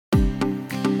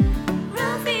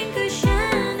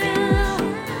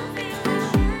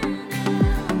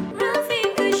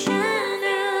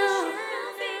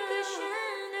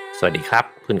สวัสดีครับ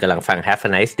คุณกำลังฟัง Have a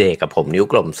nice day กับผมนิ้ว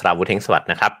กลมสราวุธเฮงสวัสดิ์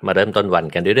นะครับมาเริ่มต้นวัน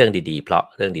กันด้วยเรื่องดีๆเพราะ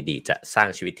เรื่องดีๆจะสร้าง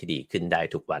ชีวิตที่ดีขึ้นได้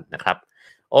ทุกวันนะครับ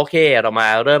โอเคเรามา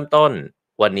เริ่มต้น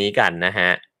วันนี้กันนะฮะ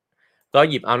ก็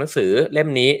หยิบเอาหนังสือเล่ม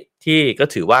นี้ที่ก็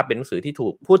ถือว่าเป็นหนังสือที่ถู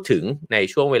กพูดถึงใน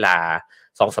ช่วงเวลา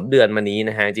 2-3 เดือนมานี้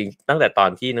นะฮะจริงตั้งแต่ตอน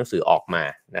ที่หนังสือออกมา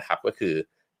นะครับก็คือ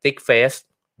Thick Face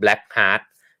Black Heart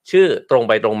ชื่อตรงไ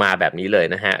ปตรงมาแบบนี้เลย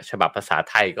นะฮะฉบับภาษา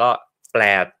ไทยก็แปล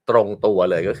ตรงตัว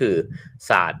เลยก็คือ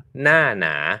ศาสตร์หน้าหน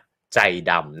าใจ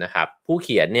ดำนะครับผู้เ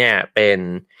ขียนเนี่ยเป็น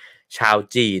ชาว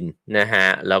จีนนะฮะ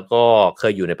แล้วก็เค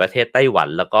ยอยู่ในประเทศไต้หวัน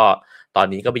แล้วก็ตอน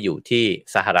นี้ก็ไปอยู่ที่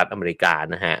สหรัฐอเมริกา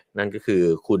นะฮะนั่นก็คือ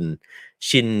คุณ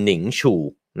ชินหนิงชู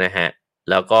นะฮะ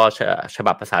แล้วก็ฉ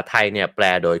บับภาษาไทยเนี่ยแปล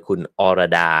โดยคุณอร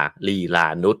ดาลีลา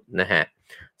นุชนะฮะ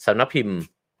สำนักพิมพ์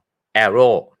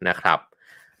Arrow นะครับ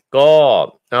ก็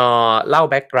เล่า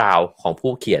แบ็กกราวด์ของ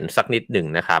ผู้เขียนสักนิดหนึ่ง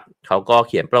นะครับเขาก็เ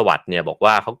ขียนประวัติเนี่ยบอก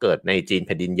ว่าเขาเกิดในจีนแ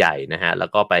ผ่นดินใหญ่นะฮะแล้ว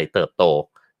ก็ไปเติบโต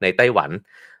ในไต้หวัน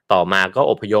ต่อมาก็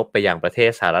อพยพไปยังประเท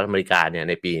ศสหรัฐอเมริกาเนี่ย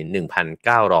ในปี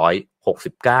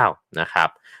 1969 นะครับ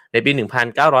ในปี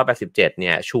 1987 เ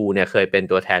นี่ยชูเนี่ยเคยเป็น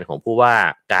ตัวแทนของผู้ว่า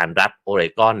การรัฐโอเร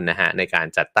กอนนะฮะในการ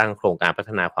จัดตั้งโครงการพั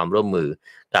ฒนาความร่วมมือ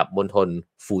กับมณฑล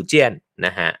ฟูเจี้ยนน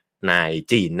ะฮะใน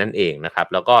จีนนั่นเองนะครับ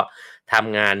แล้วก็ท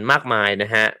ำงานมากมายน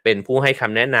ะฮะเป็นผู้ให้ค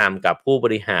ำแนะนำกับผู้บ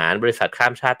ริหารบริษัทข้า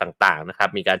มชาติต่างๆนะครับ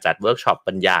มีการจัดเวิร์กช็อปบ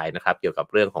รรยายนะครับเกี่ยวกับ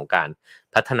เรื่องของการ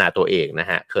พัฒนาตัวเองนะ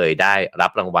ฮะเคยได้รั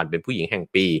บรางวัลเป็นผู้หญิงแห่ง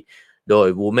ปีโดย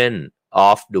Women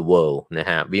of the World นะ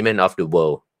ฮะ Women of the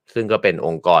World ซึ่งก็เป็นอ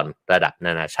งค์กรระดับน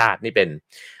านาชาตินี่เป็น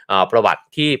ประวัติ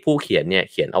ที่ผู้เขียนเนี่ย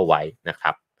เขียนเอาไว้นะค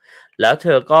รับแล้วเธ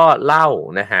อก็เล่า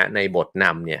นะฮะในบทน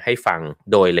ำเนี่ยให้ฟัง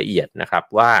โดยละเอียดนะครับ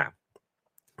ว่า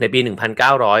ในปี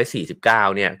 1949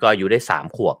 เนี่ยก็อายุได้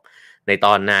3 ขวบในต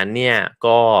อนนั้นเนี่ย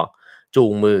ก็จู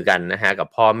งมือกันนะฮะกับ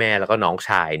พ่อแม่แล้วก็น้อง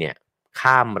ชายเนี่ย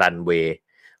ข้ามรันเวย์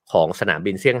ของสนาม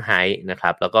บินเซี่ยงไฮ้นะค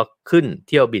รับแล้วก็ขึ้นเ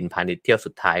ที่ยวบินพาณิชย์เที่ยวสุ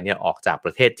ดท้ายเนี่ยออกจากป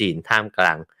ระเทศจีนท่ามกล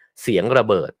างเสียงระ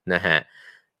เบิดนะฮะ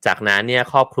จากนั้นเนี่ย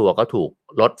ครอบครัวก็ถูก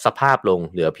ลดสภาพลง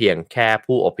เหลือเพียงแค่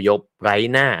ผู้อพยพไร้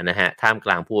หน้านะฮะท่ามก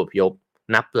ลางผู้อพยพ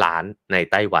นับล้านใน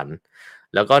ไต้หวัน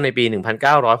แล้วก็ในปี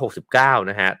 1969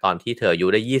 นะฮะตอนที่เธออายุ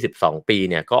ได้22 ปี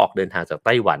เนี่ยก็ออกเดินทางจากไ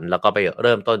ต้หวันแล้วก็ไปเ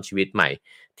ริ่มต้นชีวิตใหม่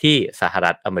ที่สห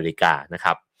รัฐอเมริกานะค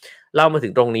รับเล่ามาถึ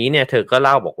งตรงนี้เนี่ยเธอก็เ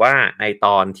ล่าบอกว่าในต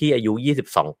อนที่อายุ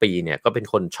22 ปีเนี่ยก็เป็น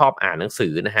คนชอบอ่านหนังสื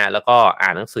อนะฮะแล้วก็อ่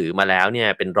านหนังสือมาแล้วเนี่ย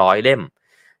เป็น100 เล่ม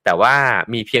แต่ว่า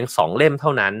มีเพียง2 เล่มเท่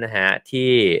านั้นนะฮะที่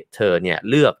เธอเนี่ย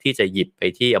เลือกที่จะหยิบไป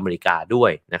ที่อเมริกาด้ว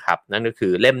ยนะครับนั่นก็คื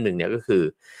อเล่มหนึ่งเนี่ยก็คือ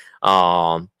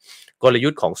กลยุ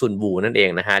ทธ์ของซุนวูนั่นเอง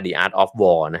นะฮะ The Art of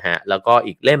War นะฮะแล้วก็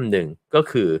อีกเล่มหนึ่งก็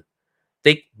คือ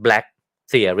Thick Black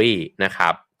Theory นะครั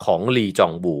บของลีจอ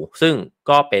งบูซึ่ง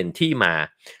ก็เป็นที่มา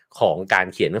ของการ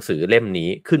เขียนหนังสือเล่มนี้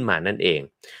ขึ้นมานั่นเอง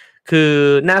คือ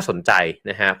น่าสนใจ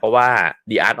นะฮะเพราะว่า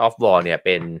The Art of War เนี่ยเ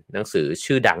ป็นหนังสือ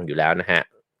ชื่อดังอยู่แล้วนะฮะ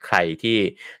ใครที่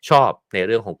ชอบในเ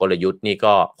รื่องของกลยุทธ์นี่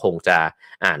ก็คงจะ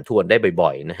อ่านทวนได้บ่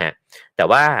อยๆนะฮะแต่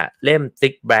ว่าเล่ม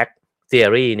Thick Black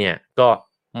Theory เนี่ยก็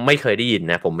ไม่เคยได้ยิน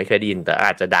นะผมไม่เคยได้ยินแต่อ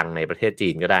าจจะดังในประเทศจี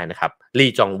นก็ได้นะครับลี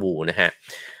จองวูนะฮะ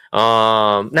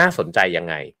น่าสนใจยัง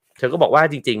ไงเธอก็บอกว่า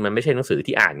จริงๆมันไม่ใช่หนังสือ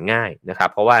ที่อ่านง่ายนะครับ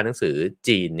เพราะว่าหนังสือ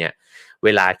จีนเนี่ยเว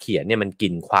ลาเขียนเนี่ยมันกิ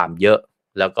นความเยอะ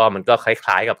แล้วก็มันก็ค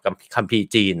ล้ายๆกับคัมภีร์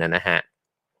จีนนะฮะ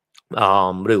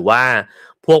หรือว่า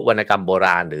พวกวรรณกรรมโบร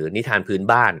าณหรือนิทานพื้น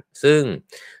บ้านซึ่ง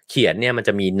เขียนเนี่ยมันจ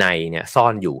ะมีในเนี่ยซ่อ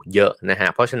นอยู่เยอะนะฮะ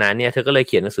เพราะฉะนั้นเนี่ยเธอก็เลยเ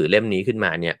ขียนหนังสือเล่มนี้ขึ้นม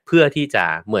าเนี่ยเพื่อที่จะ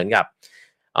เหมือนกับ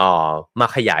มา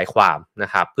ขยายความนะ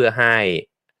ครับเพื่อให้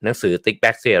หนังสือ Thick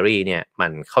Black Theory เนี่ยมั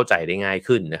นเข้าใจได้ง่าย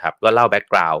ขึ้นนะครับก็เล่าแบ็ก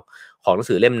กราวด์ของหนัง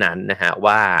สือเล่มนั้นนะฮะ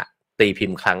ว่าตีพิ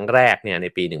มพ์ครั้งแรกเนี่ยใน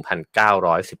ปี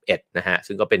 1911 นะฮะ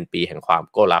ซึ่งก็เป็นปีแห่งความ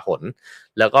โกลาหล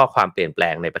แล้วก็ความเปลี่ยนแปล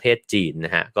งในประเทศจีนน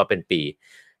ะฮะก็เป็นปี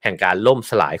แห่งการล่ม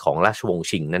สลายของราชวงศ์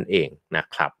ชิงนั่นเองนะ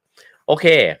ครับโอเค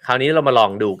คราวนี้เรามาลอ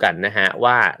งดูกันนะฮะ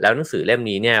ว่าแล้วหนังสือเล่ม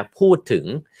นี้เนี่ยพูดถึง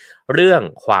เรื่อง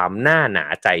ความหน้าหนา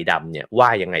ใจดำเนี่ยว่า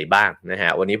ยังไงบ้างนะฮะ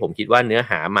วันนี้ผมคิดว่าเนื้อ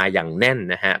หามาอย่างแน่น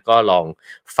นะฮะก็ลอง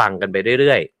ฟังกันไปเ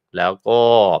รื่อยๆแล้วก็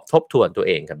ทบทวนตัวเ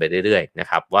องกันไปเรื่อยๆนะ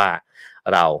ครับว่า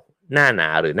เราหน้าหนา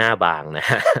หรือหน้าบางนะ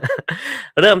ฮะ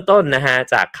เริ่มต้นนะฮะ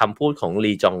จากคำพูดของ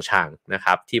ลีจองชังนะค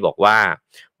รับที่บอกว่า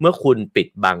เมื่อคุณปิด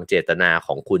บังเจตนาข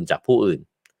องคุณจากผู้อื่น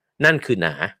นั่นคือหน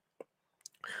า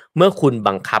เมื่อคุณ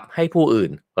บังคับให้ผู้อื่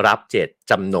นรับเจต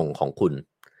จำนงของคุณ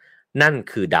นั่น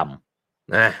คือด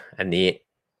ำอันนี้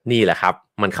นี่แหละครับ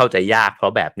มันเข้าใจยากเพรา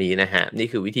ะแบบนี้นะฮะนี่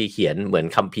คือวิธีเขียนเหมือน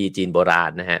คัมภีร์จีนโบรา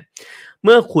ณนะฮะเ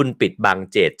มื่อคุณปิดบัง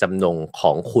เจตจำนงข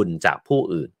องคุณจากผู้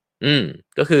อื่น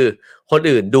ก็คือคน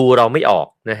อื่นดูเราไม่ออก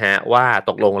นะฮะว่า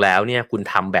ตกลงแล้วเนี่ยคุณ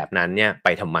ทำแบบนั้นเนี่ยไป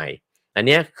ทำไมอัน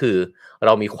นี้คือเร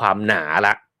ามีความหนาล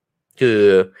ะคือ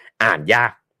อ่านยา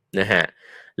กนะฮะ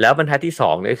แล้วบรรทัดที่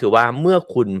2เนี่ยคือว่าเมื่อ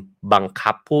คุณบัง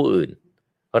คับผู้อื่น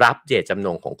รับเจตจำน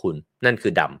งของคุณนั่นคื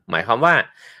อดำหมายความว่า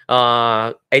เอ่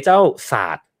ไอ้เจ้าศา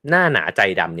สตร์หน้าหนาใจ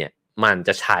ดำเนี่ยมันจ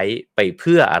ะใช้ไปเ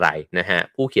พื่ออะไรนะฮะ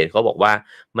ผู้เขียนเขาบอกว่า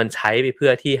มันใช้ไปเพื่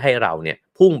อที่ให้เราเนี่ย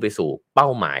พุ่งไปสู่เป้า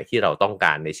หมายที่เราต้องก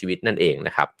ารในชีวิตนั่นเองน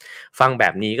ะครับฟังแบ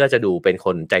บนี้ก็จะดูเป็นค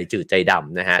นใจจืดใจด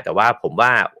ำนะฮะแต่ว่า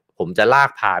ผมจะลาก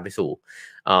พาไปสู่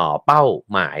เป้า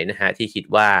หมายนะฮะที่คิด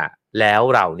ว่าแล้ว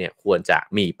เราเนี่ยควรจะ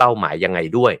มีเป้าหมายยังไง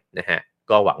ด้วยนะฮะ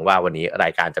ก็หวังว่าวันนี้รา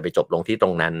ยการจะไปจบลงที่ตร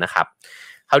งนั้นนะครับ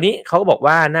คราวนี้เขาก็บอก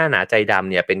ว่าหน้าหนาใจดำ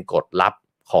เนี่ยเป็นกฎลับ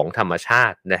ของธรรมชา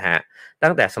ตินะฮะ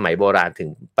ตั้งแต่สมัยโบราณถึง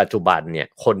ปัจจุบันเนี่ย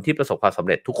คนที่ประสบความสำ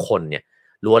เร็จทุกคนเนี่ย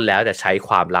ล้วนแล้วจะใช้ค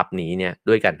วามลับนี้เนี่ย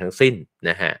ด้วยกันทั้งสิ้น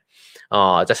นะฮะ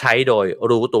จะใช้โดย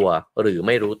รู้ตัวหรือไ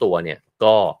ม่รู้ตัวเนี่ย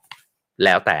ก็แ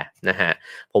ล้วแต่นะฮะ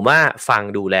ผมว่าฟัง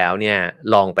ดูแล้วเนี่ย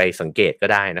ลองไปสังเกตก็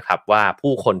ได้นะครับว่า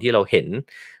ผู้คนที่เราเห็น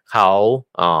เขา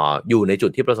อยู่ในจุ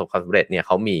ดที่ประสบความสำเร็จเนี่ยเ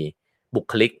ขามีบุ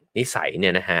คลิกนิสัยเนี่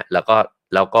ยนะฮะแล้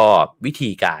วก็วิธี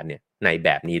การเนี่ยในแบ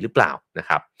บนี้หรือเปล่านะ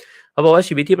ครับเขาบอกว่า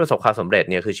ชีวิตที่ประสบความสำเร็จ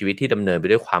เนี่ยคือชีวิตที่ดำเนินไป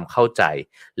ด้วยความเข้าใจ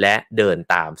และเดิน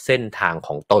ตามเส้นทางข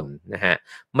องตนนะฮะ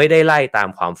ไม่ได้ไล่ตาม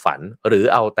ความฝันหรือ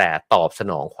เอาแต่ตอบส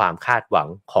นองความคาดหวัง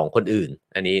ของคนอื่น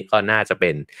อันนี้ก็น่าจะเป็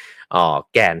น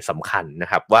แกนสำคัญนะ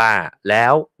ครับว่าแล้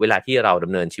วเวลาที่เราด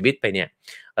ำเนินชีวิตไปเนี่ย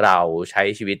เราใช้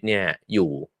ชีวิตเนี่ยอยู่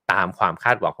ตามความค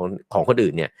าดหวังของคน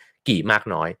อื่นเนี่ยกี่มาก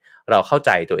น้อยเราเข้าใ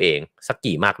จตัวเองสัก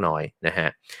กี่มากน้อยนะฮะ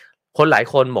คนหลาย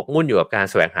คนหมกมุ่นอยู่กับการ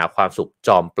แสวงหาความสุขจ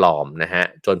อมปลอมนะฮะ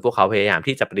จนพวกเขาพยายาม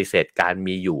ที่จะปฏิเสธการ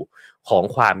มีอยู่ของ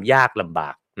ความยากลำบา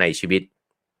กในชีวิต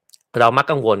เรามัก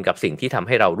กังวลกับสิ่งที่ทำใ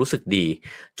ห้เรารู้สึกดี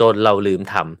จนเราลืม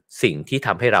ทำสิ่งที่ท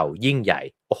ำให้เรายิ่งใหญ่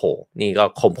โอ้โหนี่ก็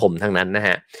คมทั้งนั้นนะฮ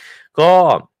ะก็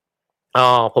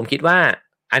ผมคิดว่า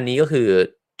อันนี้ก็คือ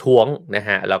ท้วงนะฮ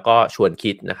ะแล้วก็ชวน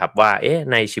คิดนะครับว่า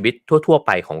ในชีวิตทั่วๆไ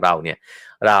ปของเราเนี่ย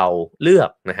เราเลือก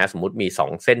นะฮะสมมุติมี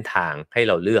2เส้นทางให้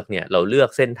เราเลือกเนี่ยเราเลือก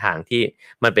เส้นทางที่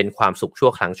มันเป็นความสุขชั่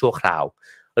วครั้งชั่วคราว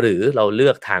หรือเราเลื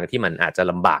อกทางที่มันอาจจะ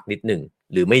ลำบากนิดหนึ่ง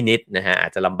หรือไม่นิดนะฮะอา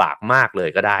จจะลำบากมากเลย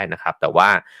ก็ได้นะครับแต่ว่า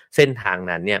เส้นทาง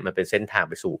นั้นเนี่ยมันเป็นเส้นทาง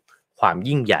ไปสู่ความ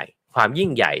ยิ่งใหญ่ความยิ่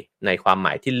งใหญ่ในความหม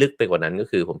ายที่ลึกไปกว่านั้นก็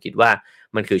คือผมคิดว่า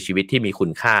มันคือชีวิตที่มีคุ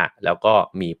ณค่าแล้วก็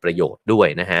มีประโยชน์ด้วย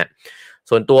นะฮะ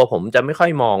ส่วนตัวผมจะไม่ค่อ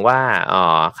ยมองว่า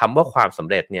คำว่าความสำ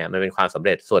เร็จเนี่ยมันเป็นความสำเ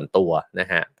ร็จส่วนตัวนะ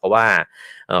ฮะเพราะว่า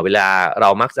เวลาเรา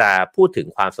มักจะพูดถึง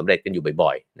ความสำเร็จกันอยู่บ่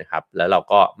อยๆนะครับแล้วเรา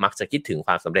ก็มักจะคิดถึงค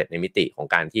วามสำเร็จในมิติของ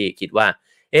การที่คิดว่า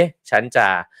ฉันจะ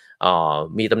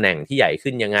มีตำแหน่งที่ใหญ่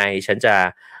ขึ้นยังไงฉันจะ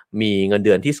มีเงินเ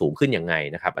ดือนที่สูงขึ้นยังไง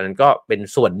นะครับอันนั้นก็เป็น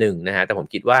ส่วนหนึ่งนะฮะแต่ผม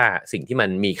คิดว่าสิ่งที่มัน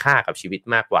มีค่ากับชีวิต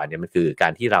มากกว่าเนี่ยมันคือกา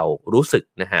รที่เรารู้สึก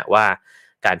นะฮะว่า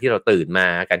การที่เราตื่นมา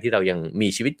การที่เรายังมี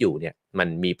ชีวิตอยู่เนี่ยมัน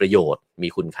มีประโยชน์มี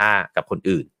คุณค่ากับคน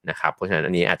อื่นนะครับเพราะฉะนั้น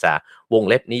อันนี้อาจจะวง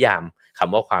เล็บนิยามค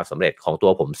ำว่าความสำเร็จของตั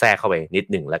วผมแทรกเข้าไปนิด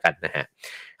หนึ่งแล้วกันนะฮะ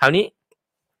คราวนี้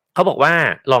เขาบอกว่า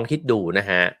ลองคิดดูนะ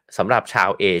ฮะสำหรับชาว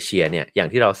เอเชียเนี่ยอย่าง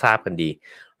ที่เราทราบกันดี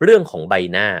เรื่องของใบ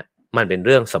หน้ามันเป็นเ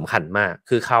รื่องสำคัญมาก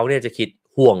คือเขาเนี่ยจะคิด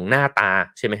ห่วงหน้าตา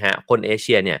ใช่ไหมฮะคนเอเ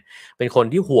ชียเนี่ยเป็นคน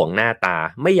ที่ห่วงหน้าตา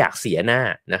ไม่อยากเสียหน้า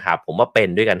นะครับผมว่าเป็น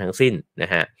ด้วยกันทั้งสิ้นน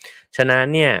ะฮะฉะนั้น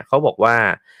เนี่ยเขาบอกว่า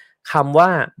คำว่า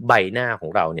ใบหน้าขอ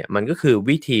งเราเนี่ยมันก็คือ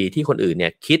วิธีที่คนอื่นเนี่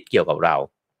ยคิดเกี่ยวกับเรา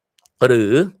หรื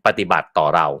อปฏิบัติต่อ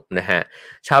เรานะฮะ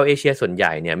ชาวเอเชียส่วนให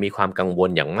ญ่เนี่ยมีความกังวล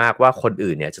อย่างมากว่าคน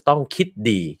อื่นเนี่ยจะต้องคิด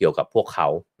ดีเกี่ยวกับพวกเขา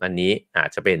อันนี้อาจ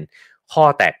จะเป็นข้อ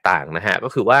แตกต่างนะฮะก็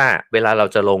คือว่าเวลาเรา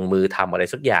จะลงมือทำอะไร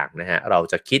สักอย่างนะฮะเรา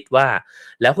จะคิดว่า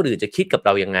แล้วคนอื่นจะคิดกับเร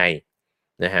ายังไง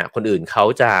นะฮะคนอื่นเขา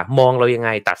จะมองเรายังไง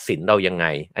ตัดสินเรายังไง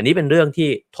อันนี้เป็นเรื่องที่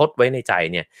ทดไว้ในใจ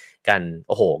เนี่ยกันโ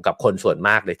อ้โหกับคนส่วนม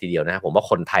ากเลยทีเดียวนะผมว่า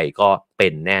คนไทยก็เป็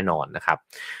นแน่นอนนะครับ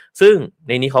ซึ่งใ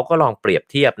นนี้เขาก็ลองเปรียบ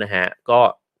เทียบนะฮะก็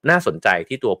น่าสนใจ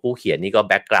ที่ตัวผู้เขียนนี่ก็แ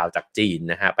บ็กกราวด์จากจีน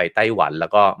นะฮะไปไต้หวันแล้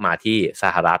วก็มาที่ส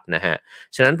หรัฐนะฮะ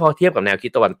ฉะนั้นพอเทียบกับแนวคิ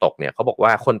ดตะวันตกเนี่ยเขาบอกว่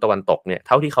าคนตะวันตกเนี่ยเ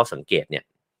ท่าที่เขาสังเกตเนี่ย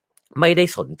ไม่ได้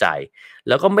สนใจแ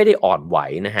ล้วก็ไม่ได้อ่อนไหว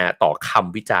นะฮะต่อค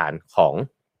ำวิจารณ์ของ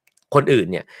คนอื่น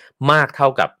เนี่ยมากเท่า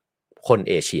กับคน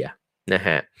เอเชียนะฮ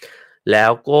ะแล้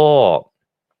วก็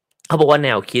เขาบอกว่าแน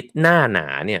วคิดหน้าหนา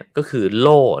เนี่ยก็คือโ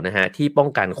ล่นะฮะที่ป้อง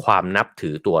กันความนับถื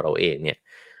อตัวเราเองเนี่ย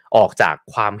ออกจาก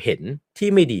ความเห็นที่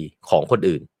ไม่ดีของคน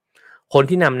อื่นคน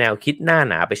ที่นำแนวคิดหน้า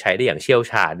หนาไปใช้ได้อย่างเชี่ยว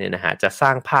ชาญเนี่ยนะฮะจะสร้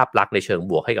างภาพลักษณ์ในเชิง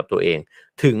บวกให้กับตัวเอง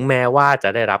ถึงแม้ว่าจะ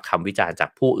ได้รับคำวิจารณ์จาก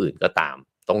ผู้อื่นก็ตาม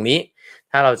ตรงนี้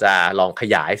ถ้าเราจะลองข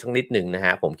ยายสักนิดหนึ่งนะฮ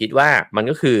ะผมคิดว่ามัน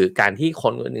ก็คือการที่ค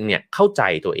นคนนึงเนี่ยเข้าใจ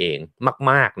ตัวเอง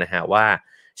มากๆนะฮะว่า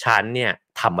ฉันเนี่ย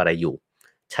ทำอะไรอยู่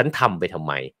ฉันทำไปทำไ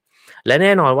มและแ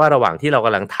น่นอนว่าระหว่างที่เราก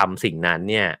ำลังทำสิ่งนั้น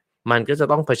เนี่ยมันก็จะ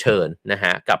ต้องเผชิญนะฮ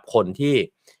ะกับคนที่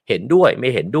เห็นด้วยไม่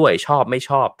เห็นด้วยชอบไม่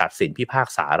ชอบตัดสินพิพาก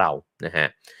ษาเรานะฮะ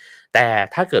แต่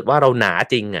ถ้าเกิดว่าเราหนา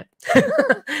จริงอ่ะ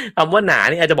คำว่าหนา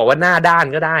นี่อาจจะบอกว่าหน้าด้าน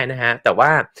ก็ได้นะฮะแต่ว่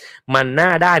ามันหน้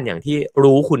าด้านอย่างที่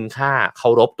รู้คุณค่าเคา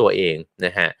รพตัวเองน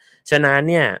ะฮะฉะนั้น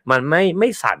เนี่ยมันไม่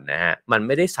สั่นนะฮะมันไ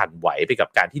ม่ได้สั่นไหวไปกับ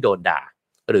การที่โดนด่า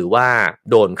หรือว่า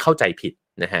โดนเข้าใจผิด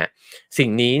นะฮะสิ่ง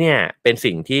นี้เนี่ยเป็น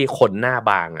สิ่งที่คนหน้า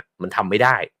บางอ่ะมันทำไม่ไ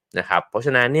ด้นะครับเพราะฉ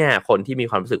ะนั้นเนี่ยคนที่มี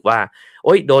ความรู้สึกว่าโ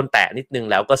อ๊ยโดนแตะนิดนึง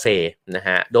แล้วก็เซนะฮ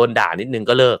ะโดนด่านิดนึง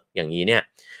ก็เลิกอย่างนี้เนี่ย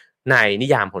ในนิ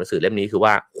ยามของหนังสือเล่มนี้คือ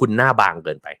ว่าคุณหน้าบางเ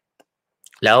กินไป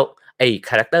แล้วไอ้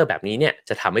คาแรคเตอร์แบบนี้เนี่ย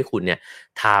จะทำให้คุณเนี่ย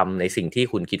ทำในสิ่งที่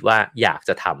คุณคิดว่าอยากจ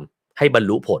ะทำให้บรร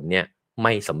ลุผลเนี่ยไ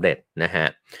ม่สำเร็จนะฮะ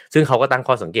ซึ่งเขาก็ตั้ง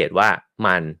ข้อสังเกตว่า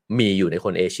มันมีอยู่ในค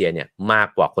นเอเชียเนี่ยมาก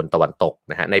กว่าคนตะวันตก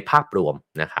นะฮะในภาพรวม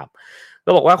นะครับ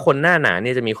ก็บอกว่าคนหน้าหนาเ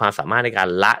นี่ยจะมีความสามารถในการ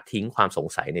ละทิ้งความสง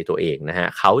สัยในตัวเองนะฮะ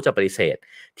เขาจะปฏิเสธ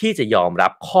ที่จะยอมรั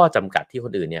บข้อจำกัดที่ค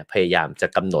นอื่นเนี่ยพยายามจะ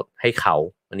กำหนดให้เขา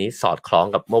อันนี้สอดคล้อง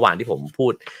กับเมื่อวานที่ผมพู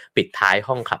ดปิดท้าย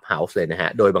ห้องคลับเฮาส์เลยนะฮะ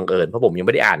โดยบังเอิญเพราะผมยังไ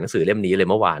ม่ได้อ่านหนังสือเล่มนี้เลย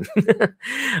เมื่อวาน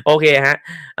โอเคฮะ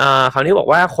คราวนี้บอก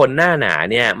ว่าคนหน้าหนา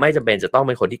เนี่ยไม่จำเป็นจะต้องเ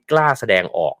ป็นคนที่กล้าแสดง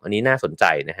ออกอันนี้น่าสนใจ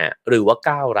นะฮะหรือว่า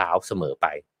ก้าวร้าวเสมอไป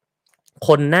ค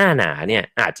นหน้าหนาเนี่ย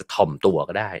อาจจะถ่อมตัว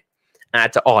ก็ได้อาจ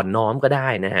จะอ่อนน้อมก็ได้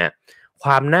นะฮะค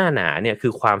วามหน้าหนาเนี่ยคื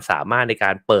อความสามารถในก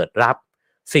ารเปิดรับ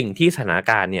สิ่งที่สถาน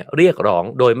การณ์เนี่ยเรียกร้อง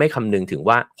โดยไม่คำนึงถึง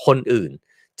ว่าคนอื่น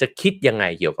จะคิดยังไง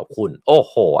เกี่ยวกับคุณโอ้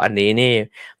โหอันนี้นี่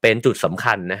เป็นจุดสำ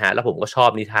คัญนะฮะแล้วผมก็ชอบ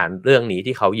นิทานเรื่องนี้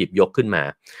ที่เขาหยิบยกขึ้นมา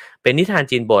เป็นนิทาน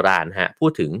จีนโบราณฮะพู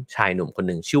ดถึงชายหนุ่มคนห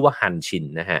นึ่งชื่อว่าฮันชิน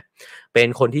นะฮะเป็น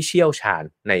คนที่เชี่ยวชาญ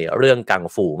ในเรื่องกัง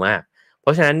ฟูมากเพร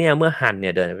าะฉะนั้นเนี่ยเมื่อฮันเนี่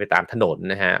ยเดินไปตามถนน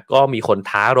นะฮะก็มีคน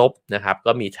ท้ารบนะครับ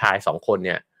ก็มีชายสองคนเ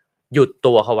นี่ยหยุด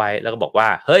ตัวเขาไว้แล้วก็บอกว่า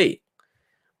เฮ้ย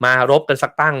มารบกันสั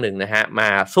กตั้งหนึ่งนะฮะมา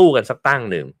สู้กันสักตั้ง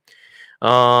หนึ่งเ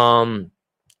อ่อ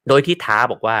โดยที่ท้า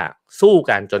บอกว่าสู้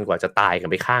กันจนกว่าจะตายกัน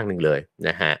ไปข้างหนึ่งเลยน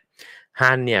ะฮะ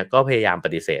ฮันเนี่ยก็พยายามป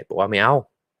ฏิเสธบอกว่าไม่เอ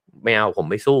าผม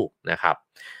ไม่สู้นะครับ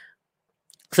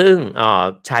ซึ่ง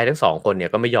ชายทั้งสองคนเนี่ย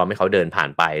ก็ไม่ยอมให้เขาเดินผ่าน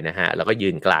ไปนะฮะแล้วก็ยื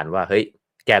นกรานว่าเฮ้ย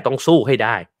แกต้องสู้ให้ไ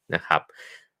ด้นะครับ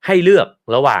ให้เลือก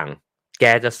ระหว่างแก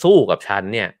จะสู้กับฉัน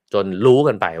เนี่ยจนรู้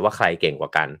กันไปว่าใครเก่งกว่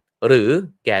ากันหรือ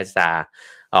แกจะ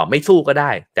ไม่สู้ก็ไ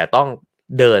ด้แต่ต้อง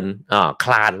เดินค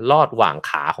ลานลอดหว่าง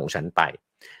ขาของฉันไป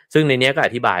ซึ่งในนี้ก็อ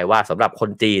ธิบายว่าสำหรับคน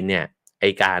จีนเนี่ยไอ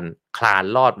การคลาน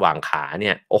ลอดหว่างขาเ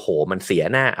นี่ยโอ้โหมันเสีย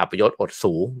หน้าอัปยศอด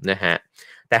สูงนะฮะ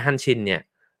แต่ฮันชินเนี่ย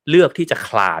เลือกที่จะค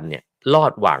ลานเนี่ยลอ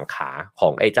ดหว่างขาขอ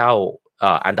งไอ้เจ้า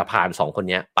อันธพาล2คน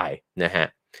นี้ไปนะฮะ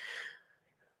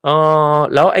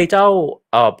แล้วไอ้เจ้า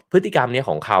พฤติกรรมเนี่ย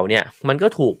ของเขาเนี่ยมันก็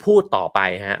ถูกพูดต่อไป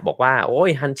ฮะบอกว่าโอ้ย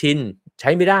ฮันชินใช้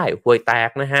ไม่ได้ห่วยแตก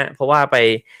นะฮะเพราะว่าไป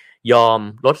ยอม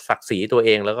ลดศักดิ์ศรีตัวเอ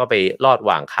งแล้วก็ไปลอดห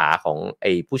ว่างขาของไ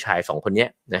อ้ผู้ชาย2คนนี้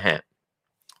นะฮะ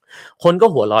คนก็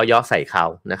หัวเราะเยาะใส่เขา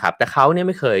นะครับแต่เขาเนี่ยไ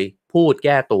ม่เคยพูดแ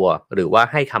ก้ตัวหรือว่า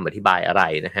ให้คำอธิบายอะไร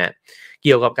นะฮะเ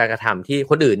กี่ยวกับการกระทำที่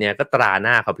คนอื่นเนี่ยก็ตราห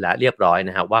น้าเขาไปแล้วเรียบร้อย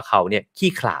นะฮะว่าเขาเนี่ย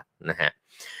ขี้ขลาดนะฮะ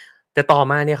แต่ต่อ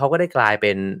มาเนี่ยเขาก็ได้กลายเ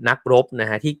ป็นนักรบนะ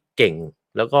ฮะที่เก่ง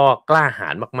แล้วก็กล้าหา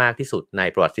ญมากๆที่สุดใน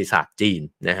ประวัติศาสตร์จีน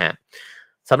นะฮะ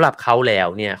สำหรับเขาแล้ว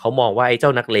เนี่ยเขามองว่าไอ้เจ้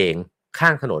านักเลงข้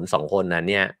างถนน2คนนั้น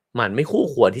เนี่ยมันไม่คู่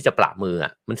ควรที่จะปะมืออ่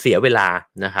ะมันเสียเวลา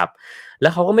นะครับแล้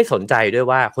วเขาก็ไม่สนใจด้วย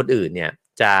ว่าคนอื่นเนี่ย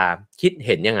จะคิดเ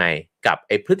ห็นยังไงกับไ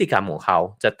อ้พฤติกรรมของเขา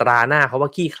จะตราหน้าเขาว่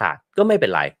าขี้ขลาดก็ไม่เป็น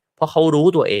ไรเพราะเขารู้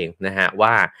ตัวเองนะฮะว่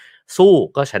าสู้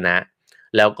ก็ชนะ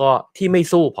แล้วก็ที่ไม่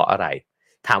สู้เพราะอะไร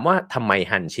ถามว่าทำไม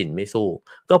ฮันชินไม่สู้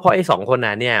ก็เพราะไอ้2คน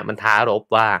นั้นเนี่ยมันท้ารบ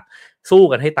ว่าสู้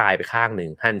กันให้ตายไปข้างหนึ่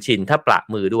งฮันชินถ้าประ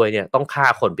มือด้วยเนี่ยต้องฆ่า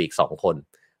คนไปอีก2คน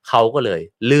เขาก็เลย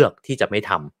เลือกที่จะไม่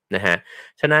ทำนะฮะ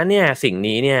ฉะนั้นเนี่ยสิ่ง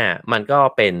นี้เนี่ยมันก็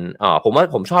เป็นผมว่า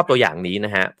ผมชอบตัวอย่างนี้น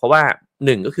ะฮะเพราะว่า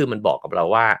1ก็คือมันบอกกับเรา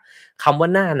ว่าคำว่า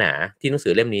หน้าหนาที่หนังสื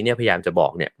อเล่มนี้เนี่ยพยายามจะบอ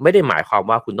กเนี่ยไม่ได้หมายความ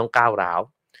ว่าคุณต้องก้าวร้าว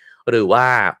หรือว่า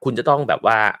คุณจะต้องแบบ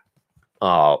ว่าเ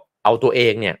อ่อเอาตัวเอ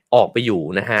งเนี่ยออกไปอยู่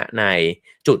นะฮะใน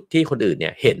จุดที่คนอื่นเนี่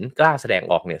ยเห็นกล้าแสดง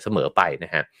ออกเนี่ยเสมอไปน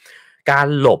ะฮะการ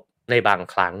หลบในบาง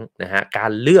ครั้งนะฮะกา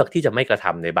รเลือกที่จะไม่กระท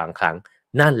ำในบางครั้ง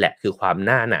นั่นแหละคือความห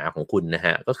น้าหนาของคุณนะฮ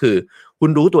ะก็คือคุณ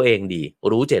รู้ตัวเองดี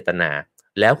รู้เจตนา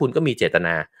แล้วคุณก็มีเจตน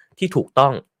าที่ถูกต้อ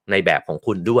งในแบบของ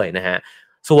คุณด้วยนะฮะ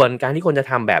ส่วนการที่คนจะ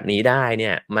ทำแบบนี้ได้เ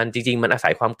นี่ยมันจริงๆมันอาศั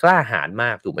ยความกล้าหาญม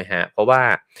ากถูกไหมฮะเพราะว่า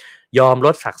ยอมล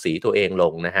ดศักดิ์ศรีตัวเองล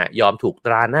งนะฮะยอมถูกต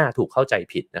ราหน้าถูกเข้าใจ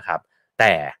ผิดนะครับแ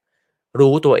ต่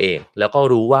รู้ตัวเองแล้วก็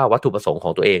รู้ว่าวัตถุประสงค์ข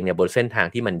องตัวเองเนี่ยบนเส้นทาง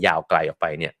ที่มันยาวไกลออกไป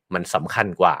เนี่ยมันสำคัญ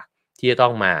กว่าที่จะต้อ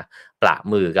งมาประ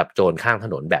มือกับโจรข้างถ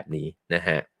นนแบบนี้นะฮ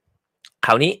ะค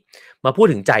ราวนี้มาพูด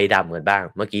ถึงใจดำกันบ้าง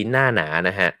เมื่อกี้หน้าหนา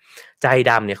นะฮะใจ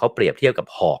ดำเนี่ยเขาเปรียบเทียบกับ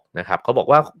หอกนะครับเขาบอก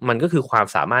ว่ามันก็คือความ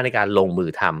สามารถในการลงมือ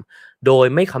ทำโดย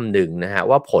ไม่คำนึงนะฮะ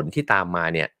ว่าผลที่ตามมา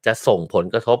เนี่ยจะส่งผล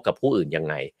กระทบกับผู้อื่นยัง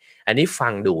ไงอันนี้ฟั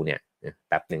งดูเนี่ยแ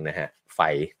ป๊บหนึ่งนะฮะไ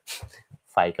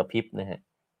ฟกระพริบนะฮะ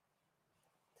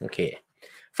โอเค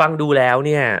ฟังดูแล้วเ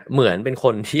นี่ยเหมือนเป็นค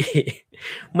นที่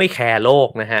ไม่แคร์โลก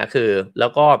นะฮะคือแล้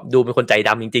วก็ดูเป็นคนใจด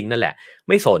ำจริงๆนั่นแหละ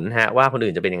ไม่สนฮะว่าคน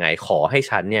อื่นจะเป็นยังไงขอให้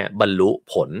ฉันเนี่ยบรรลุ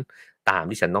ผลตาม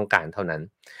ที่ฉันต้องการเท่านั้น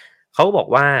เขาบอก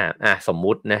ว่าสม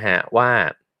มุตินะฮะว่า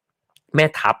แม่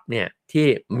ทัพเนี่ยที่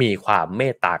มีความเม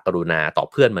ตตากรุณาต่อ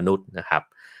เพื่อนมนุษย์นะครับ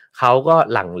เขาก็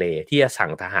ลังเลที่จะสั่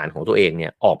งทหารของตัวเองเนี่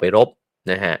ยออกไปรบ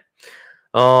นะฮะ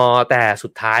แต่สุ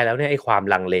ดท้ายแล้วเนี่ยไอ้ความ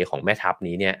ลังเลของแม่ทัพ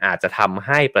นี้เนี่ยอาจจะทำใ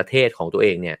ห้ประเทศของตัวเอ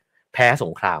งเนี่ยแพ้ส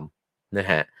งครามนะ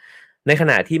ฮะในข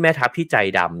ณะที่แม่ทัพที่ใจ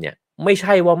ดำเนี่ยไม่ใ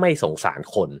ช่ว่าไม่สงสาร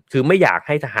คนคือไม่อยากใ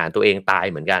ห้ทหารตัวเองตาย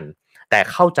เหมือนกันแต่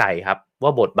เข้าใจครับว่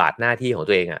าบทบาทหน้าที่ของ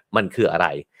ตัวเองมันคืออะไร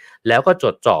แล้วก็จ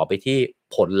ดจ่อไปที่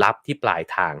ผลลัพธ์ที่ปลาย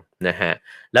ทางนะฮะ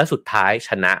แล้วสุดท้ายช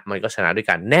นะมันก็ชนะด้วย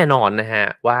กันแน่นอนนะฮะ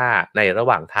ว่าในระห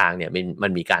ว่างทางเนี่ยมั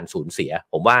นมีการสูญเสีย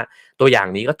ผมว่าตัวอย่าง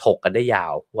นี้ก็ถกกันได้ยา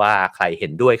วว่าใครเห็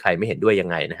นด้วยใครไม่เห็นด้วยยัง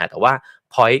ไงนะฮะแต่ว่า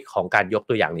point ของการยก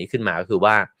ตัวอย่างนี้ขึ้นมาก็คือ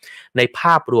ว่าในภ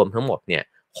าพรวมทั้งหมดเนี่ย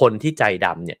คนที่ใจด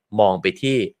ำเนี่ยมองไป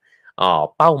ที่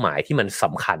เป้าหมายที่มันส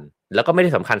ำคัญแล้วก็ไม่ได้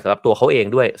สำคัญสำหรับตัวเขาเอง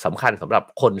ด้วยสำคัญสำหรับ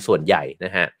คนส่วนใหญ่น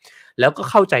ะฮะแล้วก็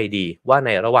เข้าใจดีว่าใน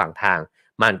ระหว่างทาง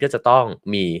มันก็จะต้อง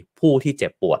มีผู้ที่เจ็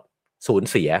บปวดสูญ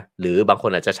เสียหรือบางคน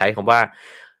อาจจะใช้คำว่า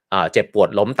เจ็บปวด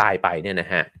ล้มตายไปเนี่ยน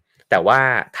ะฮะแต่ว่า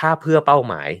ถ้าเพื่อเป้า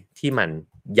หมายที่มัน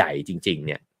ใหญ่จริงๆเ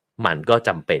นี่ยมันก็จ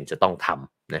ำเป็นจะต้องท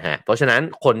ำนะฮะเพราะฉะนั้น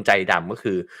คนใจดำก็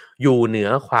คืออยู่เหนือ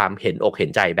ความเห็นอกเห็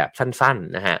นใจแบบสั้น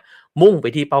ๆนะฮะมุ่งไป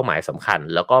ที่เป้าหมายสำคัญ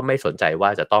แล้วก็ไม่สนใจว่า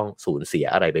จะต้องสูญเสีย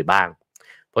อะไรไปบ้าง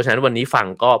เพราะฉะนั้นวันนี้ฟัง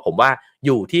ก็ผมว่าอ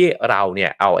ยู่ที่เราเนี่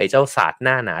ยเอาไอ้เจ้าศาสตร์ห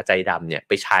น้าหนาใจดำเนี่ยไ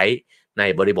ปใช้ใน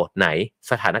บริบทไหน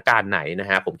สถานการณ์ไหนนะ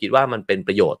ฮะผมคิดว่ามันเป็นป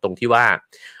ระโยชน์ตรงที่ว่า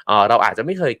เราอาจจะไ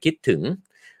ม่เคยคิดถึง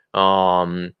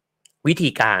วิธี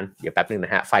การเดี๋ยวแป๊บนึงน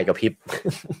ะฮะไฟกระพริบ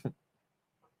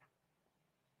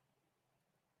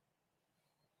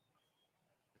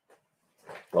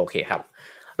โอเคครับ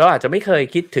เราอาจจะไม่เคย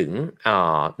คิดถึง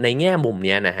ในแง่มุมเ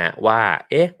นี้ยนะฮะว่า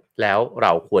เอ๊ะแล้วเร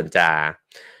าควรจะ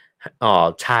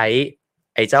ใช้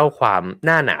ไอ้เจ้าความห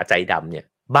น้าหนาใจดำเนี่ย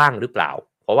บ้างหรือเปล่า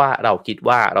เพราะว่าเราคิด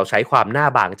ว่าเราใช้ความหน้า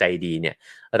บางใจดีเนี่ย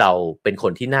เราเป็นค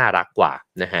นที่น่ารักกว่า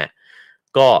นะฮะ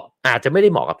ก็อาจจะไม่ได้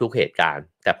เหมาะกับทุกเหตุการณ์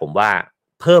แต่ผมว่า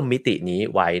เพิ่มมิตินี้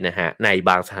ไว้นะฮะในบ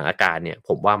างสถานการณ์เนี่ยผ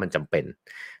มว่ามันจำเป็น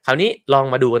คราวนี้ลอง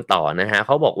มาดูกันต่อนะฮะเข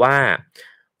าบอกว่า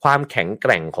ความแข็งแก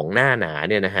ร่งของหน้าหนา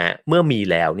เนี่ยนะฮะเมื่อมี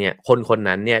แล้วเนี่ยคนคน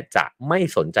นั้นเนี่ยจะไม่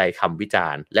สนใจคำวิจา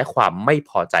รณ์และความไม่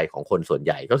พอใจของคนส่วนใ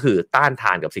หญ่ก็คือต้านท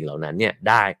านกับสิ่งเหล่านั้นเนี่ย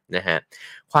ได้นะฮะ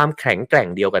ความแข็งแกร่ง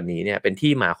เดียวกันนี้เนี่ยเป็น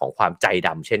ที่มาของความใจด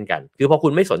ำเช่นกันคือพอคุ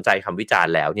ณไม่สนใจคำวิจาร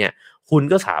ณ์แล้วเนี่ยคุณ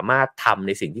ก็สามารถทำใ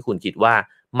นสิ่งที่คุณคิดว่า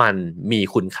มันมี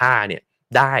คุณค่าเนี่ย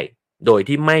ได้โดย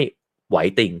ที่ไม่ไหว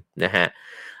ติงนะฮะ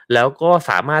แล้วก็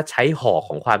สามารถใช้หอกข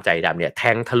องความใจดำเนี่ยแท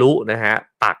งทะลุนะฮะ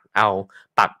ปัก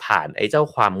ผ่านไอ้เจ้า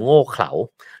ความโง่เขลา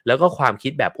แล้วก็ความคิ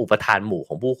ดแบบอุปทานหมู่ข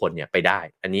องผู้คนเนี่ยไปได้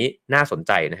อันนี้น่าสนใ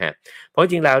จนะฮะเพราะจ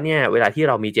ริงๆแล้วเนี่ยเวลาที่เ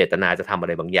รามีเจตนาจะทำอะไ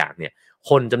รบางอย่างเนี่ย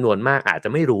คนจำนวนมากอาจจะ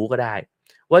ไม่รู้ก็ได้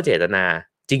ว่าเจตนา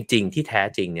จริงๆที่แท้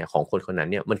จริงเนี่ยของคนคนนั้น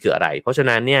เนี่ยมันคืออะไรเพราะฉะ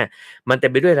นั้นเนี่ยมันเต็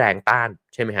มไปด้วยแรงต้าน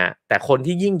ใช่ไหมฮะแต่คน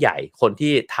ที่ยิ่งใหญ่คน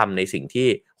ที่ทำในสิ่งที่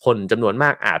คนจำนวนมา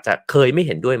กอาจจะเคยไม่เ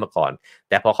ห็นด้วยมาก่อน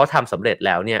แต่พอเขาทำสำเร็จแ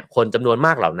ล้วเนี่ยคนจำนวนม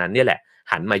ากเหล่านั้นเนี่ยแหละ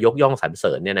หันมายกย่องสรรเส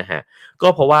ริญเนี่ยนะฮะก็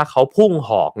เพราะว่าเขาพุ่ง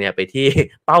หอกเนี่ยไปที่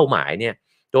เป้าหมายเนี่ย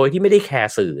โดยที่ไม่ได้แค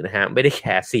ร์สื่อนะฮะไม่ได้แค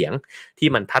ร์เสียงที่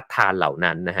มันทัดทานเหล่า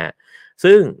นั้นนะฮะ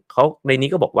ซึ่งเขาในนี้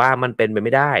ก็บอกว่ามันเป็นไปไ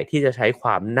ม่ได้ที่จะใช้คว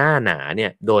ามหน้าหนาเนี่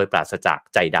ยโดยปราศจาก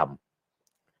ใจด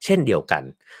ำเช่นเดียวกัน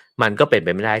มันก็เป็นไป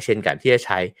ไม่ได้เช่นกันที่จะใ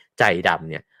ช้ใจดำ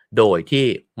เนี่ยโดยที่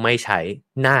ไม่ใช้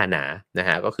หน้าหนานะฮ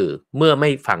ะก็คือเมื่อไม่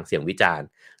ฟังเสียงวิจารณ์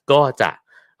ก็จะ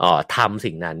ทำ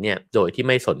สิ่งนั้นเนี่ยโดยที่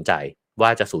ไม่สนใจว่า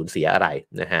จะสูญเสียอะไร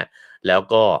นะฮะแล้ว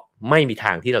ก็ไม่มีท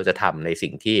างที่เราจะทำในสิ่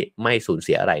งที่ไม่สูญเ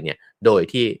สียอะไรเนี่ยโดย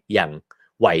ที่ยัง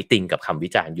ไหวติงกับคำวิ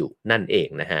จารณ์อยู่นั่นเอง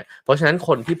นะฮะเพราะฉะนั้นค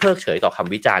นที่เพิกเฉยต่อค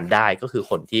ำวิจารณ์ได้ก็คือ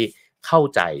คนที่เข้า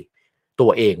ใจตั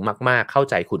วเองมากๆเข้า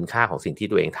ใจคุณค่าของสิ่งที่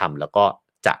ตัวเองทำแล้วก็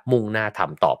จะมุ่งหน้าท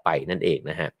ำต่อไปนั่นเอง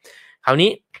นะฮะคราว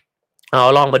นี้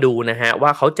ลองมาดูนะฮะว่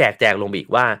าเขาแจกแจงลงอีก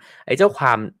ว่าไอ้เจ้าคว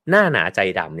ามหน้าหนาใจ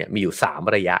ดำเนี่ยมีอยู่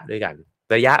3ระยะด้วยกัน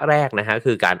ระยะแรกนะฮะ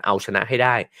คือการเอาชนะให้ไ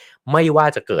ด้ไม่ว่า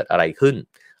จะเกิดอะไรขึ้น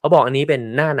เขาบอกอันนี้เป็น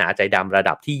หน้าหนาใจดำระ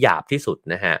ดับที่หยาบที่สุด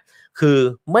นะฮะคือ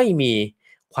ไม่มี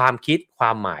ความคิดคว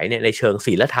ามหมายเนี่ยในเชิง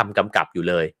ศีลธรรมกำกับอยู่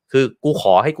เลยคือกูข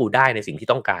อให้กูได้ในสิ่งที่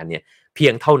ต้องการเนี่ยเพีย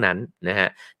งเท่านั้นนะฮะ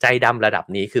ใจดำระดับ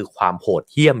นี้คือความโหด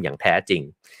เหี้ยมอย่างแท้จริง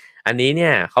อันนี้เนี่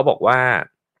ยเขาบอกว่า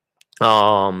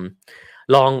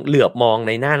ลองเหลือบมองใ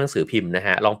นหน้าหนังสือพิมพ์นะฮ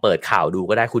ะลองเปิดข่าวดู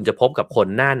ก็ได้คุณจะพบกับคน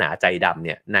หน้าหนาใจดำเ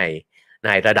นี่ยใ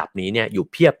นระดับนี้เนี่ยอยู่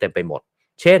เพียบเต็มไปหมด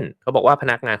เช่นเขาบอกว่าพ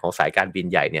นักงานของสายการบิน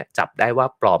ใหญ่เนี่ยจับได้ว่า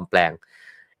ปลอมแปลง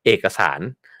เอกสาร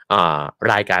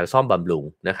รายการซ่อมบำรุง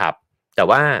นะครับแต่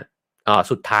ว่า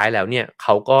สุดท้ายแล้วเนี่ยเข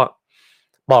าก็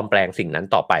ปลอมแปลงสิ่งนั้น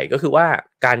ต่อไปก็คือว่า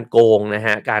การโกงนะฮ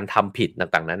ะการทำผิด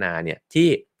ต่างๆนานาเนี่ยที่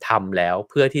ทำแล้ว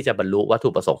เพื่อที่จะบรรลุวัตถุ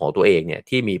ประสงค์ของตัวเองเนี่ย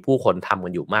ที่มีผู้คนทำกั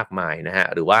นอยู่มากมายนะฮะ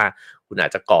หรือว่าคุณอา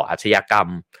จจะก่ออาชญากรรม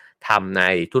ทำใน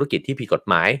ธุรกิจที่ผิดกฎ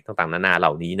หมายต่างๆนานาเหล่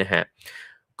านี้นะฮะ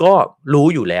ก็รู้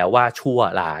อยู่แล้วว่าชั่ว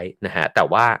ร้ายนะฮะแต่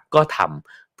ว่าก็ท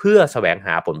ำเพื่อแสวงห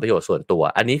าผลประโยชน์ส่วนตัว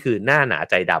อันนี้คือหน้าหนา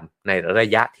ใจดำในระ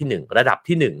ยะที่1ระดับ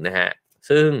ที่1นะฮะ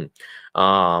ซึ่ง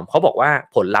เขาบอกว่า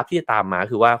ผลลัพธ์ที่จะตามมา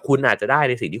คือว่าคุณอาจจะได้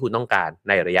ในสิ่งที่คุณต้องการ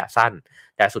ในระยะสั้น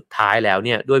แต่สุดท้ายแล้วเ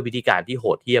นี่ยด้วยวิธีการที่โห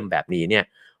ดเหี้ยมแบบนี้เนี่ย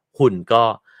คุณก็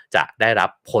จะได้รับ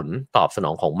ผลตอบสน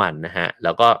องของมันนะฮะแ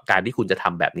ล้วก็การที่คุณจะท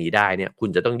ำแบบนี้ได้เนี่ยคุณ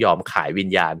จะต้องยอมขายวิญ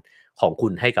ญาณของคุ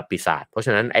ณให้กับปีศาจเพราะฉ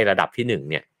ะนั้นไอ้ระดับที่1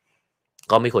เนี่ย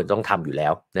ก็ไม่ควรต้องทำอยู่แล้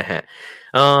วนะฮะ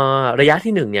ระยะ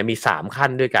ที่1เนี่ยมี3ขั้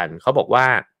นด้วยกันเขาบอกว่า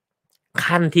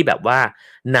ขั้นที่แบบว่า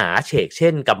หนาเฉกเช่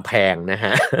นกำแพงนะฮ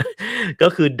ะ ก็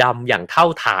คือดำอย่างเท่า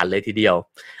ฐานเลยทีเดียว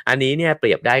อันนี้เนี่ยเป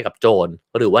รียบได้กับโจร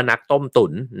หรือว่านักต้มตุ๋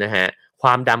นนะฮะคว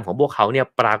ามดำของพวกเขาเนี่ย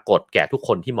ปรากฏแก่ทุกค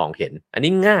นที่มองเห็นอัน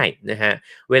นี้ง่ายนะฮะ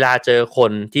เวลาเจอค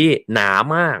นที่หนา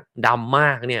มากดำม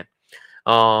ากเนี่ย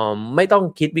ไม่ต้อง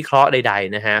คิดวิเคราะห์ใด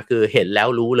ๆนะฮะคือเห็นแล้ว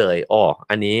รู้เลย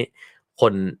อันนี้ค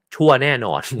นชั่วแน่น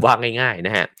อน ว่าง่ายๆน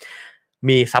ะฮะ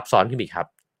มีซับซ้อนขึ้นอีกครับ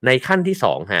ในขั้นที่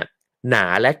2ฮะหนา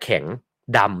และแข็ง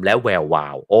ดำและแวววา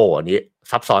วอันนี้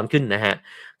ซับซ้อนขึ้นนะฮะ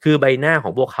คือใบหน้าขอ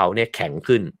งพวกเขาเนี่ยแข็ง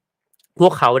ขึ้นพว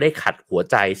กเขาได้ขัดหัว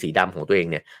ใจสีดำของตัวเอง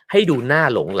เนี่ยให้ดูน่า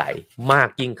หลงไหลมาก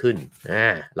ยิ่งขึ้น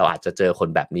เราอาจจะเจอคน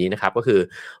แบบนี้นะครับก็คือ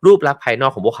รูปลักษณ์ภายนอ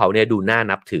กของพวกเขาเนี่ยดูน่า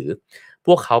นับถือพ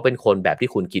วกเขาเป็นคนแบบที่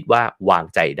คุณคิดว่าวาง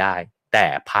ใจได้แต่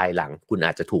ภายหลังคุณอ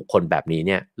าจจะถูกคนแบบนี้เ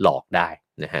นี่ยหลอกได้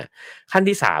นะฮะขั้น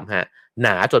ที่3ฮะหน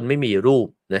าจนไม่มีรูป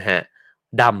นะฮะ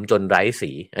ดำจนไร้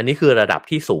สีอันนี้คือระดับ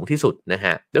ที่สูงที่สุดนะฮ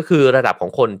ะก็คือระดับขอ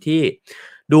งคนที่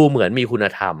ดูเหมือนมีคุณ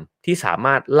ธรรมที่สาม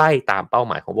ารถไล่ตามเป้า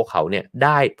หมายของพวกเขาเนี่ยไ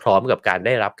ด้พร้อมกับการไ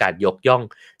ด้รับการยกย่อง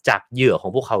จากเหยื่อขอ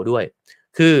งพวกเขาด้วย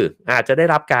คืออาจจะได้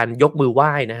รับการยกมือไห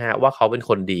ว้นะฮะว่าเขาเป็น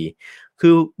คนดีคื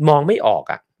อมองไม่ออก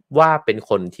อะว่าเป็น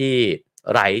คนที่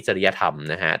ไร้จริยธรรม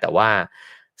นะฮะแต่ว่า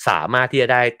สามารถที่จะ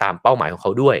ได้ตามเป้าหมายของเข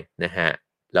าด้วยนะฮะ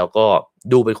แล้วก็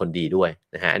ดูเป็นคนดีด้วย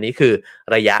นะฮะอันนี้คือ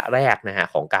ระยะแรกนะฮะ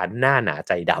ของการหน้าหนาใ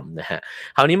จดำนะฮะ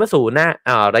คราวนี้มาสู่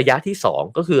ระยะที่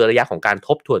2ก็คือระยะของการท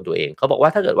บทวนตัวเองเขาบอกว่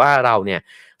าถ้าเกิดว่าเราเนี่ย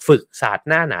ฝึกศาสตร์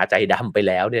หน้าหนาใจดำไป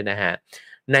แล้วเนี่ยนะฮะ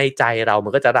ในใจเรามั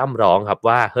นก็จะร่ำร้องครับ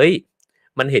ว่าเฮ้ย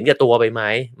มันเห็นแก่ตัวไปไหม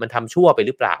มันทำชั่วไปห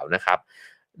รือเปล่านะครับ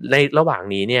ในระหว่าง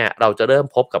นี้เนี่ยเราจะเริ่ม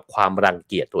พบกับความรัง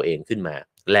เกียจตัวเองขึ้นมา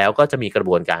แล้วก็จะมีกระ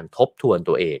บวนการทบทวน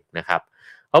ตัวเองนะครับ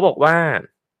เขาบอกว่า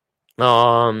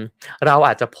เราอ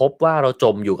าจจะพบว่าเราจ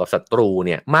มอยู่กับศัตรูเ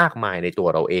นี่ยมากมายในตัว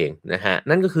เราเองนะฮะ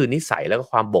นั่นก็คือนิสัยแล้วก็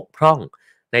ความบกพร่อง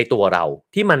ในตัวเรา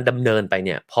ที่มันดำเนินไปเ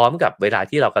นี่ยพร้อมกับเวลา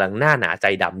ที่เรากำลังหน้าหนาใจ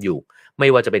ดำอยู่ไม่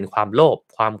ว่าจะเป็นความโลภ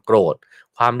ความโกรธ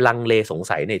ความลังเลสง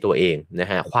สัยในตัวเองนะ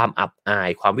ฮะความอับอาย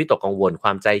ความวิตกกังวลคว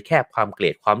ามใจแคบความเกลี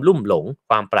ยดความลุ่มหลง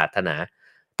ความปรารถนา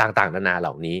ต่างๆนานาเห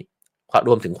ล่านี้ร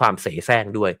วมถึงความเสแสร้ง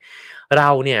ด้วยเรา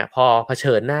เนี่ยพอเผ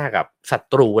ชิญหน้ากับศั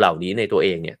ตรูเหล่านี้ในตัวเอ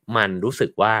งเนี่ยมันรู้สึ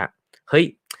กว่าเฮ้ย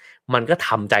มันก็ท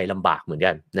ำใจลำบากเหมือน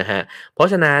กันนะฮะเพราะ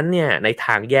ฉะนั้นเนี่ยในท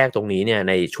างแยกตรงนี้เนี่ย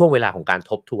ในช่วงเวลาของการ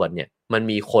ทบทวนเนี่ยมัน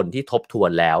มีคนที่ทบทว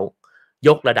นแล้วย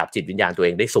กระดับจิตวิญญาณตัวเอ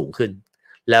งได้สูงขึ้น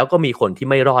แล้วก็มีคนที่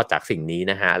ไม่รอดจากสิ่งนี้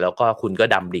นะฮะแล้วก็คุณก็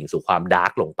ดำดิ่งสู่ความดาร์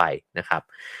กลงไปนะครับ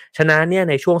ฉะนั้นเนี่ย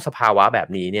ในช่วงสภาวะแบบ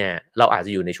นี้เนี่ยเราอาจจ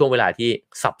ะอยู่ในช่วงเวลาที่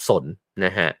สับสนน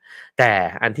ะฮะแต่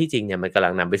อันที่จริงเนี่ยมันกำลั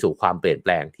งนำไปสู่ความเปลี่ยนแป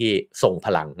ลงที่ทรงพ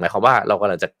ลังหมายความว่าเราก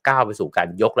ำลังจะก้าวไปสู่การ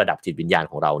ยกระดับจิตวิญญาณ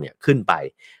ของเราเนี่ยขึ้นไป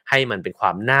ให้มันเป็นคว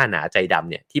ามหน้าหนาใจดำ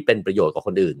เนี่ยที่เป็นประโยชน์กับค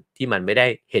นอื่นที่มันไม่ได้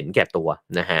เห็นแก่ตัว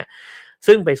นะฮะ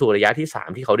ซึ่งไปสู่ระยะที่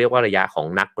3ที่เขาเรียกว่าระยะของ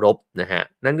นักรบนะฮะ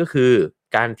นั่นก็คือ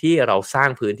การที่เราสร้าง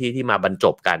พื้นที่ที่มาบรรจ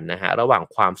บกันนะฮะระหว่าง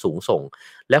ความสูงส่ง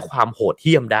และความโหดเ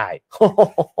หี้ยมได้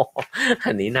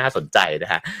อันนี้น่าสนใจน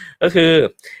ะฮะก็คือ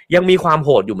ยังมีความโห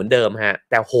ดอยู่เหมือนเดิมฮะ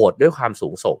แต่โหดด้วยความสู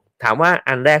งส่งถามว่า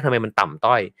อันแรกทำไมมันต่ำ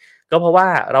ต้อยก็เพราะว่า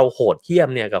เราโหดเหี้ยม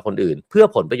เนี่ยกับคนอื่นเพื่อ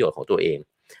ผลประโยชน์ของตัวเอง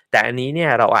แต่อันนี้เนี่ย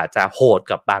เราอาจจะโหด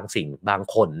กับบางสิ่งบาง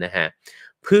คนนะฮะ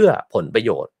เพื่อผลประโ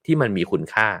ยชน์ที่มันมีคุณ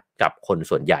ค่ากับคน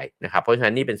ส่วนใหญ่นะครับเพราะฉะ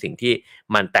นั้นนี่เป็นสิ่งที่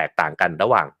มันแตกต่างกันระ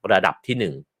หว่างระดับ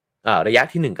ที่1ระยะ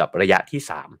ที่1กับระยะที่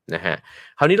3นะฮะ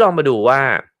คราวนี้ลองมาดูว่า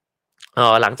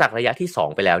หลังจากระยะที่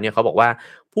2ไปแล้วเนี่ยเขาบอกว่า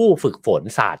ผู้ฝึกฝน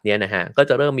ศาสตร์เนี่ยนะฮะก็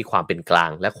จะเริ่มมีความเป็นกลา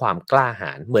งและความกล้าห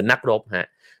าญเหมือนนักรบฮะ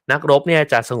นักรบเนี่ย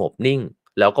จะสงบนิ่ง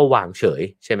แล้วก็วางเฉย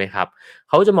ใช่ไหมครับ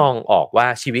เขาจะมองออกว่า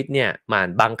ชีวิตเนี่ยมัน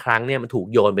บางครั้งเนี่ยมันถูก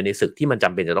โยนไปในศึกที่มันจ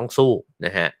ำเป็นจะต้องสู้น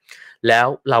ะฮะแล้ว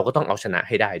เราก็ต้องเอาชนะใ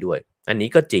ห้ได้ด้วยอันนี้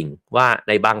ก็จริงว่าใ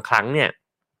นบางครั้งเนี่ย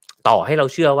ต่อให้เรา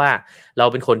เชื่อว่าเรา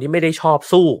เป็นคนที่ไม่ได้ชอบ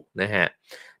สู้นะฮะ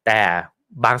แต่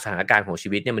บางสถานการณ์ของชี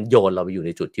วิตเนี่ยมันโยนเราไปอยู่ใ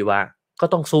นจุดที่ว่า ก็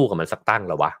ต้องสู้กับมันสักตั้ง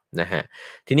แล้ววะนะฮะ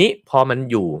ทีนี้พอมัน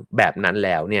อยู่แบบนั้นแ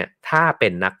ล้วเนี่ยถ้าเป็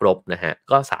นนักรบนะฮะ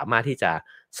ก็สามารถที่จะ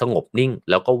สงบนิ่ง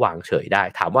แล้วก็วางเฉยได้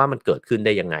ถามว่ามันเกิดขึ้นไ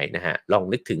ด้ยังไงนะฮะลอง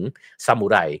นึกถึงซามู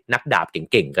ไรนักดาบเ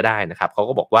ก่งๆก็ได้นะครับเขา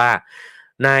ก็บอกว่า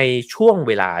ในช่วงเ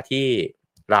วลาที่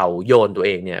เราโยนตัวเ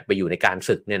องเนี่ยไปอยู่ในการ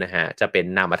ศึกเนี่ยนะฮะจะเป็น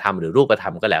นามธรรมหรือรูปธร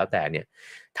รมก็แล้วแต่เนี่ย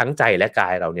ทั้งใจและกา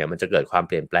ยเราเนี่ยมันจะเกิดความเ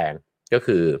ปลี่ยนแปลงก็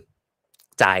คือ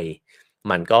ใจ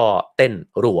มันก็เต้น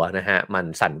รัวนะฮะมัน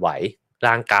สั่นไหว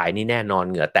ร่างกายนี่แน่นอน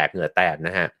เหงื่อแตกน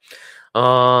ะฮะ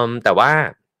แต่ว่า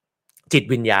จิต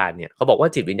วิญญาณเนี่ยเขาบอกว่า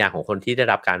จิตวิญญาณของคนที่ได้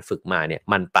รับการฝึกมาเนี่ย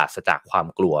มันปราศจากความ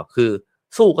กลัวคือ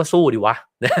สู้ก็สู้ดีวะ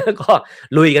ก็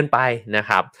ลุยกันไปนะ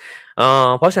ครับ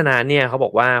เพราะฉะนั้นเนี่ยเขาบ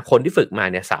อกว่าคนที่ฝึกมา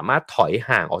เนี่ยสามารถถอย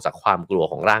ห่างออกจากความกลัว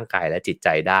ของร่างกายและจิตใจ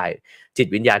ได้จิต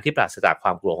วิญญาณที่ปราศจากคว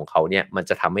ามกลัวของเขาเนี่ยมัน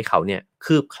จะทำให้เขาเนี่ย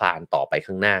คืบคลานต่อไป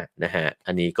ข้างหน้านะฮะ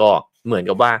อันนี้ก็เหมือน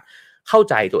กับว่าเข้า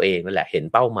ใจตัวเองนั่นแหละเห็น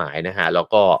เป้าหมายนะฮะแล้ว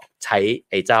ก็ใช้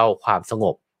ไอ้เจ้าความสง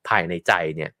บภายในใจ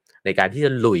เนี่ยในการที่จ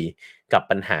ะลุยกับ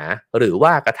ปัญหาหรือว่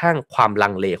ากระทั่งความลั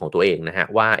งเลของตัวเองนะฮะ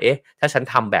ว่าเอ๊ะถ้าฉัน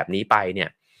ทำแบบนี้ไปเนี่ย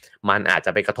มันอาจจ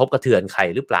ะไปกระทบกระเทือนใคร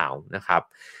หรือเปล่านะครับ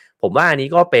ผมว่าอันนี้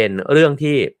ก็เป็นเรื่อง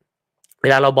ที่เว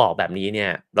ลาเราบอกแบบนี้เนี่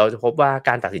ยเราจะพบว่าก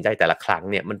ารตัดสินใจแต่ละครั้ง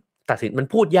เนี่ยมัน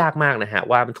พูดยากมากนะฮะ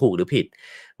ว่ามันถูกหรือผิด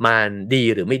มันดี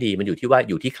หรือไม่ดีมันอยู่ที่ว่า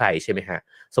อยู่ที่ใครใช่ไหมฮะ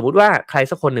สมมุติว่าใคร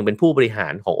สักคนหนึ่งเป็นผู้บริหา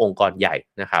รขององค์กรใหญ่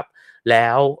นะครับแล้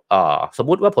วสม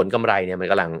มุติว่าผลกำไรเนี่ยมัน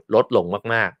กำลังลดลง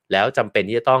มากๆแล้วจำเป็น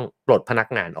ที่จะต้องปลดพนัก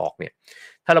งานออกเนี่ย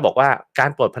ถ้าเราบอกว่าการ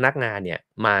ปลดพนักงานเนี่ย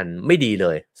มันไม่ดีเล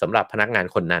ยสำหรับพนักงาน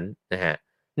คนนั้นนะฮะ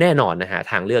แน่นอนนะฮะ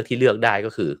ทางเลือกที่เลือกได้ก็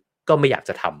คือก็ไม่อยาก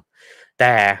จะทำแ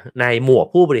ต่ในหมวก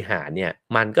ผู้บริหารเนี่ย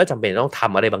มันก็จำเป็นต้องท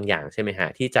ำอะไรบางอย่างใช่ไหมฮะ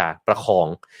ที่จะประคอง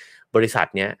บริษัท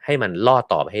เนี้ยให้มันรอด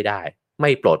ต่อไปให้ได้ไม่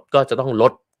ปลดก็จะต้องล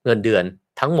ดเงินเดือน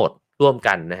ทั้งหมดร่วม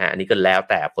กันนะฮะอันนี้ก็แล้ว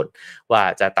แต่ผลว่า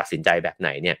จะตัดสินใจแบบไหน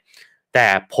เนี่ยแต่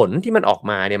ผลที่มันออก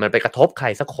มาเนี่ยมันไปกระทบใคร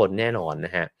สักคนแน่นอนน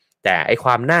ะฮะแต่ไอคว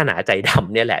ามหน้าหนาใจด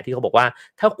ำเนี่ยแหละที่เขาบอกว่า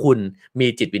ถ้าคุณมี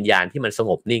จิตวิญญาณที่มันสง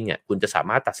บนิ่งอ่ะคุณจะสา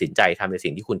มารถตัดสินใจทำใน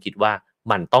สิ่งที่คุณคิดว่า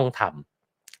มันต้องท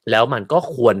ำแล้วมันก็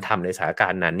ควรทำในสถานกา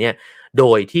รณ์นั้นเนี่ยโด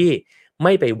ยที่ไ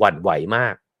ม่ไปหวั่นไหวมา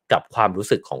กกับความรู้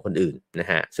สึกของคนอื่นนะ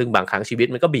ฮะซึ่งบางครั้งชีวิต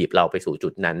มันก็บีบเราไปสู่จุ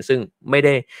ดนั้นซึ่งไม่ไ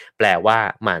ด้แปลว่า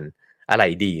มันอะไร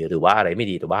ดีหรือว่าอะไรไม่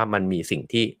ดีแต่ว่ามันมีสิ่ง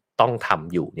ที่ต้องท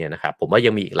ำอยู่เนี่ยนะครับผมว่ายั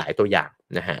งมีอีกหลายตัวอย่าง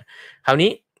นะฮะคราว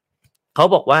นี้เขา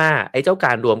บอกว่าไอ้เจ้าก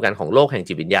ารรวมกันของโลกแห่ง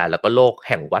จิตวิญญาณแล้วก็โลกแ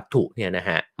ห่งวัตถุเนี่ยนะฮ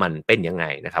ะมันเป็นยังไง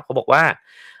นะครับเขาบอกว่า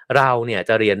เราเนี่ย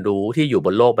จะเรียนรู้ที่อยู่บ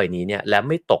นโลกใบนี้เนี่ยและไ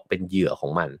ม่ตกเป็นเหยื่อขอ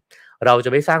งมันเราจะ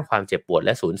ไม่สร้างความเจ็บปวดแล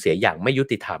ะสูญเสียอย่างไม่ยุ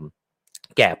ติธรรม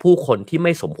แก่ผู้คนที่ไ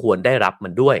ม่สมควรได้รับมั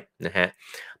นด้วยนะฮะ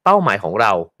เป้าหมายของเร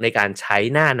าในการใช้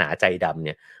หน้าหนาใจดำเ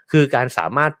นี่ยคือการสา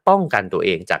มารถป้องกันตัวเอ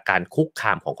งจากการคุกค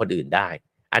ามของคนอื่นได้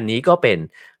อันนี้ก็เป็น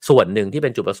ส่วนหนึ่งที่เป็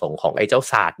นจุดประสงค์ของไอ้เจ้า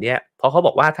ศาสตร์เนี่ยเพราะเขาบ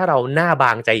อกว่าถ้าเราหน้าบ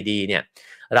างใจดีเนี่ย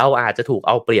เราอาจจะถูกเ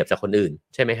อาเปรียบจากคนอื่น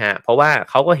ใช่ไหมฮะเพราะว่า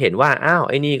เขาก็เห็นว่าอ้าว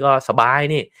ไอ้นี่ก็สบาย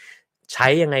นี่ใช้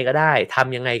ยังไงก็ได้ท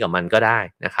ำยังไงกับมันก็ได้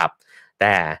นะครับแ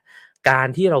ต่การ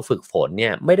ที่เราฝึกฝนเนี่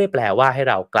ยไม่ได้แปลว่าให้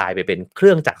เรากลายไปเป็นเค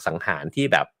รื่องจักรสังหารที่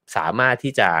แบบสามารถ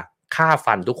ที่จะฆ่า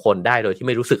ฟันทุกคนได้โดยที่ไ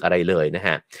ม่รู้สึกอะไรเลยนะฮ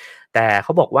ะแต่เข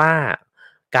าบอกว่า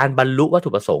การบรรลุวัตถุ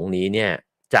ประสงค์นี้เนี่ย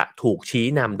จะถูกชี้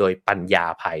นำโดยปัญญา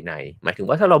ภายในหมายถึง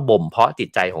ว่าถ้าเราบ่มเพาะจิต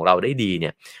ใจของเราได้ดีเนี่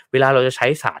ยเวลาเราจะใช้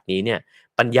ศาสตร์นี้เนี่ย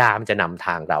ปัญญามันจะนำท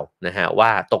างเรานะฮะว่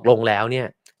าตกลงแล้วเนี่ย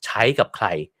ใช้กับใคร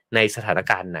ในสถาน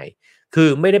การณ์ไหนคือ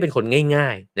ไม่ได้เป็นคนง่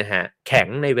ายๆนะฮะแข็ง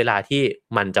ในเวลาที่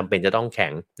มันจำเป็นจะต้องแข็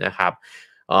งนะครับ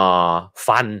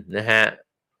ฟันนะฮะ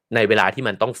ในเวลาที่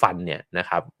มันต้องฟันเนี่ยนะ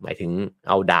ครับหมายถึงเ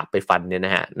อาดาบไปฟันเนี่ยน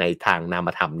ะฮะในทางนาม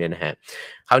ธรรมเนี่ยนะฮะ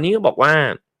คราวนี้ก็บอกว่า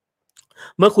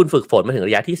เมื่อคุณฝึกฝนมาถึง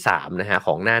ระยะที่3นะฮะข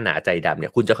องหน้าหนาใจดำเนี่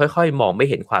ยคุณจะค่อยๆมองไม่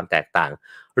เห็นความแตกต่าง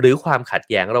หรือความขัด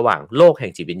แย้งระหว่างโลกแห่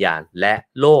งจิตวิญญาณและ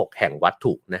โลกแห่งวัต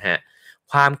ถุนะฮะ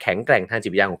ความแข็งแกร่งทางจิ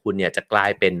ตวิญญาณของคุณเนี่ยจะกลา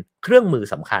ยเป็นเครื่องมือ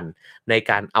สำคัญใน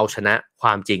การเอาชนะคว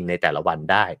ามจริงในแต่ละวัน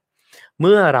ได้เ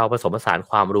มื่อเราผสมผสาน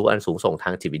ความรู้อันสูงส่งทา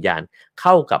งจิตวิญญาณเ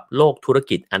ข้ากับโลกธุร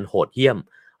กิจอันโหดเหี้ยม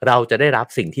เราจะได้รับ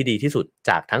สิ่งที่ดีที่สุด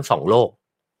จากทั้ง2โลก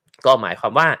ก็หมายควา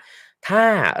มว่าถ้า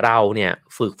เราเนี่ย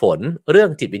ฝึกฝนเรื่อง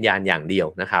จิตวิญญาณอย่างเดียว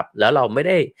นะครับแล้วเราไม่ไ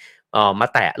ด้มา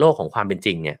แตะโลกของความเป็นจ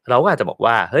ริงเนี่ยเราก็อาจจะบอก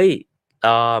ว่าเฮ้ย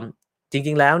จ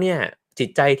ริงๆแล้วเนี่ยจิต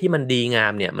ใจที่มันดีงา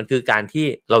มเนี่ยมันคือการที่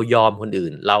เรายอมคนอื่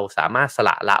นเราสามารถสล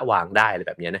ะละวางได้อะไรแ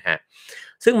บบนี้นะฮะ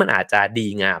ซึ่งมันอาจจะดี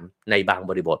งามในบาง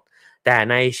บริบทแต่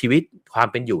ในชีวิตความ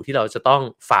เป็นอยู่ที่เราจะต้อง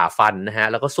ฝ่าฟันนะฮะ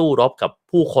แล้วก็สู้รบกับ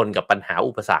ผู้คนกับปัญหา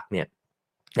อุปสรรคเนี่ย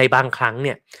ในบางครั้งเ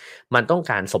นี่ยมันต้อง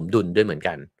การสมดุลด้วยเหมือน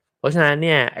กันเพราะฉะนั้นเ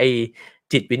นี่ยไอ้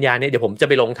จิตวิญญาณเนี่ยเดี๋ยวผมจะ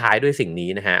ไปลงท้ายด้วยสิ่งนี้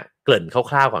นะฮะเกริ่น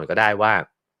คร่าวๆก่อนก็ได้ว่า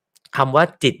คำว่า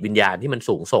จิตวิญญาณที่มัน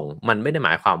สูงส่งมันไม่ได้หม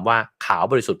ายความว่าขาว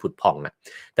บริสุทธิ์ผุดผ่องนะ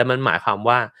แต่มันหมายความ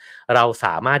ว่าเราส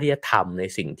ามารถที่จะทำใน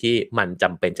สิ่งที่มันจ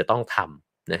ำเป็นจะต้องท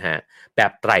ำนะฮะแบ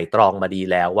บไตร่ตรองมาดี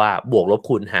แล้วว่าบวกลบ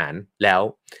คูณหารแล้ว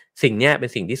สิ่งเนี้ยเป็น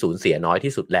สิ่งที่สูญเสียน้อย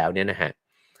ที่สุดแล้วเนี่ยนะฮะ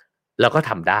แล้วก็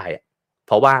ทำได้เ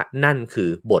พราะว่านั่นคือ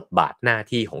บทบาทหน้า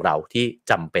ที่ของเราที่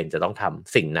จำเป็นจะต้องท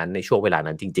ำสิ่งนั้นในช่วงเวลา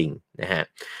นั้นจริงๆนะฮะ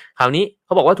คราวนี้เข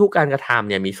าบอกว่าทุกการกระทำ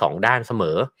เนี่ยมี2ด้านเสม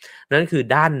อนั่นคือ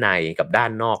ด้านในกับด้า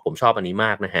นนอกผมชอบอันนี้ม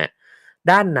ากนะฮะ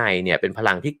ด้านในเนี่ยเป็นพ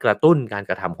ลังที่กระตุ้นการ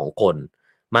กระทำของคน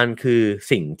มันคือ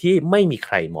สิ่งที่ไม่มีใค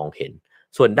รมองเห็น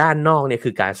ส่วนด้านนอกเนี่ยคื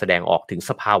อการแสดงออกถึง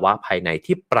สภาวะภายใน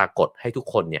ที่ปรากฏให้ทุก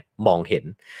คนเนี่ยมองเห็น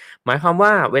หมายความว่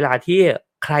าเวลาที่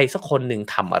ใครสักคนหนึ่ง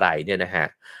ทำอะไรเนี่ยนะฮะ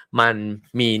มัน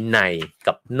มีใน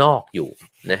กับนอกอยู่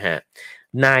นะฮะ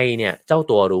ในเนี่ยเจ้า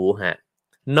ตัวรู้ฮะ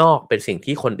นอกเป็นสิ่ง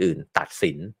ที่คนอื่นตัด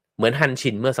สินเหมือนฮันชิ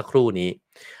นเมื่อสักครู่นี้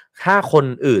ถ้าคน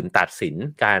อื่นตัดสิน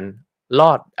ก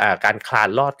ารคลาน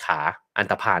ลอดขาอัน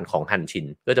ธพาลของฮันชิน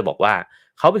ก็จะบอกว่า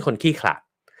เขาเป็นคนขี้ขลาด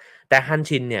แต่ฮัน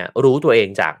ชินเนี่ยรู้ตัวเอง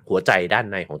จากหัวใจด้าน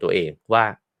ในของตัวเองว่า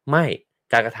ไม่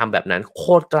การกระทำแบบนั้นโค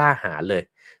ตรกล้าหาญเลย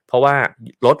เพราะว่า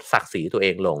ลดศักดิ์ศรีตัวเอ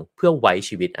งลงเพื่อไว้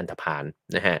ชีวิตอันธพาล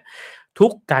นะฮะทุ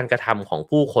กการกระทำของ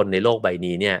ผู้คนในโลกใบ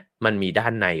นี้เนี่ยมันมีด้า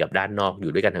นในกับด้านนอกอ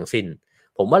ยู่ด้วยกันทั้งสิ้น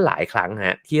ผมว่าหลายครั้งฮ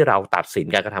ะที่เราตัดสิน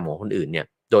การกระทำของคนอื่นเนี่ย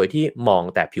โดยที่มอง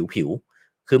แต่ผิว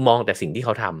คือมองแต่สิ่งที่เข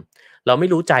าทำเราไม่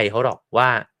รู้ใจเขาหรอกว่า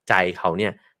ใจเขาเนี่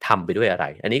ยทำไปด้วยอะไร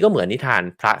อันนี้ก็เหมือนนิทาน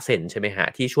พระเซนใช่ไหมฮะ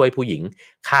ที่ช่วยผู้หญิง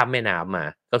ข้ามแม่น้ำมา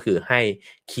ก็คือให้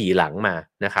ขี่หลังมา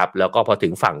นะครับแล้วก็พอถึ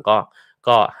งฝั่ง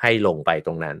ก็ให้ลงไปต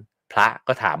รงนั้นพระ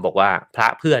ก็ถามบอกว่าพระ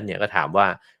เพื่อนเนี่ยก็ถามว่า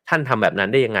ท่านทำแบบนั้น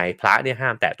ได้ยังไงพระเนี่ยห้า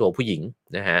มแตะตัวผู้หญิง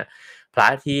นะฮะพระ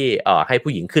ที่ให้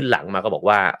ผู้หญิงขึ้นหลังมาก็บอก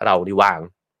ว่าเรานี่วาง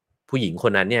ผู้หญิงค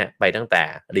นนั้นเนี่ยไปตั้งแต่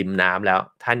ริมน้ำแล้ว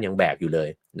ท่านยังแบกอยู่เลย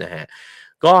นะฮะ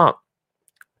ก็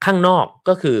ข้างนอก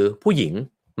ก็คือผู้หญิง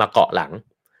มาเกาะหลัง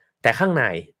แต่ข้างใน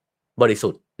บริสุ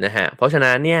ทธิ์นะฮะเพราะฉะ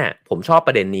นั้นเนี่ยผมชอบป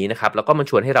ระเด็นนี้นะครับแล้วก็มัน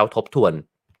ชวนให้เราทบทวน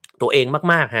ตัวเอง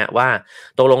มากๆฮะว่า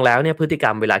ตกลงแล้วเนี่ยพฤติกร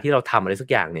รมเวลาที่เราทำอะไรสัก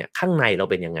อย่างเนี่ยข้างในเรา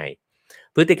เป็นยังไง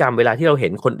พฤติกรรมเวลาที่เราเห็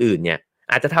นคนอื่นเนี่ย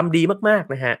อาจจะทำดีมาก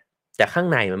ๆนะฮะแต่ข้าง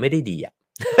ในมันไม่ได้ดีอ่ะ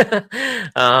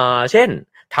เช่น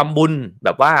ทำบุญแบ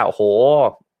บว่าโอ้โห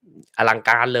อลังก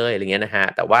ารเลยอะไรเงี้ยนะฮะ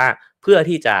แต่ว่าเพื่อ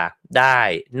ที่จะได้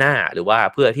หน้าหรือว่า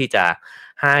เพื่อที่จะ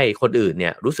ให้คนอื่นเนี่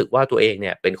ยรู้สึกว่าตัวเองเ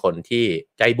นี่ยเป็นคนที่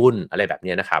ใจบุญอะไรแบบ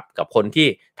นี้นะครับกับคนที่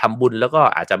ทำบุญแล้วก็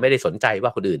อาจจะไม่ได้สนใจว่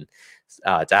าคนอื่น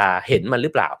จะเห็นมันหรื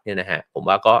อเปล่าเนี่ยนะฮะผม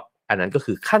ว่าก็อันนั้นก็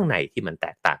คือข้างในที่มันแต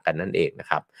กต่างกันนั่นเองนะ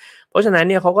ครับเพราะฉะนั้น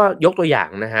เนี่ยเขาก็ยกตัวอย่าง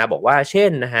นะฮะบอกว่าเช่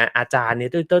นนะฮะอาจารย์เนี่ย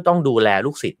ต้องดูแล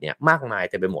ลูกศิษย์เนี่ยมากมาย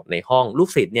เต็มไปหมดในห้องลูก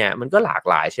ศิษย์เนี่ยมันก็หลาก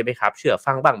หลายใช่ไหมครับเชื่อ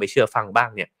ฟังบ้างไม่เชื่อฟังบ้าง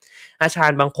เนี่ยอาจาร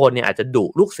ย์บางคนเนี่ยอาจจะดุ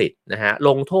ลูกศิษย์นะฮะล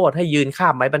งโทษให้ยืนข้า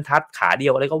มไม้บรรทัดขาเดีย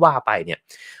วอะไรก็ว่าไปเนี่ย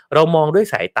เรามองด้วย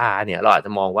สายตาเนี่ยเราอาจจ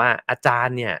ะมองว่าอาจาร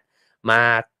ย์เนี่ยมา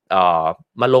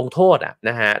มาลงโทษน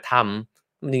ะฮะท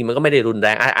ำนี่มันก็ไม่ได้รุนแร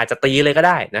งอาจจะตีเลยก็ไ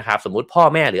ด้นะครับสมมุติพ่อ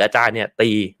แม่หรืออาจารย์เนี่ย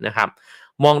ตีนะครับ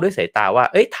มองด้วยสายตาว่า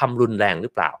เอ้ยทำรุนแรงหรื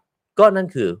อเปล่าก็นั่น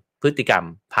คือพฤติกรรม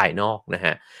ภายนอกนะฮ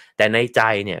ะแต่ในใจ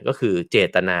เนี่ยก็คือเจ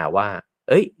ตนาว่า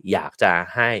เอ้ยอยากจะ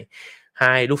ให้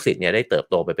ลูกศิษย์เนี่ยได้เติบ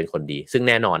โตไปเป็นคนดีซึ่ง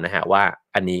แน่นอนนะฮะว่า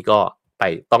อันนี้ก็ไป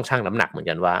ต้องชั่งน้ำหนักเหมือน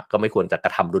กันว่าก็ไม่ควรจะกร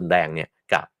ะทำรุนแรงเนี่ย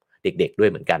กับเด็กๆด้วย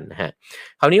เหมือนกันนะฮะ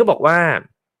คราวนี้ก็บอกว่า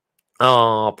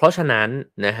เพราะฉะนั้น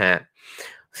นะฮะ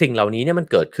สิ่งเหล่านี้เนี่ยมัน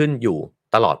เกิดขึ้นอยู่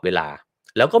ตลอดเวลา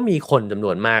แล้วก็มีคนจำน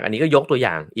วนมากอันนี้ก็ยกตัวอ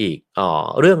ย่างอีก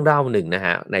เรื่องเล่าหนึ่งนะฮ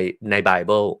ะในไบเ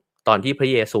บิลตอนที่พระ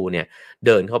เยซูเนี่ยเ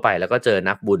ดินเข้าไปแล้วก็เจอ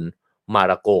นักบุญมา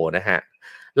ระโกนะฮะ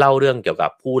เล่าเรื่องเกี่ยวกั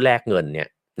บผู้แลกเงินเนี่ย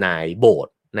ในโบส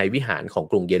ถ์ในวิหารของ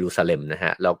กรุงเยรูซาเล็มนะฮ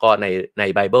ะแล้วก็ใน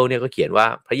ไบเบิลเนี่ยก็เขียนว่า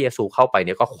พระเยซูเข้าไปเ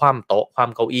นี่ยก็คว่ำโต๊ะคว่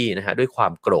ำเก้าอี้นะฮะด้วยควา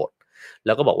มโกรธแ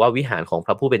ล้วก็บอกว่าวิหารของพ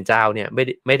ระผู้เป็นเจ้าเนี่ยไ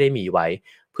ม่ได้มีไว้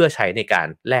เพื่อใช้ในการ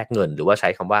แลกเงินหรือว่าใช้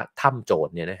คำว่าถ้ำโจ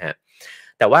รเนี่ยนะฮะ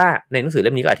แต่ว่าในหนังสือเ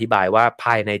ล่มนี้ก็อธิบายว่าภ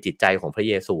ายในจิตใจของพระ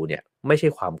เยซูเนี่ยไม่ใช่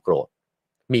ความโกรธ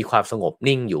มีความสงบ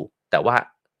นิ่งอยู่แต่ว่า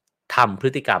ทำพฤ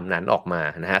ติกรรมนั้นออกมา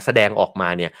นะฮะแสดงออกมา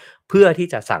เนี่ยเพื่อที่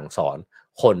จะสั่งสอน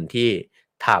คนที่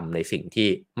ทำในสิ่งที่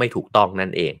ไม่ถูกต้องนั่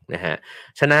นเองนะฮะ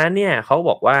ฉะนั้นเนี่ยเขา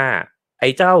บอกว่าไอ้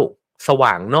เจ้าส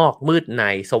ว่างนอกมืดใน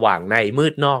สว่างในมื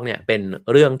ดนอกเนี่ยเป็น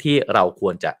เรื่องที่เราค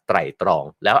วรจะไตร่ตรอง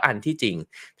แล้วอันที่จริง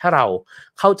ถ้าเรา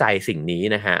เข้าใจสิ่งนี้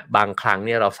นะฮะบางครั้งเ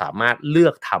นี่ยเราสามารถเลื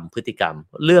อกทำพฤติกรรม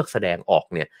เลือกแสดงออก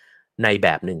เนี่ยในแบ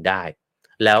บหนึ่งได้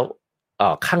แล้ว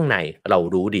ข้างในเรา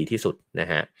รู้ดีที่สุดนะ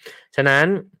ฮะฉะนั้น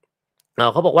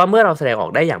เขาบอกว่าเมื่อเราแสดงออ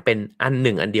กได้อย่างเป็นอันห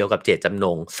นึ่งอันเดียวกับเจตจำน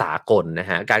งสากลนะ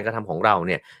ฮะการกระทำของเราเ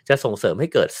นี่ยจะส่งเสริมให้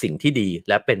เกิดสิ่งที่ดี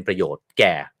และเป็นประโยชน์แ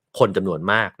ก่คนจำนวน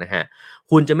มากนะฮะ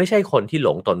คุณจะไม่ใช่คนที่หล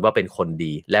งตนว่าเป็นคน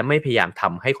ดีและไม่พยายามท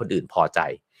ำให้คนอื่นพอใจ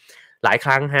หลายค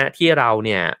รั้งฮะที่เราเ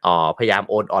นี่ยพยายาม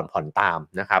โอนอ่อนผ่อนตาม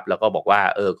นะครับแล้วก็บอกว่า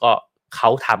ก็ เขา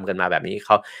ทำกันมาแบบนี้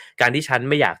การที่ฉัน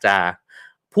ไม่อยากจะ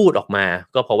พูดออกมา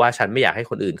ก็เพราะว่าฉันไม่อยากให้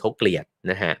คนอื่นเขาเกลียด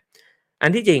นะฮะอั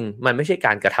นที่จริงมันไม่ใช่ก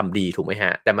ารกระทำดีถูกไหมฮ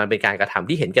ะแต่มันเป็นการกระทำ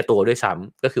ที่เห็นแก่ตัวด้วยซ้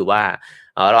ำก็คือว่า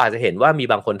เราอาจจะเห็นว่ามี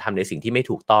บางคนทำในสิ่งที่ไม่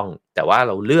ถูกต้องแต่ว่าเ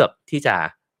ราเลือกที่จะ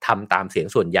ทำตามเสียง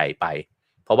ส่วนใหญ่ไป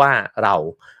เพราะว่าเรา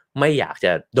ไม่อยากจ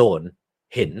ะโดน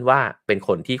เห็นว่าเป็นค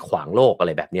นที่ขวางโลกอะไ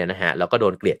รแบบนี้นะฮะแล้วก็โด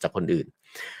นเกลียดจากคนอื่น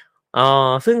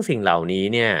ซึ่งสิ่งเหล่านี้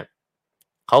เนี่ย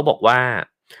เขาบอกว่า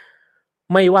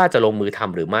ไม่ว่าจะลงมือท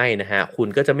ำหรือไม่นะฮะคุณ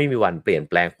ก็จะไม่มีวันเปลี่ยน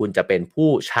แปลงคุณจะเป็นผู้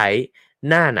ใช้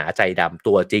หน้าหนาใจดำ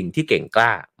ตัวจริงที่เก่งกล้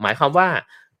าหมายความว่า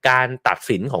การตัด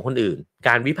สินของคนอื่นก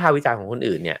ารวิพากษ์วิจารณ์ของคน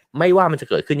อื่นเนี่ยไม่ว่ามันจะ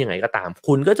เกิดขึ้นยังไงก็ตาม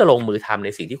คุณก็จะลงมือทำใน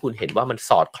สิ่งที่คุณเห็นว่ามัน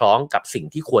สอดคล้องกับสิ่ง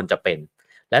ที่ควรจะเป็น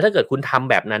และถ้าเกิดคุณทำ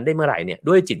แบบนั้นได้เมื่อไหร่เนี่ย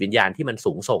ด้วยจิตวิญญาณที่มัน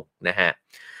สูงส่งนะฮะ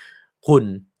คุณ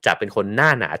จะเป็นคนหน้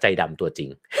าหนาใจดำตัวจริง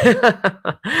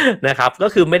นะครับก็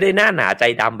คือไม่ได้หน้าหนาใจ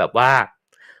ดำแบบว่า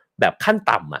แบบขั้น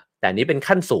ต่ำอ่ะแต่นี้เป็น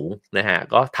ขั้นสูงนะฮะ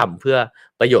ก็ทำเพื่อ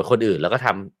ประโยชน์คนอื่นแล้วก็ท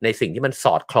ำในสิ่งที่มันส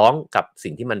อดคล้องกับ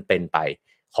สิ่งที่มันเป็นไป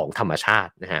ของธรรมชา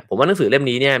ตินะฮะผมว่าหนังสือเล่ม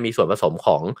นี้เนี่ยมีส่วนผสมข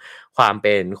องความเ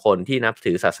ป็นคนที่นับ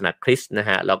ถือศาสนาคริสต์นะ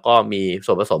ฮะแล้วก็มี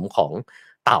ส่วนผสมของ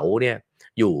เต๋าเนี่ย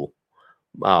อยู่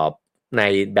ใน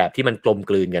แบบที่มันกลม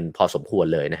กลืนกันพอสมควร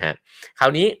เลยนะฮะครา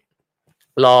วนี้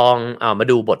ลองมา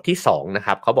ดูบทที่2นะค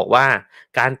รับเขาบอกว่า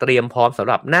การเตรียมพร้อมสำ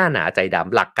หรับหน้าหนาใจด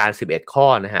ำหลักการ11ข้อ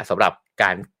นะฮะสำหรับก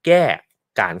ารแก้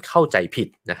การเข้าใจผิด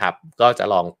นะครับก็จะ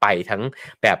ลองไปทั้ง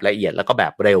แบบละเอียดแล้วก็แบ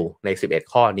บเร็วใน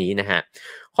11ข้อนี้นะฮะ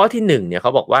ข้อที่1เนี่ยเข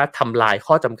าบอกว่าทำลาย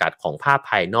ข้อจำกัดของภาพ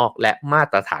ภายนอกและมา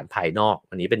ตรฐานภายนอก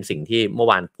อันนี้เป็นสิ่งที่เมื่อ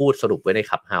วานพูดสรุปไว้ใน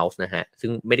Clubhouse นะฮะซึ่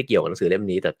งไม่ได้เกี่ยวกับหนังสือเล่ม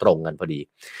นี้แต่ตรงกันพอดี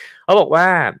เขาบอกว่า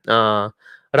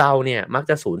เราเนี่ยมัก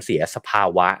จะสูญเสียสภา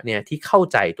วะเนี่ยที่เข้า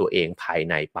ใจตัวเองภาย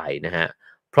ในไปนะฮะ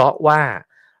เพราะว่า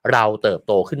เราเติบโ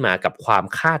ตขึ้นมากับความ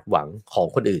คาดหวังของ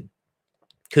คนอื่น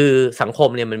คือสังคม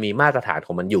เนี่ยมันมีมาตรฐานข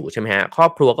องมันอยู่ใช่ไหมฮะครอ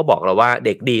บครัวก็บอกเราว่าเ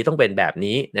ด็กดีต้องเป็นแบบ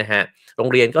นี้นะฮะโรง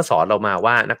เรียนก็สอนเรามา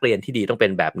ว่านักเรียนที่ดีต้องเป็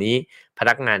นแบบนี้พ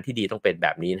นักงานที่ดีต้องเป็นแบ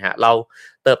บนี้นะฮะเรา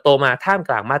เติบโตมาท่ามก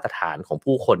ลางมาตรฐานของ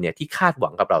ผู้คนเนี่ยที่คาดหวั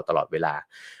งกับเราตลอดเวลา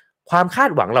ความคา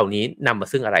ดหวังเหล่านี้นำมา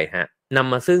ซึ่งอะไรฮะน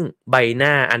ำมาซึ่งใบห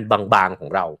น้าอันบางๆของ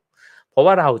เราเพราะ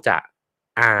ว่าเราจะ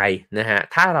อายนะฮะ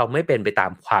ถ้าเราไม่เป็นไปตา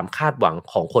มความคาดหวัง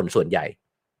ของคนส่วนใหญ่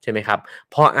ใช่ไหมครับ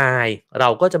พออายเรา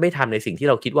ก็จะไม่ทำในสิ่งที่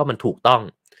เราคิดว่ามันถูกต้อง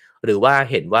หรือว่า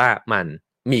เห็นว่ามัน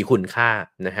มีคุณค่า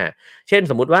นะฮะเช่น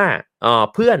สมมุติว่า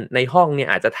เพื่อนในห้องเนี่ย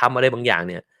อาจจะทำอะไรบางอย่าง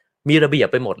เนี่ยมีระเบียบ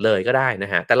ไปหมดเลยก็ได้น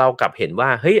ะฮะแต่เรากลับเห็นว่า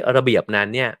เฮ้ยระเบียบนั้น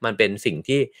เนี่ยมันเป็นสิ่ง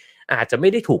ที่อาจจะไม่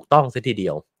ได้ถูกต้องซะทีเดี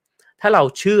ยวถ้าเรา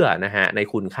เชื่อนะฮะใน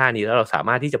คุณค่านี้แล้วเราสาม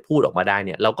ารถที่จะพูดออกมาได้เ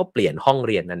นี่ยเราก็เปลี่ยนห้องเ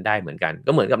รียนนั้นได้เหมือนกัน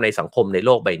ก็เหมือนกับในสังคมในโ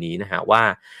ลกใบนี้นะฮะว่า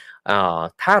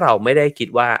ถ้าเราไม่ได้คิด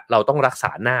ว่าเราต้องรักษ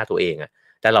าหน้าตัวเองอะ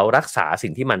แต่เรารักษาสิ่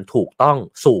งที่มันถูกต้อง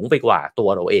สูงไปกว่าตัว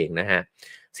เราเองนะฮะ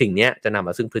สิ่งนี้จะนำม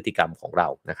าซึ่งพฤติกรรมของเรา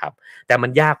นะครับแต่มั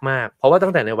นยากมากเพราะว่าตั้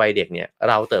งแต่ในวัยเด็กเนี่ย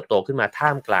เราเติบโตขึ้นมาท่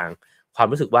ามกลางความ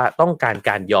รู้สึกว่าต้องการ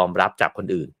การยอมรับจากคน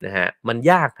อื่นนะฮะมัน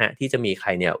ยากฮะที่จะมีใคร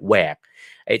เนี่ยแหวก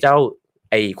ไ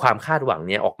อ้ความคาดหวัง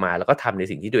เนี่ยออกมาแล้วก็ทำใน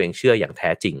สิ่งที่ตัวเองเชื่ออย่างแท้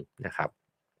จริงนะครับ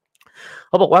เ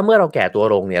ขาบอกว่าเมื่อเราแก่ตัว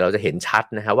ลงเนี่ยเราจะเห็นชัด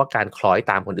นะฮะว่าการคล้อย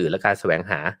ตามคนอื่นและการแสวง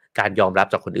หาการยอมรับ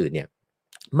จากคนอื่นเนี่ย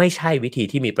ไม่ใช่วิธี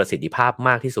ที่มีประสิทธิภาพม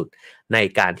ากที่สุดใน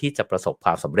การที่จะประสบคว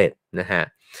ามสำเร็จนะฮะ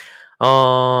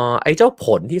ไอ้เจ้าผ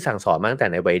ลที่สั่งสอนมาตั้งแต่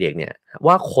ในวัยเด็กเนี่ย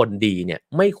ว่าคนดีเนี่ย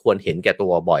ไม่ควรเห็นแก่ตั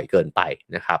วบ่อยเกินไป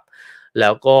นะครับแล้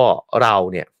วก็เรา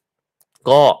เนี่ย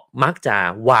ก็มักจะ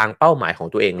วางเป้าหมายของ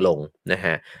ตัวเองลงนะฮ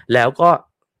ะแล้วก็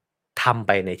ทำไ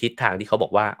ปในทิศทางที่เขาบอ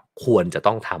กว่าควรจะ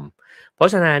ต้องทำเพรา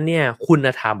ะฉะนั้นเนี่ยคุณ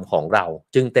ธรรมของเรา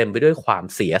จึงเต็มไปด้วยความ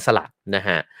เสียสละนะฮ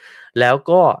ะแล้ว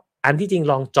ก็อันที่จริง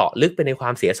ลองเจาะลึกไปในควา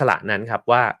มเสียสละนั้นครับ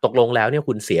ว่าตกลงแล้วเนี่ย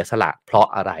คุณเสียสละเพราะ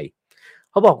อะไร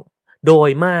เขาบอกโดย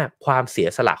มากความเสีย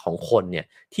สละของคนเนี่ย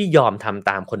ที่ยอมทำ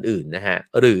ตามคนอื่นนะฮะ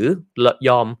หรือย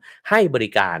อมให้บ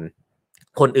ริการ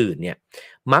คนอื่นเนี่ย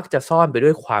มักจะซ่อนไปด้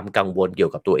วยความกังวลเกี่ย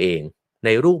วกับตัวเองใน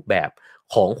รูปแบบ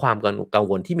ของความกัง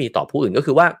วลที่มีต่อผู้อื่นก็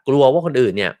คือว่ากลัวว่าคนอื่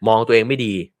นเนี่ยมองตัวเองไม่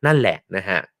ดีนั่นแหละนะ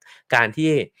ฮะการ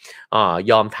ที่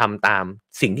ยอมทำตาม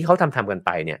สิ่งที่เขาทำกันไป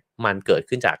เนี่ยมันเกิด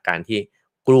ขึ้นจากการที่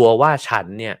กลัวว่าฉัน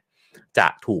เนี่ยจะ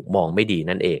ถูกมองไม่ดี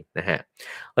นั่นเองนะฮะ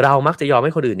เรามักจะยอมใ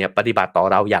ห้คนอื่นเนี่ยปฏิบัติต่อ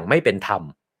เราอย่างไม่เป็นธรรม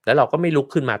แล้วเราก็ไม่ลุก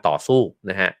ขึ้นมาต่อสู้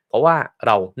นะฮะเพราะว่าเ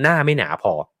ราหน้าไม่หนาพ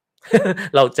อ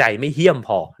เราใจไม่เหี้ยมพ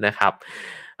อนะครับ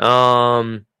เอ่อ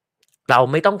เรา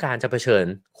ไม่ต้องการจะเผชิญ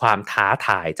ความท้าท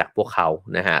ายจากพวกเขา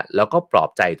นะฮะแล้วก็ปลอบ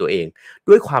ใจตัวเอง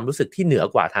ด้วยความรู้สึกที่เหนือ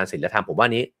กว่าทางศีลธรรมผมว่า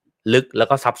นี้ลึกแล้ว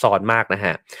ก็ซับซ้อนมากนะฮ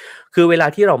ะคือเวลา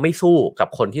ที่เราไม่สู้กับ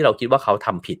คนที่เราคิดว่าเขาท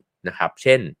ำผิดนะครับเ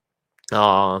ช่น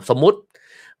สมมุติ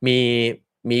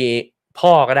มี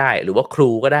พ่อก็ได้หรือว่าครู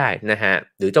ก็ได้นะฮะ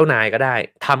หรือเจ้านายก็ได้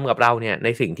ทำกับเราเนี่ยใน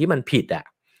สิ่งที่มันผิดอ่ะ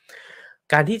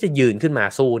การที่จะยืนขึ้นมา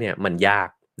สู้เนี่ยมันยาก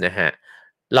นะฮะ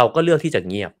เราก็เลือกที่จะ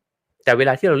เงียบแต่เวล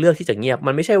าที่เราเลือกที่จะเงียบ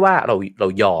มันไม่ใช่ว่าเรา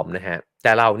ยอมนะฮะแ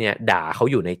ต่เราเนี่ยด่าเขา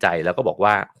อยู่ในใจแล้วก็บอก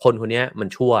ว่าคนคนนี้มัน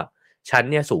ชั่วฉัน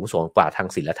เนี่ยสูงส่งกว่าทาง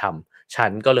ศีลธรรมฉั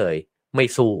นก็เลยไม่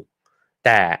สู้แ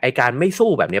ต่ไอการไม่สู้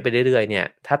แบบนี้ไปเรื่อยๆเนี่ย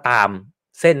ถ้าตาม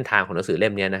เส้นทางของหนังสือเล่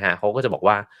มนี้นะฮะเขาก็จะบอก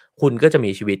ว่าคุณก็จะ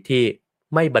มีชีวิตที่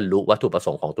ไม่บรรลุวัตถุประส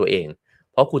งค์ของตัวเอง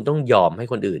เพราะคุณต้องยอมให้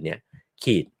คนอื่นเนี่ย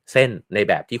ขีดเส้นใน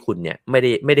แบบที่คุณเนี่ยไม่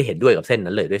ได้เห็นด้วยกับเส้น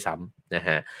นั้นเลยด้วยซ้ำนะฮ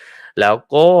ะแล้ว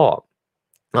ก็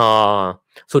เอ่อ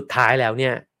สุดท้ายแล้วเนี่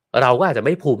ยเราก็อาจจะไ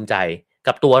ม่ภูมิใจ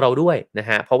กับตัวเราด้วยนะ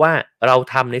ฮะเพราะว่าเรา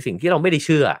ทำในสิ่งที่เราไม่ได้เ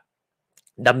ชื่อ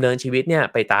ดำเนินชีวิตเนี่ย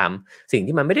ไปตามสิ่ง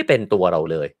ที่มันไม่ได้เป็นตัวเรา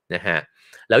เลยนะฮะ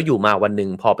แล้วอยู่มาวันหนึ่ง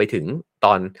พอไปถึงต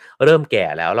อนเริ่มแก่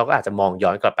แล้วเราก็อาจจะมองย้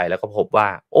อนกลับไปแล้วก็พบว่า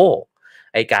โอ้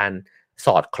ไอการส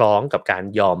อดคล้องกับการ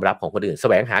ยอมรับของคนอื่นแส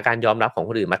วงหาการยอมรับของค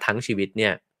นอื่นมาทั้งชีวิตเนี่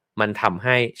ยมันทำใ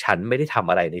ห้ฉันไม่ได้ทำ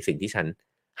อะไรในสิ่งที่ฉัน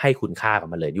ให้คุณค่ากับ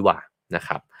มันเลยดีกว่านะค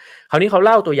รับคราวนี้เขาเ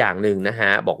ล่าตัวอย่างหนึ่งนะฮ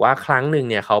ะบอกว่าครั้งหนึ่ง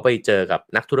เนี่ยเขาไปเจอกับ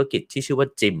นักธุรกิจที่ชื่อว่า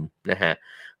จิมนะฮะ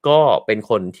ก็เป็น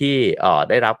คนที่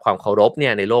ได้รับความเคารพเนี่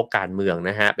ยในโลกการเมือง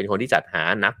นะฮะเป็นคนที่จัดหา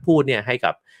นักพูดเนี่ยให้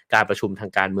กับการประชุมทา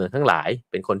งการเมืองทั้งหลาย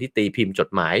เป็นคนที่ตีพิมพ์จด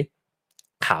หมาย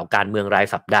ข่าวการเมืองราย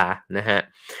สัปดาห์นะฮะ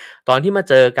ตอนที่มา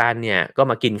เจอกันเนี่ยก็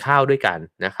มากินข้าวด้วยกัน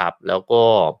นะครับแล้วก็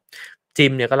จิ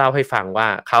มเนี่ยก็เล่าให้ฟังว่า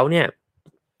เขาเนี่ย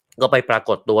ก็ไปปราก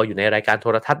ฏตัวอยู่ในรายการโท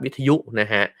รทัศน์วิทยุน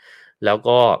ะฮะแล้ว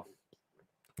ก็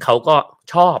เขาก็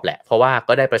ชอบแหละเพราะว่า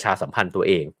ก็ได้ประชาสัมพันธ์ตัว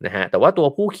เองนะฮะแต่ว่าตัว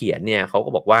ผู้เขียนเนี่ยเขาก็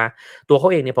บอกว่าตัวเขา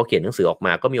เองเนี่ยพอเขียนหนังสือออกม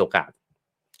าก็มีโอกาส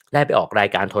ได้ไปออกราย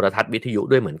การโทรทัศน์วิทยุ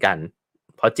ด้วยเหมือนกัน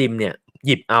พอจิมเนี่ยห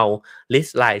ยิบเอาลิส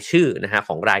ต์รายชื่อนะฮะข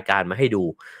องรายการมาให้ดู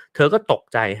เธอก็ตก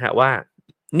ใจฮะว่า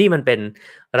นี่มันเป็น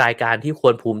รายการที่คว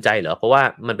รภูมิใจเหรอเพราะว่า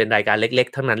มันเป็นรายการเล็ก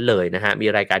ๆทั้งนั้นเลยนะฮะมี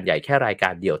รายการใหญ่แค่รายกา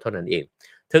รเดียวเท่านั้นเอง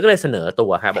เธอก็เลยเสนอตั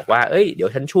วฮะบอกว่าเอ้ยเดี๋ยว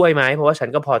ฉันช่วยไหมเพราะว่าฉัน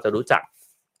ก็พอจะรู้จัก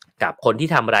กับคนที่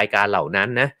ทำรายการเหล่านั้น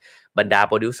นะบรรดาโ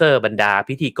ปรดิวเซอร์บรรดา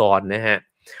พิธีกรนะฮะ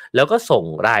แล้วก็ส่ง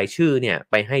รายชื่อเนี่ย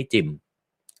ไปให้จิม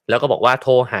แล้วก็บอกว่าโท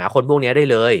รหาคนพวกนี้ได้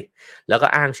เลยแล้วก็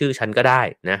อ้างชื่อฉันก็ได้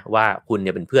นะว่าคุณเ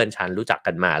นี่ยเป็นเพื่อนฉันรู้จัก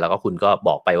กันมาแล้วก็คุณก็บ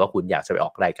อกไปว่าคุณอยากจะไปอ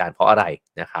อกรายการเพราะอะไร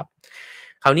นะครับ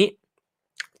คราวนี้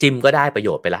จิมก็ได้ประโย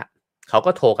ชน์ไปละเขา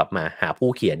ก็โทรกลับมาหาผู้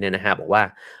เขียนเนี่ยนะฮะบอกว่า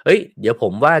เอ้ยเดี๋ยวผ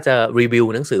มว่าจะรีวิว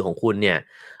หนังสือของคุณเนี่ย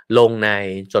ลงใน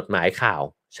จดหมายข่าว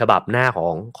ฉบับหน้า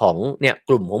ของเนี่ย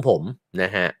กลุ่มของผมน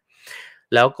ะฮะ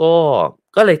แล้ว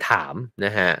ก็เลยถามน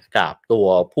ะฮะกับตัว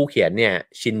ผู้เขียนเนี่ย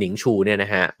ชินหนิงชูเนี่ยน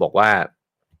ะฮะบอกว่า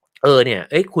เนี่ย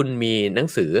เอ้ยคุณมีหนัง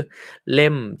สือเล่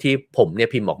มที่ผมเนี่ย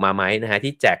พิมพ์ออกมาไหมนะฮะ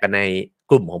ที่แจกกันใน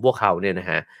กลุ่มของพวกเขาเนี่ยนะ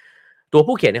ฮะตัว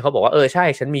ผู้เขียนเนี่ยเขาบอกว่าใช่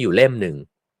ฉันมีอยู่เล่มหนึ่ง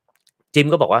จิม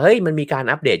ก็บอกว่าเฮ้ยมันมีการ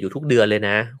อัปเดตอยู่ทุกเดือนเลย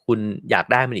นะคุณอยาก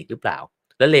ได้มันอีกหรือเปล่า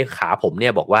แล้วเลขาผมเนี่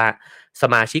ยบอกว่าส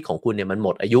มาชิกของคุณเนี่ยมันหม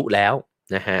ดอายุแล้ว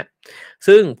นะฮะ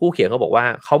ซึ่งผู้เขียนเขาบอกว่า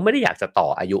เขาไม่ได้อยากจะต่อ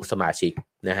อายุสมาชิก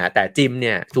นะฮะแต่จิมเ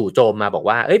นี่ยจู่โจมมาบอก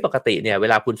ว่าปกติเนี่ยเว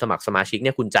ลาคุณสมัครสมาชิกเ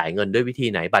นี่ยคุณจ่ายเงินด้วยวิธี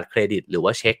ไหนบัตรเครดิตหรือว่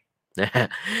าเช็คนะฮะ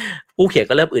ผู้เขียน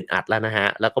ก็เริ่มอึดอัดแล้วนะฮะ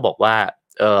แล้วก็บอกว่า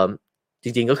จ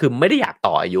ริงๆก็คือไม่ได้อยาก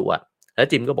ต่ออายุอะแล้ว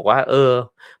จิมก็บอกว่า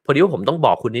พอดีว่าผมต้องบ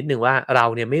อกคุณนิดนึงว่าเรา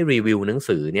เนี่ยไม่รีวิวหนัง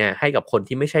สือเนี่ยให้กับคน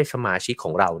ที่ไม่ใช่สมาชิกข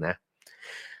องเรานะ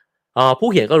ผู้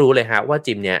เขียนก็รู้เลยฮะว่า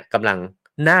จิมเนี่ยกำลัง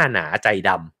หน้าหนาใจ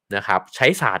ดำนะครับใช้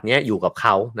ศาสตร์เนี้ยอยู่กับเข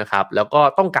านะครับแล้วก็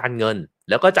ต้องการเงิน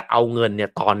แล้วก็จะเอาเงินเนี่ย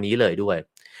ตอนนี้เลยด้วย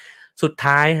สุด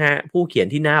ท้ายฮะผู้เขียน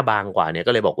ที่หน้าบางกว่าเนี่ย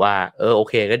ก็เลยบอกว่าโอ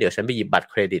เคก็เดี๋ยวฉันไปหยิบบัตร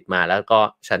เครดิตมาแล้วก็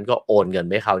ฉันก็โอนเงินไ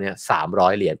ปให้เขาเนี่ย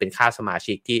300เหรียญเป็นค่าสมา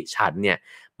ชิกที่ฉันเนี่ย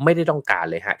ไม่ได้ต้องการ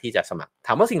เลยฮะที่จะสมัครถ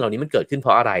ามว่าสิ่งเหล่านี้มันเกิดขึ้นเพร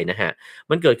าะอะไรนะฮะ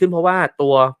มันเกิดขึ้นเพราะว่าตั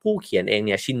วผู้เขียนเองเ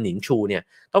นี่ยชินหนิงชูเนี่ย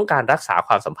ต้องการรักษาค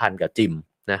วามสัมพันธ์กับจิม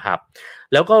นะครับ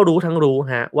แล้วก็รู้ทั้งรู้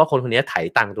ฮะว่าคนคนนี้ไถ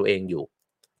ตังตัวเองอยู่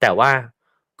แต่ว่า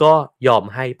ก็ยอม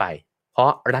ให้ไปเพรา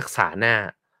ะรักษาหน้า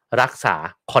รักษา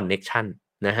คอนเน็กชัน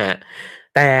นะฮะ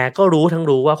แต่ก็รู้ทั้ง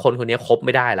รู้ว่าคนคนนี้คบไ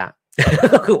ม่ได้ละ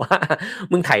ก็คือว่า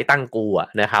มึงไถตังกูอะ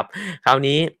นะครับคราว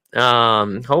นี้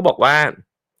เขาก็บอกว่า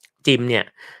จิมเนี่ย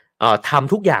ท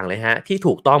ำทุกอย่างเลยฮะที่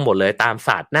ถูกต้องหมดเลยตามศ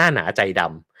าสตร์หน้าหนาใจด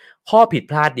ำข้อผิด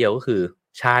พลาดเดียวก็คือ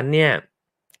ฉันเนี่ย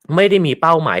ไม่ได้มีเ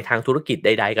ป้าหมายทางธุรกิจใ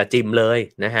ดๆกับจิมเลย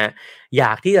นะฮะอย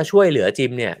ากที่จะช่วยเหลือจิ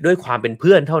มเนี่ยด้วยความเป็นเ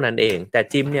พื่อนเท่านั้นเองแต่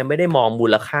จิมเนี่ยไม่ได้มองมู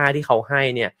ลค่าที่เขาให้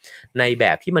เนี่ยในแบ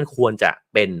บที่มันควรจะ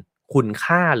เป็นคุณ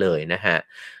ค่าเลยนะฮะ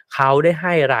เขาได้ใ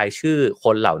ห้รายชื่อค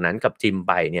นเหล่านั้นกับจิม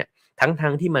ไปเนี่ยทั้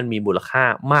งที่มันมีมูลค่า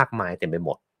มากมายเต็มไปห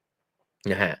มด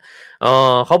นะฮะ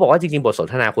เขาบอกว่าจริงๆบทสน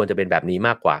ทนาควรจะเป็นแบบนี้ม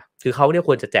ากกว่าคือเขาเนี่ยค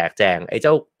วรจะแจกแจงไอ้เจ้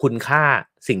าคุณค่า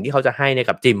สิ่งที่เขาจะให้เนี่ย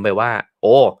กับจิมไปว่า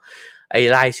ไอ้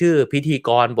รายชื่อพิธีก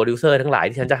รโปรดิวเซอร์ทั้งหลาย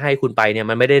ที่ฉันจะให้คุณไปเนี่ย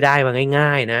มันไม่ได้มาง่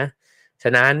ายๆนะฉ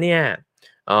ะนั้นเนี่ย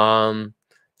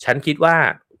ฉันคิดว่า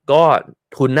ก็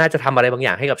คุณน่าจะทำอะไรบางอ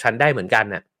ย่างให้กับฉันได้เหมือนกัน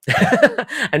น่ะ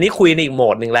อันนี้คุยในอีกโหม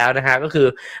ดหนึ่งแล้วนะฮะก็คือ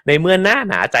ในเมื่อหน้า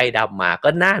หนาใจดำมาก็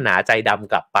หน้าหนาใจด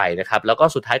ำกลับไปนะครับแล้วก็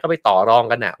สุดท้ายก็ไปต่อรอง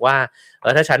กันนะว่า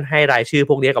ถ้าฉันให้รายชื่อ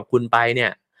พวกนี้กับคุณไปเนี่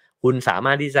ยคุณสาม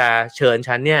ารถที่จะเชิญ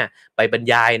ฉันเนี่ยไปบรร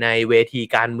ยายในเวที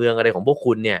การเมืองอะไรของพวก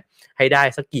คุณเนี่ยให้ได้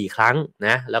สักกี่ครั้งน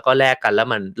ะแล้วก็แลกกันแล้ว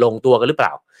มันลงตัวกันหรือเปล่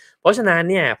าเพราะฉะนั้น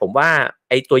เนี่ยผมว่า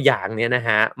ไอ้ตัวอย่างเนี่ยนะฮ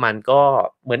ะมันก็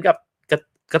เหมือนกับ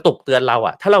กระตุกเตือนเราอ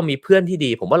ะถ้าเรามีเพื่อนที่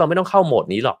ดีผมว่าเราไม่ต้องเข้าโหมด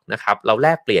นี้หรอกนะครับเราแล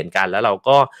กเปลี่ยนกันแล้วเรา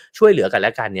ก็ช่วยเหลือกันแล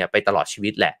ะกันเนี่ยไปตลอดชีวิ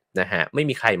ตแหละนะฮะไม่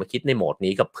มีใครมาคิดในโหมด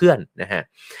นี้กับเพื่อนนะฮะ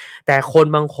แต่คน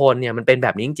บางคนเนี่ยมันเป็นแบ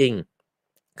บนี้จริง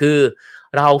ๆคือ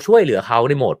เราช่วยเหลือเขา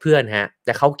ในโหมดเพื่อนฮะแ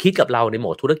ต่เขาคิดกับเราในโหม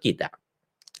ดธุรกิจอะ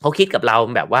เขาคิดกับเรา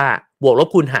แบบว่าบวกลบ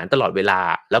คูณหารตลอดเวลา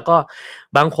แล้วก็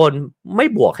บางคนไม่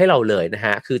บวกให้เราเลยนะฮ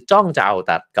ะคือจ้องจะเอาแ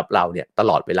ต่กับเราเนี่ยต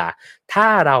ลอดเวลาถ้า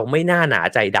เราไม่น่าหนา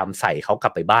ใจดำใส่เขากลั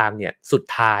บไปบ้างเนี่ยสุด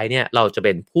ท้ายเนี่ยเราจะเ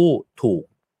ป็นผู้ถูก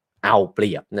เอาเป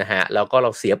รียบนะฮะแล้วก็เรา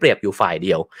เสียเปรียบอยู่ฝ่ายเ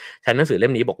ดียวฉะนั้นหนังสือเล่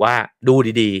มนี้บอกว่าดู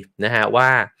ดีๆนะฮะว่า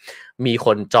มีค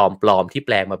นจอมปลอมที่แป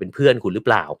ลงมาเป็นเพื่อนคุณหรือเ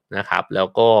ปล่านะครับแล้ว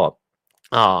ก็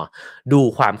ดู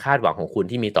ความคาดหวังของคุณ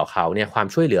ที่มีต่อเขาเนี่ยความ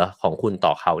ช่วยเหลือของคุณต่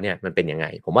อเขาเนี่ยมันเป็นยังไง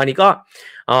ผมว่านี้ก็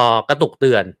กระตุกเ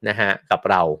ตือนนะฮะกับ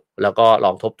เราแล้วก็ล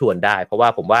องทบทวนได้เพราะว่า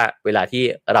ผมว่าเวลาที่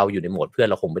เราอยู่ในโหมดเพื่อน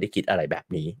เราคงไม่ได้คิดอะไรแบบ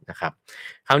นี้นะครับ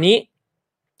คราวนี้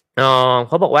เ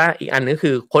ขาบอกว่าอีกอันนึง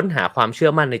คือค้นหาความเชื่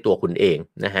อมั่นในตัวคุณเอง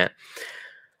นะฮะ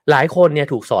หลายคนเนี่ย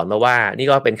ถูกสอนมาว่านี่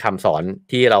ก็เป็นคำสอน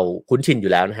ที่เราคุ้นชินอ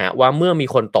ยู่แล้วนะฮะว่าเมื่อมี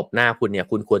คนตบหน้าคุณเนี่ย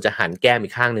คุณควรจะหันแก้มอี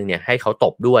กข้างนึงเนี่ยให้เขาต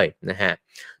บด้วยนะฮะ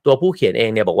ตัวผู้เขียนเอง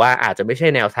เนี่ยบอกว่าอาจจะไม่ใช่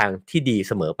แนวทางที่ดีเ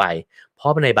สมอไปเพรา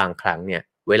ะในบางครั้งเนี่ย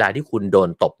เวลาที่คุณโดน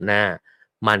ตบหน้า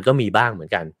มันก็มีบ้างเหมือ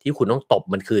นกันที่คุณต้องตบ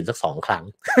มันคืนสัก2 ครั้ง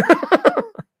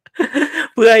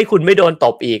เพื่อให้คุณไม่โดนต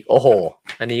บอีกโอ้โห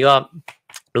อันนี้ก็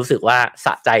รู้สึกว่าส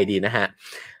ะใจดีนะฮะ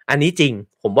อันนี้จริง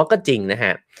ผมว่าก็จริงนะฮ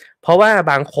ะเพราะว่า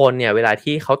บางคนเนี่ยเวลา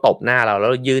ที่เขาตบหน้าเราแล้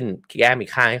วยื่นแก้มอี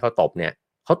กข้างให้เขาตบเนี่ย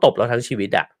เขาตบเราทั้งชีวิต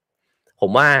อะผ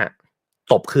มว่า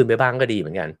ตบคืนไปบ้างก็ดีเห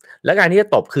มือนกันและการที่จะ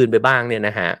ตบคืนไปบ้างเนี่ยน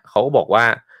ะฮะเขาก็บอกว่า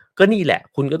ก็นี่แหละ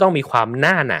คุณก็ต้องมีความห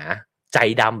น้าหนาใจ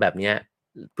ดำแบบเนี้ย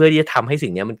เพื่อที่จะทำให้สิ่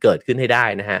งนี้มันเกิดขึ้นให้ได้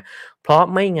นะฮะเพราะ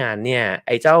ไม่งั้นเนี่ยไ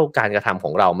อ้เจ้าการกระทำข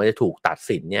องเรามันจะถูกตัด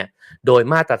สินเนี่ยโดย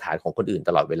มาตรฐานของคนอื่นต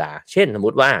ลอดเวลาเช่นสมมุ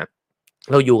ติว่า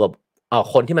เราอยู่กับ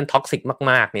คนที่มันท็อกซิก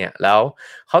มากๆเนี่ยแล้ว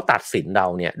เขาตัดสินเรา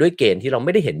เนี่ยด้วยเกณฑ์ที่เราไ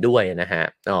ม่ได้เห็นด้วยนะฮะ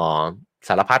ส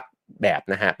ารพัดแบบ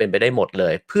นะฮะเป็นไปได้หมดเล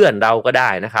ยเพื่อนเราก็ได้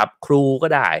นะครับครูก็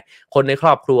ได้คนในคร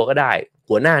อบครัวก็ได้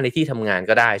หัวหน้าในที่ทำงาน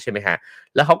ก็ได้ใช่ไหมฮะ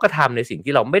แล้วเขาก็ทำในสิ่ง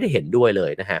ที่เราไม่ได้เห็นด้วยเล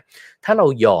ยนะฮะถ้าเรา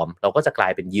ยอมเราก็จะกลา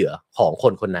ยเป็นเหยื่อของค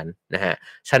นคนนั้นนะฮะ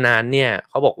ฉะนั้นเนี่ย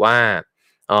เขาบอกว่า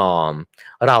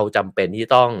เราจำเป็นที่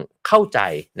ต้องเข้าใจ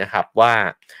นะครับว่า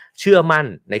เชื่อมั่น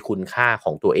ในคุณค่าข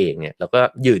องตัวเองเนี่ยแล้วก็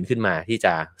ยืนขึ้นมาที่จ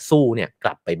ะสู้เนี่ยก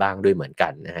ลับไปบ้างด้วยเหมือนกั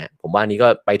นนะฮะผมว่านี้ก็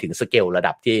ไปถึงสเกลระ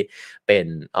ดับที่เป็น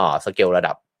สเกลระ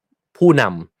ดับผู้น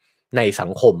ำในสั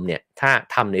งคมเนี่ยถ้า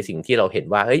ทำในสิ่งที่เราเห็น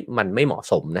ว่าเฮ้ยมันไม่เหมาะ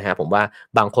สมนะฮะผมว่า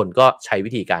บางคนก็ใช้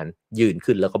วิธีการยืน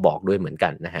ขึ้นแล้วก็บอกด้วยเหมือนกั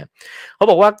นนะฮะเขา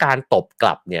บอกว่าการตบก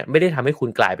ลับเนี่ยไม่ได้ทำให้คุณ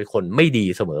กลายเป็นคนไม่ดี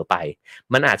เสมอไป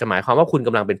มันอาจจะหมายความว่าคุณก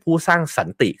ำลังเป็นผู้สร้างสัน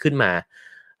ติขึ้นมา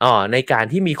ในการ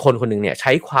ที่มีคนคนหนึ่งเนี่ยใ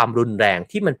ช้ความรุนแรง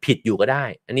ที่มันผิดอยู่ก็ได้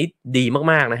อันนี้ดี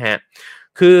มากๆนะฮะ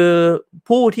คือ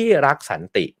ผู้ที่รักสัน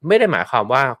ติไม่ได้หมายความ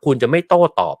ว่าคุณจะไม่โต้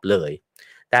ตอบเลย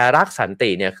แต่รักสันติ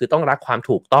เนี่ยคือต้องรักความ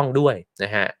ถูกต้องด้วยน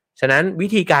ะฮะฉะนั้นวิ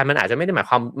ธีการมันอาจจะไม่ได้หมาย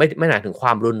ความไม่หมายถึงคว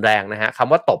ามรุนแรงนะฮะค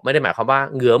ำว่าตบไม่ได้หมายความว่า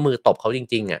เงื้อมือตบเขาจ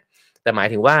ริงๆอ่ะแต่หมาย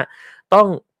ถึงว่าต้อง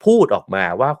พูดออกมา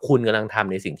ว่าคุณกำลังท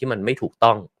ำในสิ่งที่มันไม่ถูก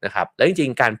ต้องนะครับแล้วจริง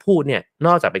ๆการพูดเนี่ยน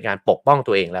อกจากเป็นการปกป้อง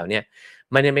ตัวเองแล้วเนี่ย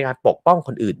มันยังเป็นการปกป้องค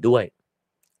นอื่นด้วย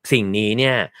สิ่งนี้เ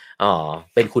นี่ย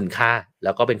เป็นคุณค่าแ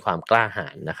ล้วก็เป็นความกล้าหา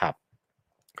ญนะครับ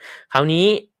คราวนี้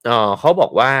เขาบอ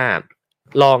กว่า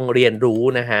ลองเรียนรู้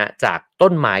นะฮะจากต้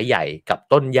นไม้ใหญ่กับ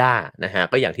ต้นหญ้านะฮะ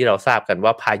ก็อย่างที่เราทราบกันว่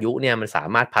าพายุเนี่ยมันสา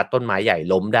มารถพัดต้นไม้ใหญ่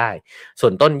ล้มได้ส่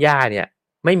วนต้นหญ้าเนี่ย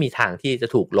ไม่มีทางที่จะ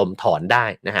ถูกลมถอนได้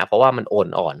นะฮะเพราะว่ามันโอน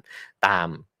อ่อนตาม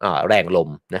แรงลม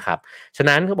นะครับฉะ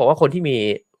นั้นเขาบอกว่าคนที่มี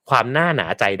ความหน้าหนา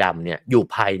ใจดำเนี่ยอยู่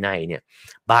ภายในเนี่ย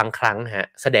บางครั้งฮะ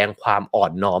แสดงความอ่อ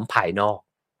นน้อมภายนอก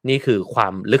นี่คือควา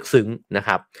มลึกซึ้งนะค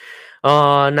รับ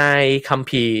ในคัม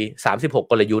ภีร์36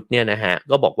กลยุทธ์เนี่ยนะฮะ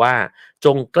ก็บอกว่าจ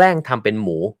งแกล้งทำเป็นห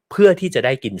มูเพื่อที่จะไ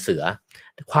ด้กินเสือ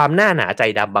ความหน้าหนาใจ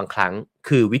ดำบางครั้ง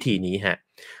คือวิธีนี้ฮะ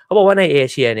เขาบอกว่าในเอ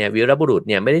เชียเนี่ยวีรบุรุษ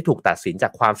เนี่ยไม่ได้ถูกตัดสินจา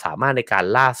กความสามารถในการ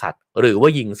ล่าสัตว์หรือว่า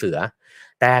ยิงเสือ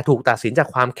แต่ถูกตัดสินจาก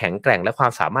ความแข็งแกร่งและควา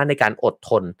มสามารถในการอด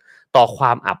ทนต่อคว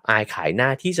ามอับอายขายหน้า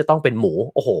ที่จะต้องเป็นหมู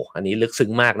โอ้โหอันนี้ลึกซึ้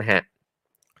งมากนะฮะ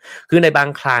คือในบาง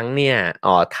ครั้งเนี่ย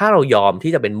ถ้าเรายอม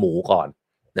ที่จะเป็นหมูก่อน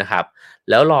นะครับ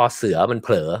แล้วรอเสือมันเผ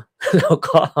ลอ แล้ว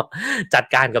ก็จัด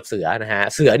การกับเสือนะฮะ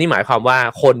เสือนี่หมายความว่า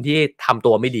คนที่ทำ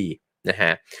ตัวไม่ดีนะฮ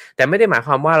ะแต่ไม่ได้หมายค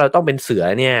วามว่าเราต้องเป็นเสือ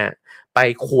เนี่ย ไป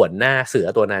ข่วนหน้าเสือ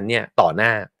ตัวนั้นเนี่ยต่อหน้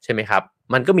าใช่ไหมครับ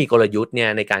มันก็มีกลยุทธ์เนี่ย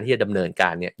ในการที่จะดำเนินกา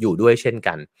รเนี่ยอยู่ด้วยเช่น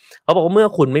กันเขาบอกว่าเมื่อ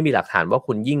คุณไม่มีหลักฐานว่า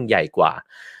คุณยิ่งใหญ่กว่า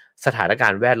สถานกา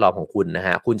รณ์แวดล้อมของคุณนะฮ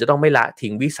ะคุณจะต้องไม่ละทิ้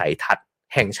งวิสัยทัศน์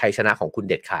แห่งชัยชนะของคุณ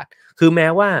เด็ดขาดคือแม้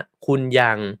ว่าคุณ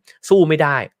ยังสู้ไม่ไ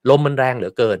ด้ลมมันแรงเหลื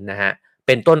อเกินนะฮะเ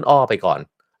ป็นต้นอ้อไปก่อน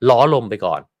ล้อลมไป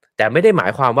ก่อนแต่ไม่ได้หมา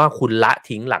ยความว่าคุณละ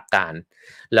ทิ้งหลักการ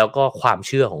แล้วก็ความเ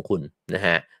ชื่อของคุณนะฮ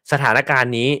ะสถานการ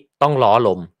ณ์นี้ต้องล้อ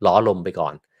ลมไปก่อ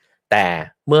นแต่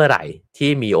เมื่อไหร่ที่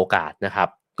มีโอกาสนะครับ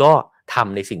ก็ท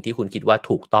ำในสิ่งที่คุณคิดว่า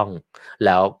ถูกต้องแ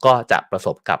ล้วก็จะประส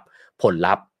บกับผล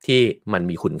ลัพธ์ที่มัน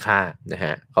มีคุณค่านะฮ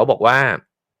ะเขาบอกว่า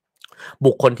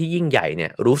บุคคลที่ยิ่งใหญ่เนี่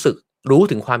ยรู้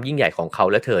ถึงความยิ่งใหญ่ของเขา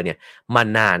และเธอเนี่ยมา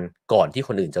นานก่อนที่ค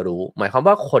นอื่นจะรู้หมายความ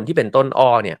ว่าคนที่เป็นต้นอ้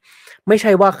อเนี่ยไม่ใ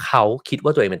ช่ว่าเขาคิดว่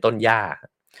าตัวเองเป็นต้นหญ้า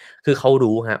คือเขา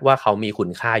รู้ฮะว่าเขามีคุณ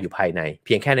ค่าอยู่ภายในเ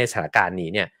พียงแค่ในสถานการณ์นี้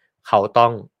เนี่ยเขาต้อ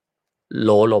งโล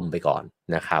ลมไปก่อน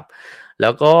นะครับแล้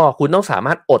วก็คุณต้องสาม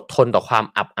ารถอดทนต่อความ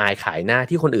อับอายขายหน้า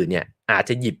ที่คนอื่นเนี่ยอาจ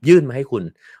จะหยิบยื่นมาให้คุณ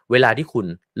เวลาที่คุณ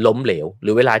ล้มเหลวหรื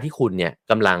อเวลาที่คุณเนี่ย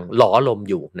กำลังล้อลม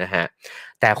อยู่นะฮะ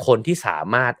แต่คนที่สา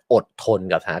มารถอดทน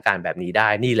กับสถานการณ์แบบนี้ได้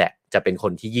นี่แหละจะเป็นค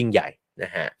นที่ยิ่งใหญ่น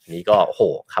ะฮะนี่ก็โห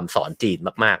คำสอนจีน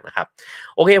มากๆนะครับ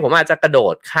โอเคผมอาจจะกระโด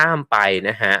ดข้ามไป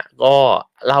นะฮะก็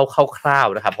เล่าคร่าว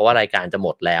ๆนะครับเพราะว่ารายการจะหม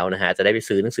ดแล้วนะฮะจะได้ไป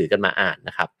ซื้อหนังสือกันมาอ่านน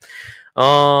ะครับ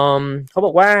เขาบ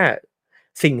อกว่า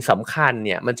สิ่งสำคัญเ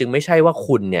นี่ยมันจึงไม่ใช่ว่า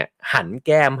คุณเนี่ยหันแ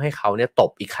ก้มให้เขาเนี่ยต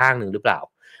บอีกข้างหนึ่งหรือเปล่า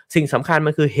สิ่งสำคัญ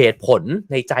มันคือเหตุผล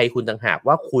ในใจคุณต่างหาก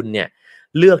ว่าคุณเนี่ย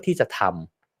เลือกที่จะท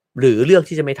ำหรือเลือก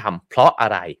ที่จะไม่ทำเพราะอะ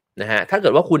ไรนะฮะถ้าเกิ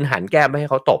ดว่าคุณหันแก้มไม่ให้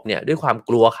เขาตบเนี่ยด้วยความ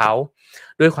กลัวเขา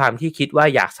ด้วยความที่คิดว่า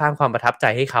อยากสร้างความประทับใจ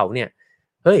ให้เขาเนี่ย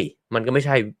เฮ้ยมันก็ไม่ใ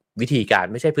ช่วิธีการ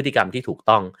ไม่ใช่พฤติกรรมที่ถูก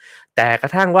ต้องแต่กร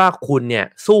ะทั่งว่าคุณเนี่ย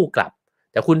สู้กลับ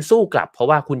แต่คุณสู้กลับเพราะ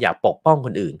ว่าคุณอยากปกป้องค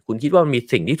นอื่นคุณคิดว่ามันมี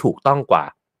สิ่งที่ถูกต้องกว่า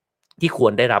ที่คว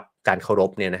รได้รับการเคาร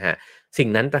พเนี่ยนะฮะสิ่ง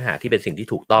นั้นต่างหากที่เป็นสิ่งที่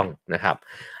ถูกต้องนะครับ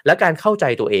และการเข้าใจ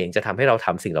ตัวเองจะทำให้เราท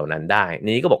ำสิ่งเหล่านั้นได้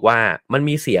นี้ก็บอกว่ามัน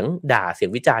มีเสียงด่าเสียง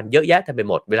วิจารณ์เยอะแยะเต็มไป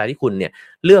หมดเวลาที่คุณเนี่ย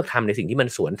เลือกทำในสิ่งที่มัน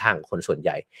สวนทางกับคนส่วนให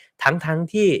ญ่ทั้ง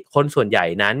ที่คนส่วนใหญ่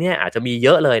นั้นเนี่ยอาจจะมีเย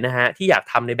อะเลยนะฮะที่อยาก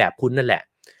ทำในแบบคุณนั่นแหละ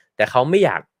แต่เขาไม่อย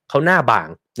ากเขาหน้าบาง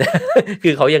คื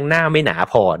อเขายังหน้าไม่หนา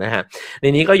พอนะฮะใน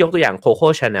นี้ก็ยกตัวอย่างโคโค่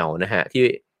ชาแนลนะฮะที่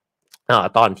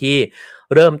ตอนที่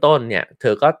เริ่มต้นเนี่ยเธ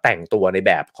อก็แต่งตัวในแ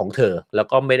บบของเธอแล้ว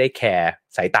ก็ไม่ได้แคร์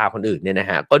สายตาคนอื่นเนี่ยนะ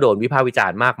ฮะก็โดนวิพากษ์วิจา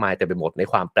รณ์มากมายแต่ไปหมดใน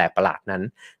ความแปลกประหลาดนั้น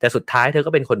แต่สุดท้ายเธอ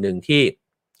ก็เป็นคนหนึ่งที่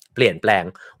เปลี่ยนแปลง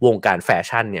วงการแฟ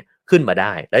ชั่นเนี่ยขึ้นมาไ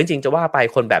ด้แล้วจริงๆจะว่าไป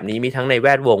คนแบบนี้มีทั้งในแว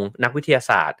ดวงนักวิทยา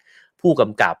ศาสตร์ผู้ก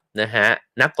ำกับนะฮะ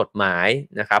นักกฎหมาย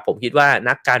นะครับผมคิดว่า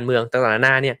นักการเมืองต่างๆน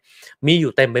าเนี่ยมีอ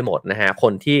ยู่เต็มไปหมดนะฮะค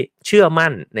นที่เชื่อมั่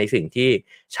นในสิ่งที่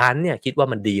ฉันเนี่ยคิดว่า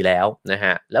มันดีแล้วนะฮ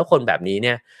ะแล้วคนแบบนี้เ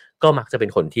นี่ยก็มักจะเป็น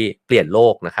คนที่เปลี่ยนโล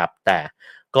กนะครับแต่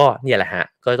ก็เนี่ยแหละฮะ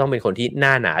ก็ต้องเป็นคนที่หน้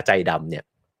าหนาใจดำเนี่ย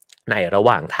ในระห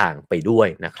ว่างทางไปด้วย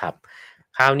นะครับ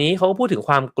คราวนี้เขาก็พูดถึงค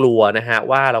วามกลัวนะฮะ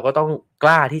ว่าเราก็ต้องก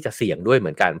ล้าที่จะเสี่ยงด้วยเห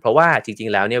มือนกันเพราะว่าจริง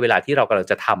ๆแล้วเนี่ยเวลาที่เรากำลัง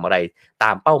จะทำอะไรต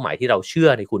ามเป้าหมายที่เราเชื่อ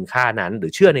ในคุณค่านั้นหรื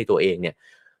อเชื่อในตัวเองเนี่ย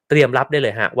เตรียมรับได้เล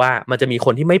ยฮะว่ามันจะมีค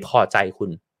นที่ไม่พอใจคุณ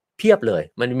เพียบเลย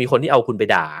มันมีคนที่เอาคุณไป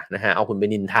ด่านะฮะเอาคุณไป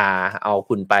นินทาเอา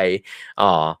คุณไป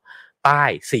ป้า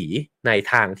ยสีใน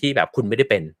ทางที่แบบคุณไม่ได้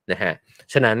เป็นนะฮะ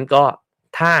ฉะนั้นก็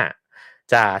ถ้า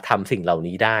จะทำสิ่งเหล่า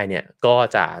นี้ได้เนี่ยก็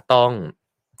จะต้อง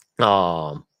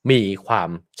มีความ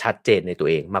ชัดเจนในตัว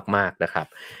เองมากๆนะครับ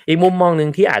อีกมุมมองหนึ่ง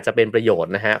ที่อาจจะเป็นประโยช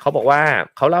น์นะฮะเขาบอกว่า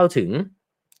เขาเล่าถึง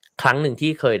ครั้งหนึ่ง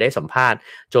ที่เคยได้สัมภาษณ์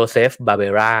โจเซฟบาเบ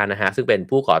รานะฮะซึ่งเป็น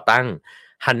ผู้ก่อตั้ง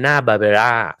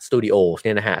Hanna-Barbera Studios เ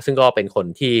นี่ยนะฮะซึ่งก็เป็นคน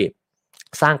ที่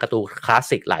สร้างการ์ตูนคลาส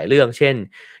สิกหลายเรื่องเช่น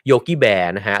Yogi Bear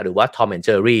นะฮะหรือว่า Tom and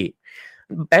Jerry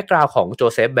แบ็กกราวด์ของโจ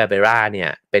เซฟบาเบราเนี่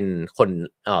ยเป็นคน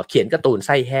เขียนการ์ตูนไ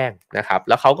ส้แห้งนะครับ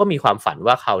แล้วเขาก็มีความฝัน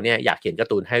ว่าเขาเนี่ยอยากเขียนกา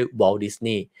ร์ตูนให้วอลต์ดิส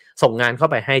นีย์ส่งงานเข้า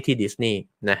ไปให้ที่ดิสนีย์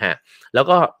นะฮะแล้ว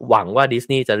ก็หวังว่าดิส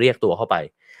นีย์จะเรียกตัวเข้าไป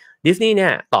ดิสนีย์เนี่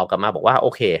ยตอบกลับมาบอกว่าโอ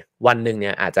เควันหนึ่งเ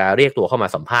นี่ยอาจจะเรียกตัวเข้ามา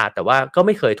สัมภาษณ์แต่ว่าก็ไ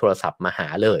ม่เคยโทรศัพท์มาหา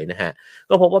เลยนะฮะ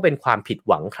ก็พบว่าเป็นความผิด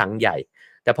หวังครั้งใหญ่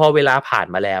แต่พอเวลาผ่าน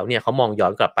มาแล้วเนี่ยเขามองย้อ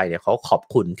นกลับไปเนี่ยเขาขอบ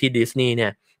คุณที่ดิสนีย์เนี่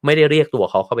ยไม่ได้เรียกตัว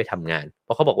เขาเข้าไปทำงานเพ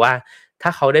ราะเขาบอกว่าถ้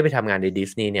าเขาได้ไปทำงานในดิ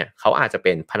สนีย์เนี่ยเขาอาจจะเ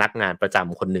ป็นพนักงานประจ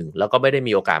ำคนหนึ่งแล้วก็ไม่ได้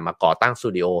มีโอกาสมาก่อตั้งส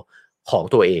ตูดิโอของ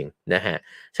ตัวเองนะฮะ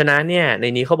ฉะนั้นเนี่ยใน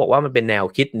นี้เขาบอกว่ามันเป็นแนว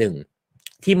คิดหนึ่ง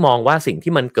ที่มองว่าสิ่ง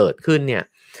ที่มันเกิดขึ้นเนี่ย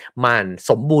มัน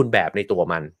สมบูรณ์แบบในตัว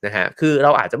มันนะฮะคือเร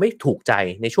าอาจจะไม่ถูกใจ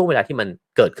ในช่วงเวลาที่มัน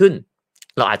เกิดขึ้น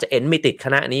เราอาจจะไม่ติดค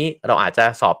ณะนี้เราอาจจะ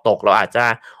สอบตกเราอาจจะ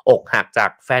อกหักจาก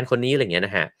แฟนคนนี้อะไรเงี้ยน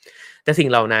ะฮะแต่สิ่ง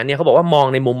เหล่านั้นเนี่ยเขาบอกว่ามอง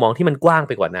ในมุมมองที่มันกว้างไ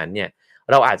ปกว่านั้นเนี่ย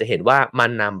เราอาจจะเห็นว่ามัน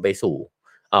นำไปสู่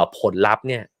ผลลัพธ์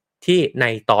เนี่ยที่ใน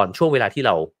ตอนช่วงเวลาที่เ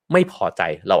ราไม่พอใจ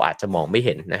เราอาจจะมองไม่เ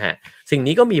ห็นนะฮะสิ่ง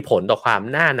นี้ก็มีผลต่อความ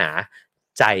หน้าหนา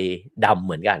ใจดำเ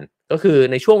หมือนกัน ก็คือ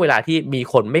ในช่วงเวลาที่มี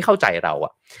คนไม่เข้าใจเราอ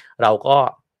ะเราก็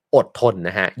อดทนน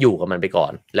ะฮะอยู่กับมันไปก่อ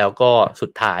นแล้วก็สุ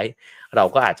ดท้ายเรา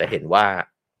ก็อาจจะเห็นว่า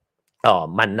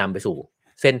มันนำไปสู่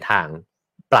เส้นทาง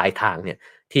ปลายทางเนี่ย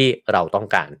ที่เราต้อง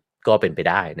การก็เป็นไป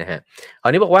ได้นะฮะครา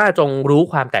วนี้บอกว่าจงรู้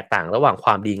ความแตกต่างระหว่างคว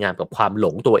ามดีงามกับความหล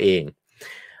งตัวเอง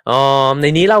ใน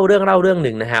นี้เล่าเรื่องห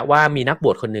นึ่งนะฮะว่ามีนักบ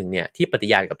วชคนหนึ่งเนี่ยที่ปฏิ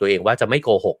ญาณกับตัวเองว่าจะไม่โก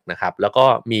หกนะครับแล้วก็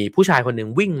มีผู้ชายคนหนึ่ง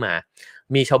วิ่งมา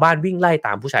มีชาวบ้านวิ่งไล่ต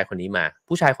ามผู้ชายคนนี้มา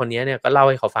ผู้ชายคนนี้เนี่ยก็เล่า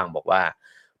ให้เขาฟังบอกว่า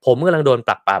ผมกำลังโดนป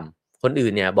รักปรำคนอื่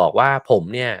นเนี่ยบอกว่าผม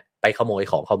เนี่ยไปขโมย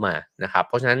ของเขามานะครับเ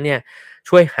พราะฉะนั้นเนี่ย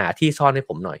ช่วยหาที่ซ่อนให้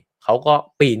ผมหน่อยเขาก็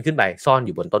ปีนขึ้นไปซ่อนอ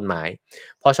ยู่บนต้นไม้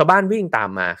พอชาวบ้านวิ่งตาม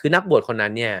มาคือนักบวชคนนั้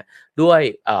นเนี่ยด้วย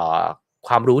ค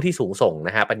วามรู้ที่สูงส่งน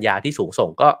ะฮะปัญญาที่สูงส่ง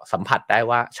ก็สัมผัสได้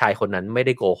ว่าชายคนนั้นไม่ไ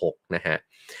ด้โกหกนะฮะ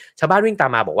ชาวบ้านวิ่งตา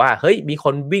มมาบอกว่าเฮ้ยมีค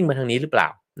นวิ่งมาทางนี้หรือเปล่า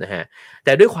นะฮะแ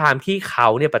ต่ด้วยความที่เขา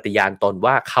เนี่ยปฏิญาณตน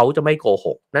ว่าเขาจะไม่โกห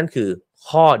กนั่นคือ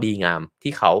ข้อดีงาม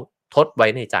ที่เขาทดไว้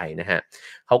ในใจนะฮะ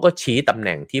เขาก็ชี้ตำแห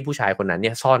น่งที่ผู้ชายคนนั้นเ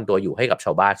นี่ยซ่อนตัวอยู่ให้กับช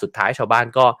าวบ้านสุดท้ายชาวบ้าน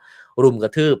ก็รุมกร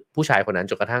ะทืบผู้ชายคนนั้น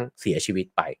จนกระทั่งเสียชีวิต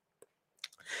ไป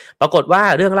ปรากฏว่า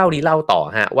เรื่องเล่านี้เล่าต่อ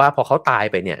ฮะว่าพอเขาตาย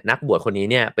ไปเนี่ยนักบวชคนนี้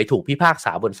เนี่ยไปถูกพิพากษ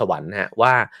าบนสวรรค์ฮะว่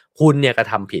าคุณเนี่ยกระ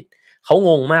ทำผิดเขาง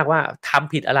งมากว่าท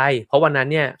ำผิดอะไรเพราะวันนั้น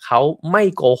เนี่ยเขาไม่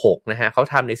โกหกนะฮะเขา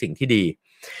ทำในสิ่งที่ดี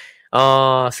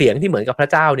เสียงที่เหมือนกับพระ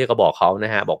เจ้าเนี่ยก็บอกเขาน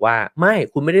ะฮะบอกว่าไม่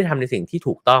คุณไม่ได้ทำในสิ่งที่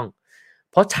ถูกต้อง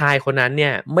เพราะชายคนนั้นเนี่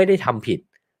ยไม่ได้ทำผิด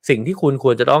สิ่งที่คุณค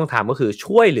วรจะต้องทำก็คือ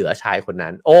ช่วยเหลือชายคน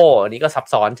นั้นโอ้อันนี้ก็ซับ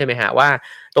ซ้อนใช่ไหมฮะว่า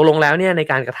ตกลงแล้วเนี่ยใน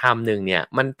การกระทำหนึ่งเนี่ย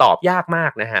มันตอบยากมา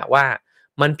กนะฮะว่า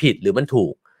มันผิดหรือมันถู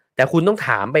กแต่คุณต้องถ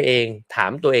ามไปเองถา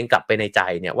มตัวเองกลับไปในใจ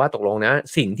เนี่ยว่าตกลงนะ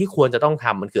สิ่งที่ควรจะต้องท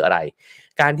ำมันคืออะไร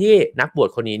การที่นักบวช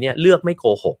คนนี้เนี่ยเลือกไม่โก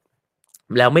หก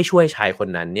แล้วไม่ช่วยชายคน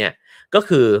นั้นเนี่ยก็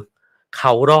คือเข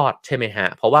ารอดใช่ไหมฮะ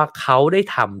เพราะว่าเขาได้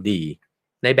ทำดี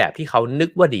ในแบบที่เขานึก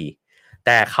ว่าดีแ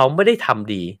ต่เขาไม่ได้ท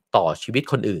ำดีต่อชีวิต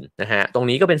คนอื่นนะฮะตรง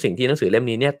นี้ก็เป็นสิ่งที่หนังสือเล่ม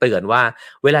นี้เนี่ยเตือนว่า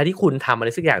เวลาที่คุณทำอะไร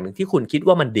สักอย่างหนึ่งที่คุณคิด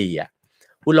ว่ามันดีอ่ะ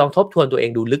คุณลองทบทวนตัวเอง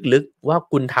ดูลึกๆว่า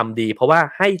คุณทำดีเพราะว่า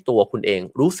ให้ตัวคุณเอง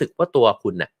รู้สึกว่าตัวคุ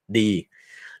ณน่ะดี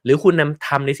หรือคุณท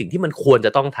ำในสิ่งที่มันควรจ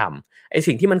ะต้องทำไอ้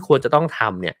สิ่งที่มันควรจะต้องท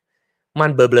ำเนี่ยมัน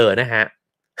เบลอๆนะฮะ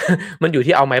มันอยู่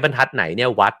ที่เอาไม้บรรทัดไหนเนี่ย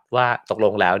วัดว่าตกล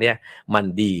งแล้วเนี่ยมัน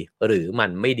ดีหรือมัน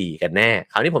ไม่ดีกันแน่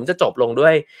คราวนี้ผมจะจบลงด้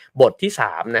วยบทที่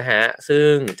3นะฮะซึ่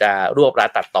งจะรวบรัด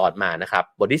ตัดตอนมานะครับ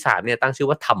บทที่3เนี่ยตั้งชื่อ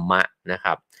ว่าธรรมะนะค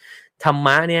รับธรรม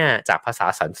ะเนี่ยจากภาษา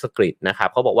สันสกฤตนะครับ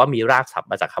เขาบอกว่ามีรากศัพท์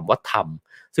มาจากคำว่าธรรม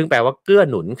ซึ่งแปลว่าเกื้อ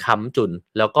หนุนค้ำจุน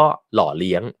แล้วก็หล่อเ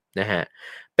ลี้ยงนะฮะ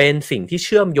เป็นสิ่งที่เ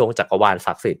ชื่อมโยงจักรวาล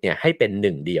ศักดิ์สิทธิ์เนี่ยให้เป็นห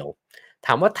นึ่งเดียวถ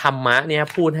ามว่าธรรมะเนี่ย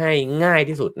พูดให้ง่าย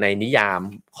ที่สุดในนิยาม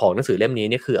ของหนังสือเล่มนี้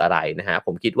เนี่ยคืออะไรนะฮะผ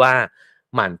มคิดว่า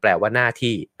มันแปลว่าหน้า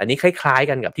ที่อันนี้คล้ายๆ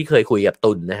กันกับที่เคยคุยกับ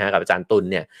ตุลนะฮะกับอาจารย์ตุล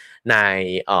เนี่ยใน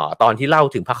ตอนที่เล่า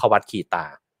ถึงพระควัตคีตา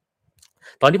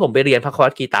ตอนที่ผมไปเรียนพระควั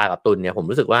ตคีตากับตุลเนี่ยผม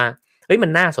รู้สึกว่าเฮ้ยมั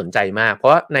นน่าสนใจมากเพรา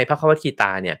ะในพระควัตคีต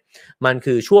าเนี่ยมัน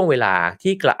คือช่วงเวลา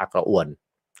ที่กระอักกระอ่วน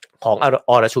ของ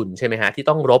อรชุนใช่ไหมฮะที่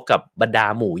ต้องรบกับบรรดา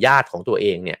หมู่ญาติของตัวเอ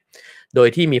งเนี่ยโดย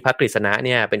ที่มีพระกฤษณะเ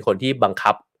นี่ยเป็นคนที่บัง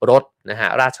คับรถนะฮะ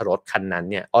ราชรถคันนั้น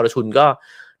เนี่ยอรชุนก็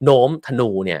โน้มธนู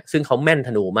เนี่ยซึ่งเขาแม่นธ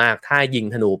นูมากถ้ายิง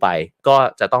ธนูไปก็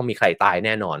จะต้องมีใครตายแ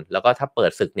น่นอนแล้วก็ถ้าเปิ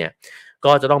ดศึกเนี่ย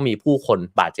ก็จะต้องมีผู้คน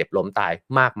บาดเจ็บล้มตาย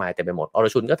มากมายเต็มไปหมดอร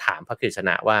ชุนก็ถามพระกฤษณ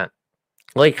ะว่า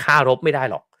เฮ้ยฆ่ารบไม่ได้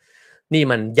หรอกนี่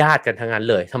มันญาติกันทั้งนั้น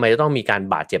เลยทำไมจะต้องมีการ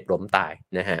บาดเจ็บล้มตาย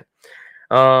นะฮะ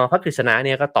พระกฤษณะเ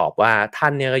นี่ยก็ตอบว่าท่า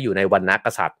นเนี่ยก็อยู่ในวรรณก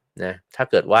ษัตริย์นะถ้า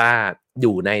เกิดว่าอ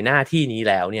ยู่ในหน้าที่นี้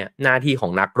แล้วเนี่ยหน้าที่ขอ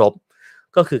งนักรบ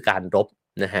ก็คือการรบ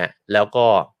นะฮะแล้วก็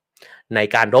ใน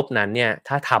การรบนั้นเนี่ย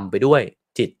ถ้าทำไปด้วย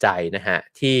จิตใจนะฮะ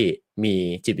ที่มี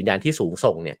จิตวิญญาณที่สูง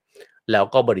ส่งเนี่ยแล้ว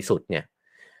ก็บริสุทธิ์เนี่ย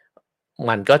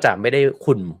มันก็จะไม่ได้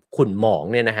ขุ่นหมอง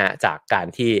เนี่ยนะฮะจากการ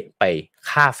ที่ไป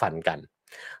ฆ่าฟันกัน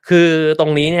คือตร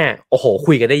งนี้เนี่ยโอ้โห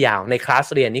คุยกันได้ยาวในคลาส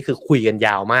เรียนนี่คือคุยกันย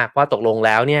าวมากว่าตกลงแ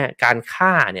ล้วเนี่ยการฆ่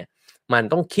าเนี่ยมัน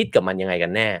ต้องคิดกับมันยังไงกั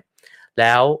นแน่แ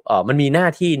ล้วมันมีหน้า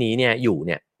ที่นี้เนี่ยอยู่เ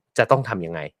นี่ยจะต้องทำ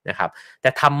ยังไงนะครับแต่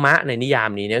ธรรมะในนิยาม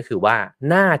นี้เนี่ยคือว่า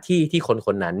หน้าที่ที่คนค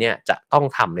นนั้นเนี่ยจะต้อง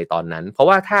ทำในตอนนั้นเพราะ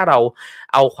ว่าถ้าเรา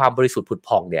เอาความบริสุทธิ์ผุด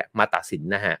ผ่องเนี่ยมาตัดสิน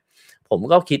นะฮะผม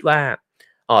ก็คิดว่า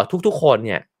ทุกๆคน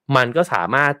เนี่ยมันก็สา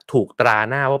มารถถูกตรา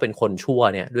หน้าว่าเป็นคนชั่ว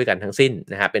เนี่ยด้วยกันทั้งสิ้น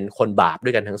นะฮะเป็นคนบาปด้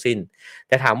วยกันทั้งสิ้นแ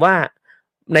ต่ถามว่า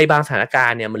ในบางสถานกา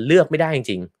รณ์เนี่ยมันเลือกไม่ได้จ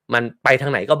ริงๆมันไปทา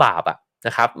งไหนก็บาปอะน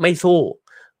ะครับไม่สู้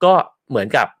ก็เหมือน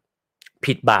กับ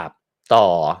ผิดบาปต่อ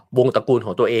วงตระกูลข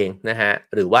องตัวเองนะฮะ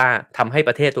หรือว่าทำให้ป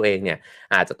ระเทศตัวเองเนี่ย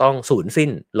อาจจะต้องสูญสิ้น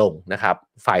ลงนะครับ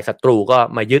ฝ่ายศัตรูก็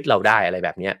มายึดเราได้อะไรแบ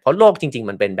บนี้เพราะโลกจริงๆ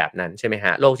มันเป็นแบบนั้นใช่ไหมฮ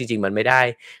ะโลกจริงๆมันไม่ได้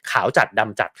ขาวจัดด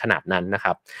ำจัดขนาดนั้นนะค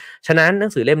รับฉะนั้นหนั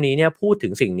งสือเล่มนี้เนี่ยพูดถึ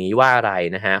งสิ่งนี้ว่าอะไร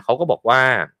นะฮะเขาก็บอกว่า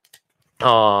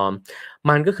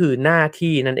มันก็คือหน้า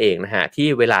ที่นั่นเองนะฮะที่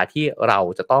เวลาที่เรา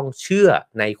จะต้องเชื่อ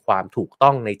ในความถูกต้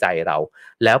องในใจเรา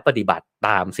แล้วปฏิบัติต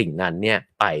ามสิ่งนั้นเนี่ย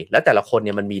ไปแล้วแต่ละคนเ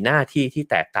นี่ยมันมีหน้าที่ที่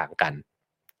แตกต่างกัน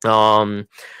อืม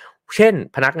เช่น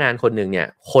พนักงานคนหนึ่งเนี่ย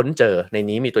ค้นเจอใน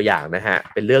นี้มีตัวอย่างนะฮะ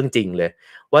เป็นเรื่องจริงเลย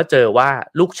ว่าเจอว่า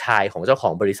ลูกชายของเจ้าขอ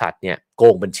งบริษัทเนี่ยโก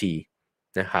งบัญชี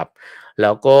นะครับแ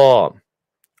ล้วก็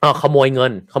ขโมยเ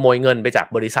งินไปจาก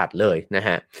บริษัทเลยนะฮ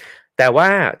ะแต่ว่า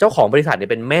เจ้าของบริษัทเนี่ย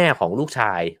เป็นแม่ของลูกช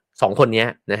าย2คนนี้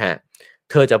นะฮะ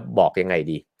เธอจะบอกยังไง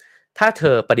ดีถ้าเธ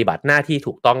อปฏิบัติหน้าที่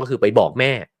ถูกต้องก็คือไปบอกแ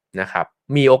ม่นะครับ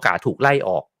มีโอกาสถูกไล่อ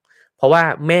อกเพราะว่า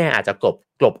แม่อาจจะ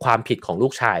กลบความผิดของลู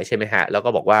กชายใช่ไหมฮะแล้วก็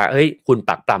บอกว่าเฮ้ยคุณ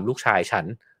ปักปรำลูกชายฉัน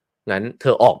งั้นเธ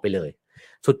อออกไปเลย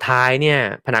สุดท้ายเนี่ย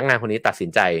พนักงานคนนี้ตัดสิน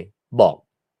ใจบอก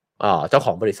เจ้าข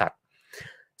องบริษัท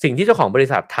สิ่งที่เจ้าของบริ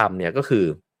ษัททำเนี่ยก็คือ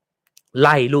ไ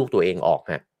ล่ลูกตัวเองออก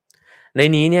ฮะใน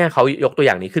นี้เนี่ยเขายกตัวอ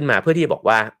ย่างนี้ขึ้นมาเพื่อที่จะบอก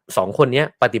ว่า2คนนี้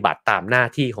ปฏิบัติตามหน้า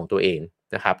ที่ของตัวเอง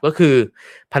นะครับก็คือ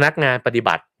พนักงานปฏิ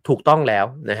บัติถูกต้องแล้ว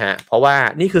นะฮะเพราะว่า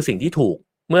นี่คือสิ่งที่ถูก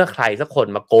เมื่อใครสักคน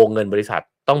มาโกงเงินบริษัท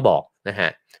ต้องบอกนะฮะ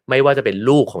ไม่ว่าจะเป็น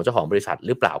ลูกของเจ้าของบริษัทห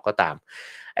รือเปล่าก็ตาม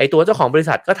ไอ้ตัวเจ้าของบริ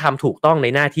ษัทก็ทำถูกต้องใน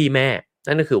หน้าที่แม่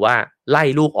นั่นก็คือว่าไล่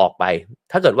ลูกออกไป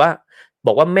ถ้าเกิดว่าบ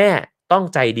อกว่าแม่ต้อง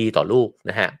ใจดีต่อลูก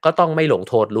นะฮะก็ต้องไม่ลง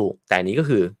โทษลูกแต่นี้ก็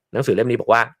คือหนังสือเล่มนี้บอ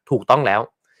กว่าถูกต้องแล้ว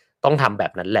ต้องทำแบ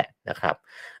บนั้นแหละนะครับ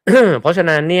เพราะฉะ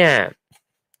นั้นเนี่ย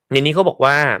ในนี้เขาบอก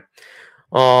ว่า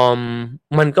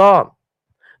มันก็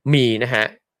มีนะฮะ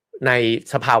ใน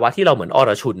สภาวะที่เราเหมือนอ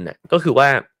รชุนเนี่ยก็คือว่า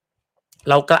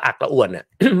เรากระอักกระอ่วนเนี่ย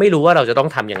ไม่รู้ว่าเราจะต้อง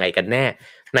ทำยังไงกันแน่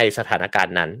ในสถานการ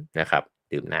ณ์นั้นนะครับ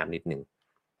ดื่มน้ำนิดนึง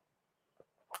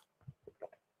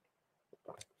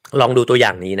ลองดูตัวอย่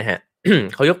างนี้นะฮะ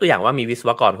เขายกตัวอย่างว่ามีวิศว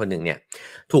กรคนหนึ่งเนี่ย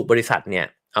ถูกบริษัทเนี่ย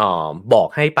บอก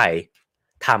ให้ไป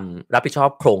รับผิดชอบ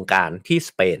โครงการที่ส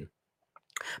เปน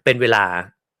เป็นเวลา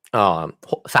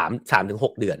3 ถึง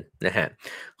 6 เดือนนะฮะ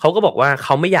เขาก็บอกว่าเข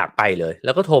าไม่อยากไปเลยแ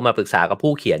ล้วก็โทรมาปรึกษากับ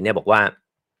ผู้เขียนเนี่ยบอกว่า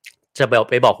จะ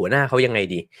ไปบอกหัวหน้าเขายังไง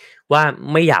ดีว่า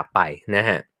ไม่อยากไปนะ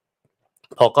ฮะ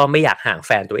เพราะก็ไม่อยากห่างแ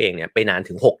ฟนตัวเองเนี่ยไปนาน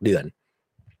ถึง6 เดือน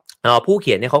ผู้เ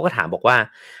ขียนเนี่ยเขาก็ถามบอกว่า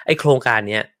ไอ้โครงการ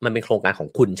เนี้ยมันเป็นโครงการของ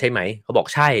คุณใช่ไหมเขาบอก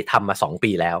ใช่ทำมา2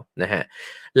 ปีแล้วนะฮะ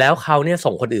แล้วเขาเนี่ย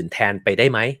ส่งคนอื่นแทนไปได้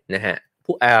ไหมนะฮะ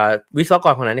วิศวก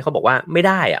รคนนั้นเนี่ยเขาบอกว่าไม่ไ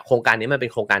ด้อะโครงการนี้มันเป็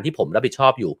นโครงการที่ผมรับผิดชอ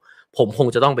บอยู่ผมคง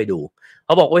จะต้องไปดูเข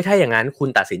าบอกว่าถ้าอย่างนั้นคุณ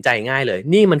ตัดสินใจง่ายเลย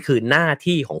นี่มันคือหน้า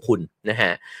ที่ของคุณนะฮ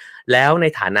ะแล้วใน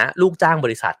ฐานะลูกจ้างบ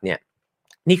ริษัทเนี่ย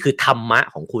นี่คือธรรมะ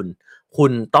ของคุณคุ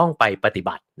ณต้องไปปฏิ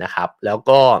บัตินะครับแล้ว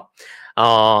ก็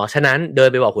ฉะนั้นเดิน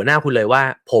ไปบอกหัวหน้าคุณเลยว่า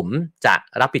ผมจะ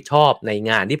รับผิดชอบใน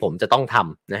งานที่ผมจะต้องท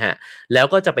ำนะฮะแล้ว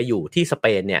ก็จะไปอยู่ที่สเป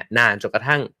นเนี่ยนานจนกระ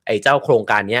ทั่งไอ้เจ้าโครง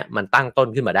การนี้มันตั้งต้น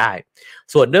ขึ้นมาได้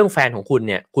ส่วนเรื่องแฟนของคุณ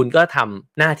เนี่ยคุณก็ท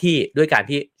ำหน้าที่ด้วยการ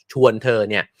ที่ชวนเธอ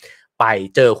เนี่ยไป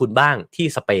เจอคุณบ้างที่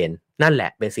สเปนนั่นแหล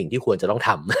ะเป็นสิ่งที่ควรจะต้องท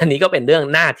ำ อันนี้ก็เป็นเรื่อง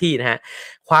หน้าที่นะฮะ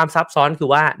ความซับซ้อนคือ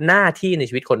ว่าหน้าที่ใน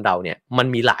ชีวิตคนเราเนี่ยมัน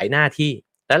มีหลายหน้าที่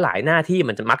และหลายหน้าที่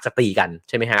มันจะมักจะตีกัน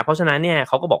ใช่ไหมฮะเพราะฉะนั้นเนี่ยเ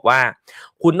ขาก็บอกว่า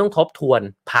คุณต้องทบทวน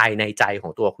ภายในใจขอ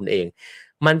งตัวคุณเอง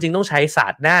มันจึงต้องใช้ศา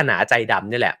สตร์หน้าหนาใจด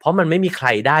ำนี่แหละเพราะมันไม่มีใคร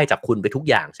ได้จากคุณไปทุก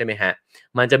อย่างใช่ไหมฮะ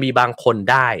มันจะมีบางคน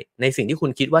ได้ในสิ่งที่คุ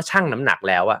ณคิดว่าชั่งน้ำหนัก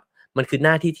แล้วอะมันคือห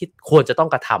น้าที่ที่ควรจะต้อง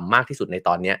กระทำมากที่สุดในต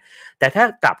อนนี้แต่ถ้า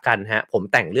กลับกันฮะผม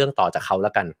แต่งเรื่องต่อจากเขาแ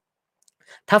ล้วกัน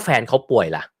ถ้าแฟนเขาป่วย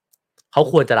ล่ะเขา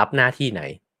ควรจะรับหน้าที่ไหน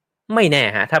ไม่แน่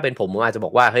ฮะถ้าเป็นผมอาจจะบ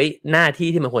อกว่าเฮ้ยหน้าที่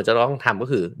ที่มันควรจะต้องทำก็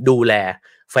คือดูแล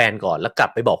แฟนก่อนแล้วกลับ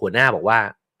ไปบอกหัวหน้าบอกว่า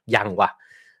ยังวะ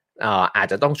อาจ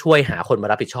จะต้องช่วยหาคนมา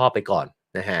รับผิดชอบไปก่อน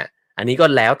นะฮะอันนี้ก็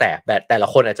แล้วแต่ละ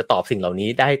คนอาจจะตอบสิ่งเหล่านี้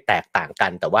ได้แตกต่างกั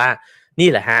นแต่ว่านี่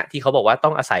แหละฮะที่เขาบอกว่าต้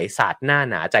องอาศัยศาสตร์หน้า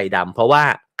หนาใจดำเพราะว่า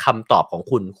คำตอบของ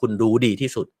คุณรู้ดีที่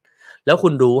สุดแล้วคุ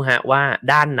ณรู้ฮะว่า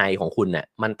ด้านในของคุณเนี่ย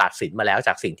มันตัดสินมาแล้วจ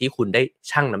ากสิ่งที่คุณได้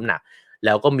ชั่งน้ำหนักแ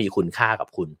ล้วก็มีคุณค่ากับ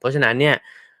คุณเพราะฉะนั้นเนี่ย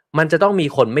มันจะต้องมี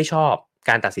คนไม่ชอบ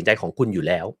การตัดสินใจของคุณอยู่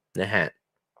แล้วนะฮะ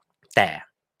แต่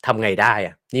ทำไงได้อ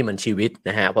ะนี่มันชีวิตน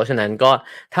ะฮะเพราะฉะนั้นก็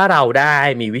ถ้าเราได้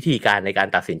มีวิธีการในการ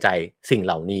ตัดสินใจสิ่งเ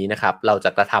หล่านี้นะครับเราจะ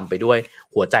กระทำไปด้วย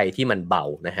หัวใจที่มันเบา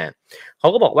นะฮะเขา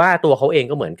ก็บอกว่าตัวเขาเอง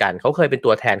ก็เหมือนกันเขาเคยเป็น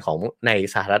ตัวแทนของใน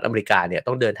สหรัฐอเมริกาเนี่ย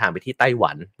ต้องเดินทางไปที่ไต้ห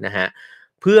วันนะฮะ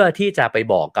เพื่อที่จะไป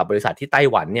บอกกับบริษัทที่ไต้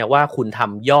หวันเนี่ยว่าคุณท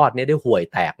ำยอดเนี่ยได้ห่วย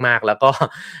แตกมากแล้วก็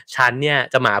ฉันเนี่ย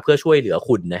จะมาเพื่อช่วยเหลือ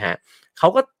คุณนะฮะเขา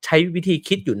ก็ใช้วิธี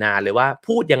คิดอยู่นานเลยว่า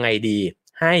พูดยังไงดี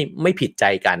ให้ไม่ผิดใจ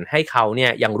กันให้เขาเนี่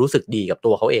ยยังรู้สึกดีกับ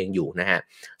ตัวเขาเองอยู่นะฮะ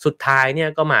สุดท้ายเนี่ย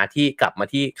ก็กลับมา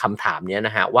ที่คำถามเนี้ยน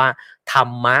ะฮะว่าธร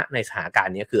รมะในสถานการ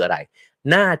ณ์นี้คืออะไร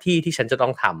หน้าที่ที่ฉันจะต้อ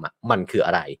งทำอ่ะมันคืออ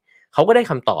ะไรเขาก็ได้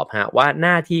คำตอบฮะว่าห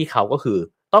น้าที่เขาก็คือ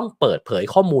ต้องเปิดเผย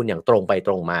ข้อมูลอย่างตรงไปต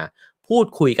รงมาพูด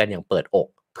คุยกันอย่างเปิดอก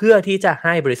เพื่อที่จะใ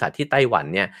ห้บริษัทที่ไต้หวัน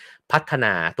เนี่ยพัฒน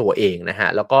าตัวเองนะฮะ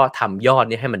แล้วก็ทำยอด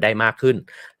เนี่ยให้มันได้มากขึ้น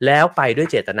แล้วไปด้วย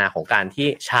เจตนาของการที่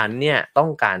ฉันเนี่ยต้อ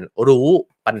งการรู้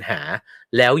ปัญหา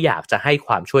แล้วอยากจะให้ค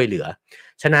วามช่วยเหลือ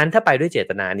ฉะนั้นถ้าไปด้วยเจ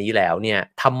ตนานี้แล้วเนี่ย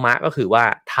ธรรมะก็คือว่า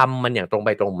ทำมันอย่างตรงไป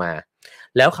ตรงมา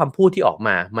แล้วคำพูดที่ออกม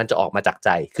ามันจะออกมาจากใจ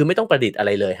คือไม่ต้องประดิษฐ์อะไ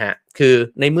รเลยฮะคือ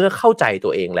ในเมื่อเข้าใจตั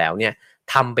วเองแล้วเนี่ย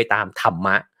ทำไปตามธรรม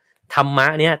ะธรรมะ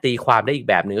เนี่ยตีความได้อีก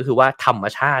แบบหนึ่งก็คือว่าธรรม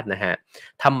ชาตินะฮะ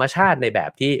ธรรมชาติในแบ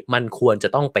บที่มันควรจะ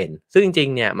ต้องเป็นซึ่งจริง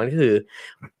ๆเนี่ยมันก็คือ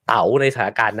เต๋าในสถาน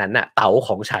การณ์นั้นน่ะเต๋าข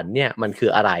องฉันเนี่ยมันคือ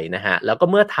อะไรนะฮะแล้วก็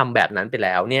เมื่อทำแบบนั้นไปแ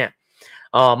ล้วเนี่ย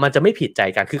มันจะไม่ผิดใจ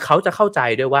กันคือเขาจะเข้าใจ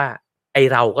ด้วยว่าไอ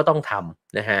เราก็ต้องท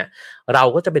ำนะฮะเรา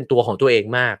ก็จะเป็นตัวของตัวเอง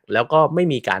มากแล้วก็ไม่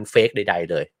มีการเฟกใด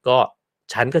ๆเลยก็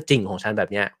ฉันก็จริงของฉันแบบ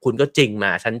เนี้ยคุณก็จริงม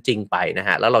าฉันจริงไปนะฮ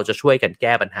ะแล้วเราจะช่วยกันแ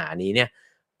ก้ปัญหานี้เนี่ย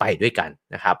ไปด้วยกัน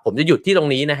นะครับผมจะหยุดที่ตรง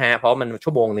นี้นะฮะเพราะมัน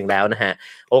ชั่วโมงหนึ่งแล้วนะฮะ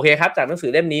โอเคครับจากหนังสื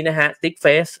อเล่มนี้นะฮะ Thick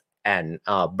Face and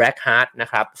Black Heart นะ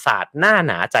ครับศาสตร์หน้าห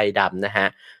นาใจดำนะฮะ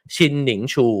ชินหนิง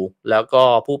ชูแล้วก็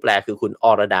ผู้แปลคือคุณ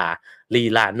อรดาลี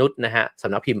ลานุชนะฮะส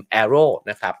ำนักพิมพ์ Arrow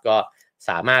นะครับก็ส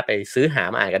ามารถไปซื้อหา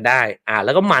มาอ่านกันได้แ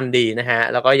ล้วก็มันดีนะฮะ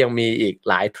แล้วก็ยังมีอีก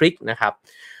หลายทริคนะครับ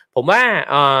ผมว่า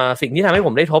สิ่งที่ทำให้ผ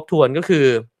มได้ทบทวนก็คือ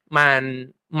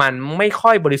มันไม่ค่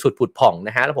อยบริสุทธิ์ผุดผ่องน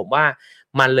ะฮะแล้วผมว่า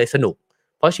มันเลยสนุก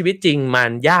เพราะชีวิตจริงมั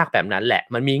นยากแบบนั้นแหละ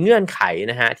มันมีเงื่อนไข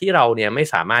นะฮะที่เราเนี่ยไม่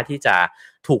สามารถที่จะ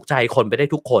ถูกใจคนไปได้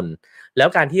ทุกคนแล้ว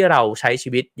การที่เราใช้ชี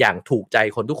วิตอย่างถูกใจ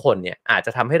คนทุกคนเนี่ยอาจจ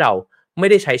ะทำให้เราไม่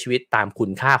ได้ใช้ชีวิตตามคุ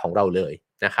ณค่าของเราเลย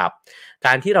นะครับก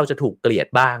ารที่เราจะถูกเกลียด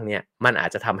บ้างเนี่ยมันอาจ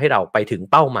จะทำให้เราไปถึง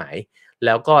เป้าหมายแ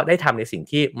ล้วก็ได้ทำในสิ่ง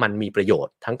ที่มันมีประโยช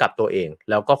น์ทั้งกับตัวเอง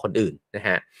แล้วก็คนอื่นนะฮ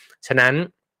ะฉะนั้น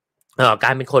ก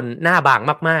ารเป็นคนหน้าบาง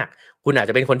มากๆคุณอาจ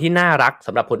จะเป็นคนที่น่ารักส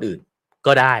ำหรับคนอื่น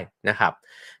ก็ได้นะครับ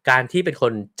การที่เป็นค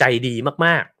นใจดีม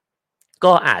ากๆ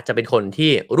ก็อาจจะเป็นคน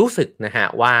ที่รู้สึกนะฮะ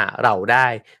ว่าเราได้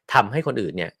ทำให้คนอื่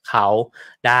นเนี่ยเขา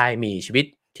ได้มีชีวิต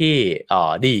ที่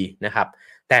ดีนะครับ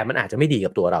แต่มันอาจจะไม่ดีกั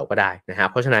บตัวเราก็ได้นะฮะ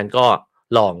เพราะฉะนั้นก็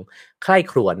ลองใคร่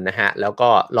ครวญนะฮะแล้วก็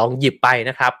ลองหยิบไป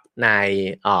นะครับใน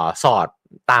สอด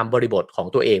ตามบริบทของ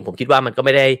ตัวเองผมคิดว่ามันก็ไ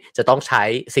ม่ได้จะต้องใช้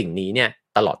สิ่งนี้เนี่ย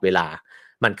ตลอดเวลา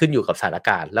มันขึ้นอยู่กับสถานก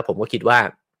ารณ์และผมก็คิดว่า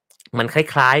มันค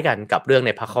ล้ายๆกันกับเรื่องใ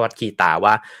นภควตคีตา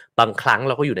ว่าบางครั้งเ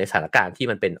ราก็อยู่ในสถานการณ์ที่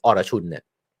มันเป็นอรชุนเนี่ย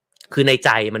คือในใจ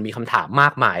มันมีคำถามมา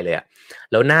กมายเลย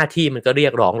แล้วหน้าที่มันก็เรีย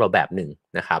กร้องเราแบบหนึ่ง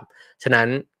นะครับฉะนั้น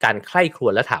การใคร่ครว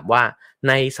ญและถามว่าใ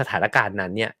นสถานการณ์นั้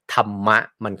นเนี่ยธรรมะ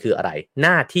มันคืออะไรห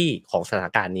น้าที่ของสถาน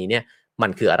การณ์นี้เนี่ยมั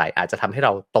นคืออะไรอาจจะทำให้เร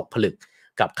าตกผลึก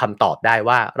กับคำตอบได้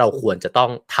ว่าเราควรจะต้อ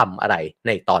งทำอะไรใ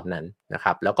นตอนนั้นนะค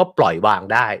รับแล้วก็ปล่อยวาง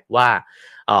ได้ว่า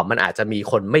มันอาจจะมี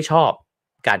คนไม่ชอบ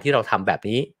การที่เราทำแบบ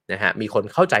นี้นะฮะมีคน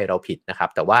เข้าใจเราผิดนะครับ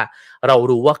แต่ว่าเรา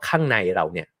รู้ว่าข้างในเรา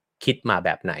เนี่ยคิดมาแบ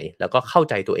บไหนแล้วก็เข้า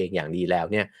ใจตัวเองอย่างดีแล้ว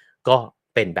เนี่ยก็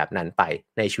เป็นแบบนั้นไป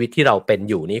ในชีวิตที่เราเป็น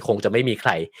อยู่นี้คงจะไม่มีใค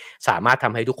รสามารถท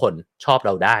ำให้ทุกคนชอบเ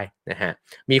ราได้นะฮะ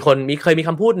เคยมีค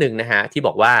ำพูดหนึ่งนะฮะที่บ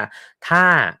อกว่าถ้า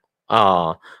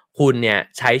คุณเนี่ย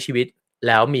ใช้ชีวิตแ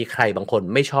ล้วมีใครบางคน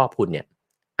ไม่ชอบคุณเนี่ย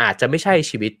อาจจะไม่ใช่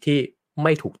ชีวิตที่ไ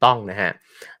ม่ถูกต้องนะฮะ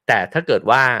แต่ถ้าเกิด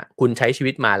ว่าคุณใช้ชี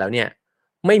วิตมาแล้วเนี่ย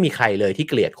ไม่มีใครเลยที่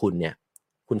เกลียดคุณเนี่ย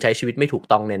คุณใช้ชีวิตไม่ถูก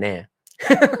ต้องแน่ๆ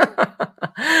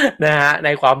นะฮะใน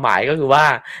ความหมายก็คือว่า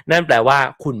นั่นแปลว่า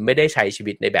คุณไม่ได้ใช้ชี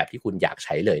วิตในแบบที่คุณอยากใ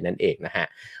ช้เลยนั่นเองนะฮะ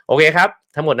โอเคครับ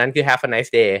ทั้งหมดนั้นคือ Have a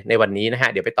nice day ในวันนี้นะฮะ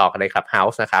เดี๋ยวไปต่อกันใน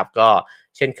Clubhouse นะครับก็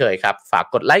เช่นเคยครับฝาก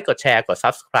กดไลค์กดแชร์กด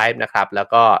Subscribe นะครับแล้ว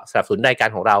ก็สนับสนุนรายการ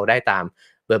ของเราได้ตาม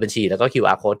เบอร์บัญชีแล้วก็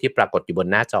QR Code ที่ปรากฏอยู่บน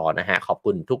หน้าจอนะฮะขอบ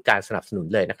คุณทุกการสนับสนุน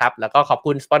เลยนะครับแล้วก็ขอบ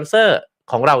คุณสปอนเซอร์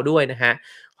ของเราด้วยนะฮะ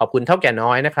ขอบคุณเท่าแก่น้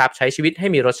อยนะครับใช้ชีวิตให้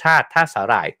มีรสชาติถ้าสา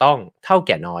หร่ายต้องเท่าแ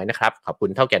ก่น้อยนะครับขอบคุณ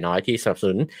เท่าแก่น้อยที่สนับส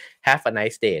นุน Have a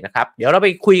nice day นะครับเดี๋ยวเราไป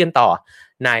คุยกันต่อ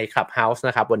ใน Clubhouse น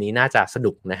ะครับวันนี้น่าจะส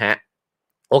นุกนะฮะ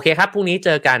โอเคครับพรุ่งนี้เจ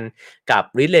อกันกับ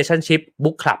Relationship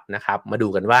Book Club นะครับมาดู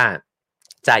กันว่า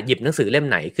จะหยิบหนังสือเล่ม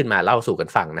ไหนขึ้นมาเล่าสู่กัน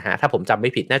ฟังนะฮะถ้าผมจำไม่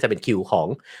ผิดน่าจะเป็นคิวของ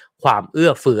ความเอื้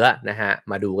อเฟื้อนะฮะ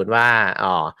มาดูกันว่า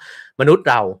มนุษย์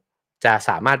เราจะ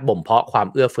สามารถบ่มเพาะความ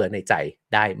เอื้อเฟื้อในใจ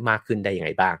ได้มากขึ้นได้ยังไง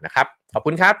บ้างนะครับขอบ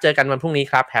คุณครับเจอกันวันพรุ่งนี้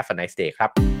ครับ Have a nice day ครั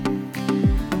บ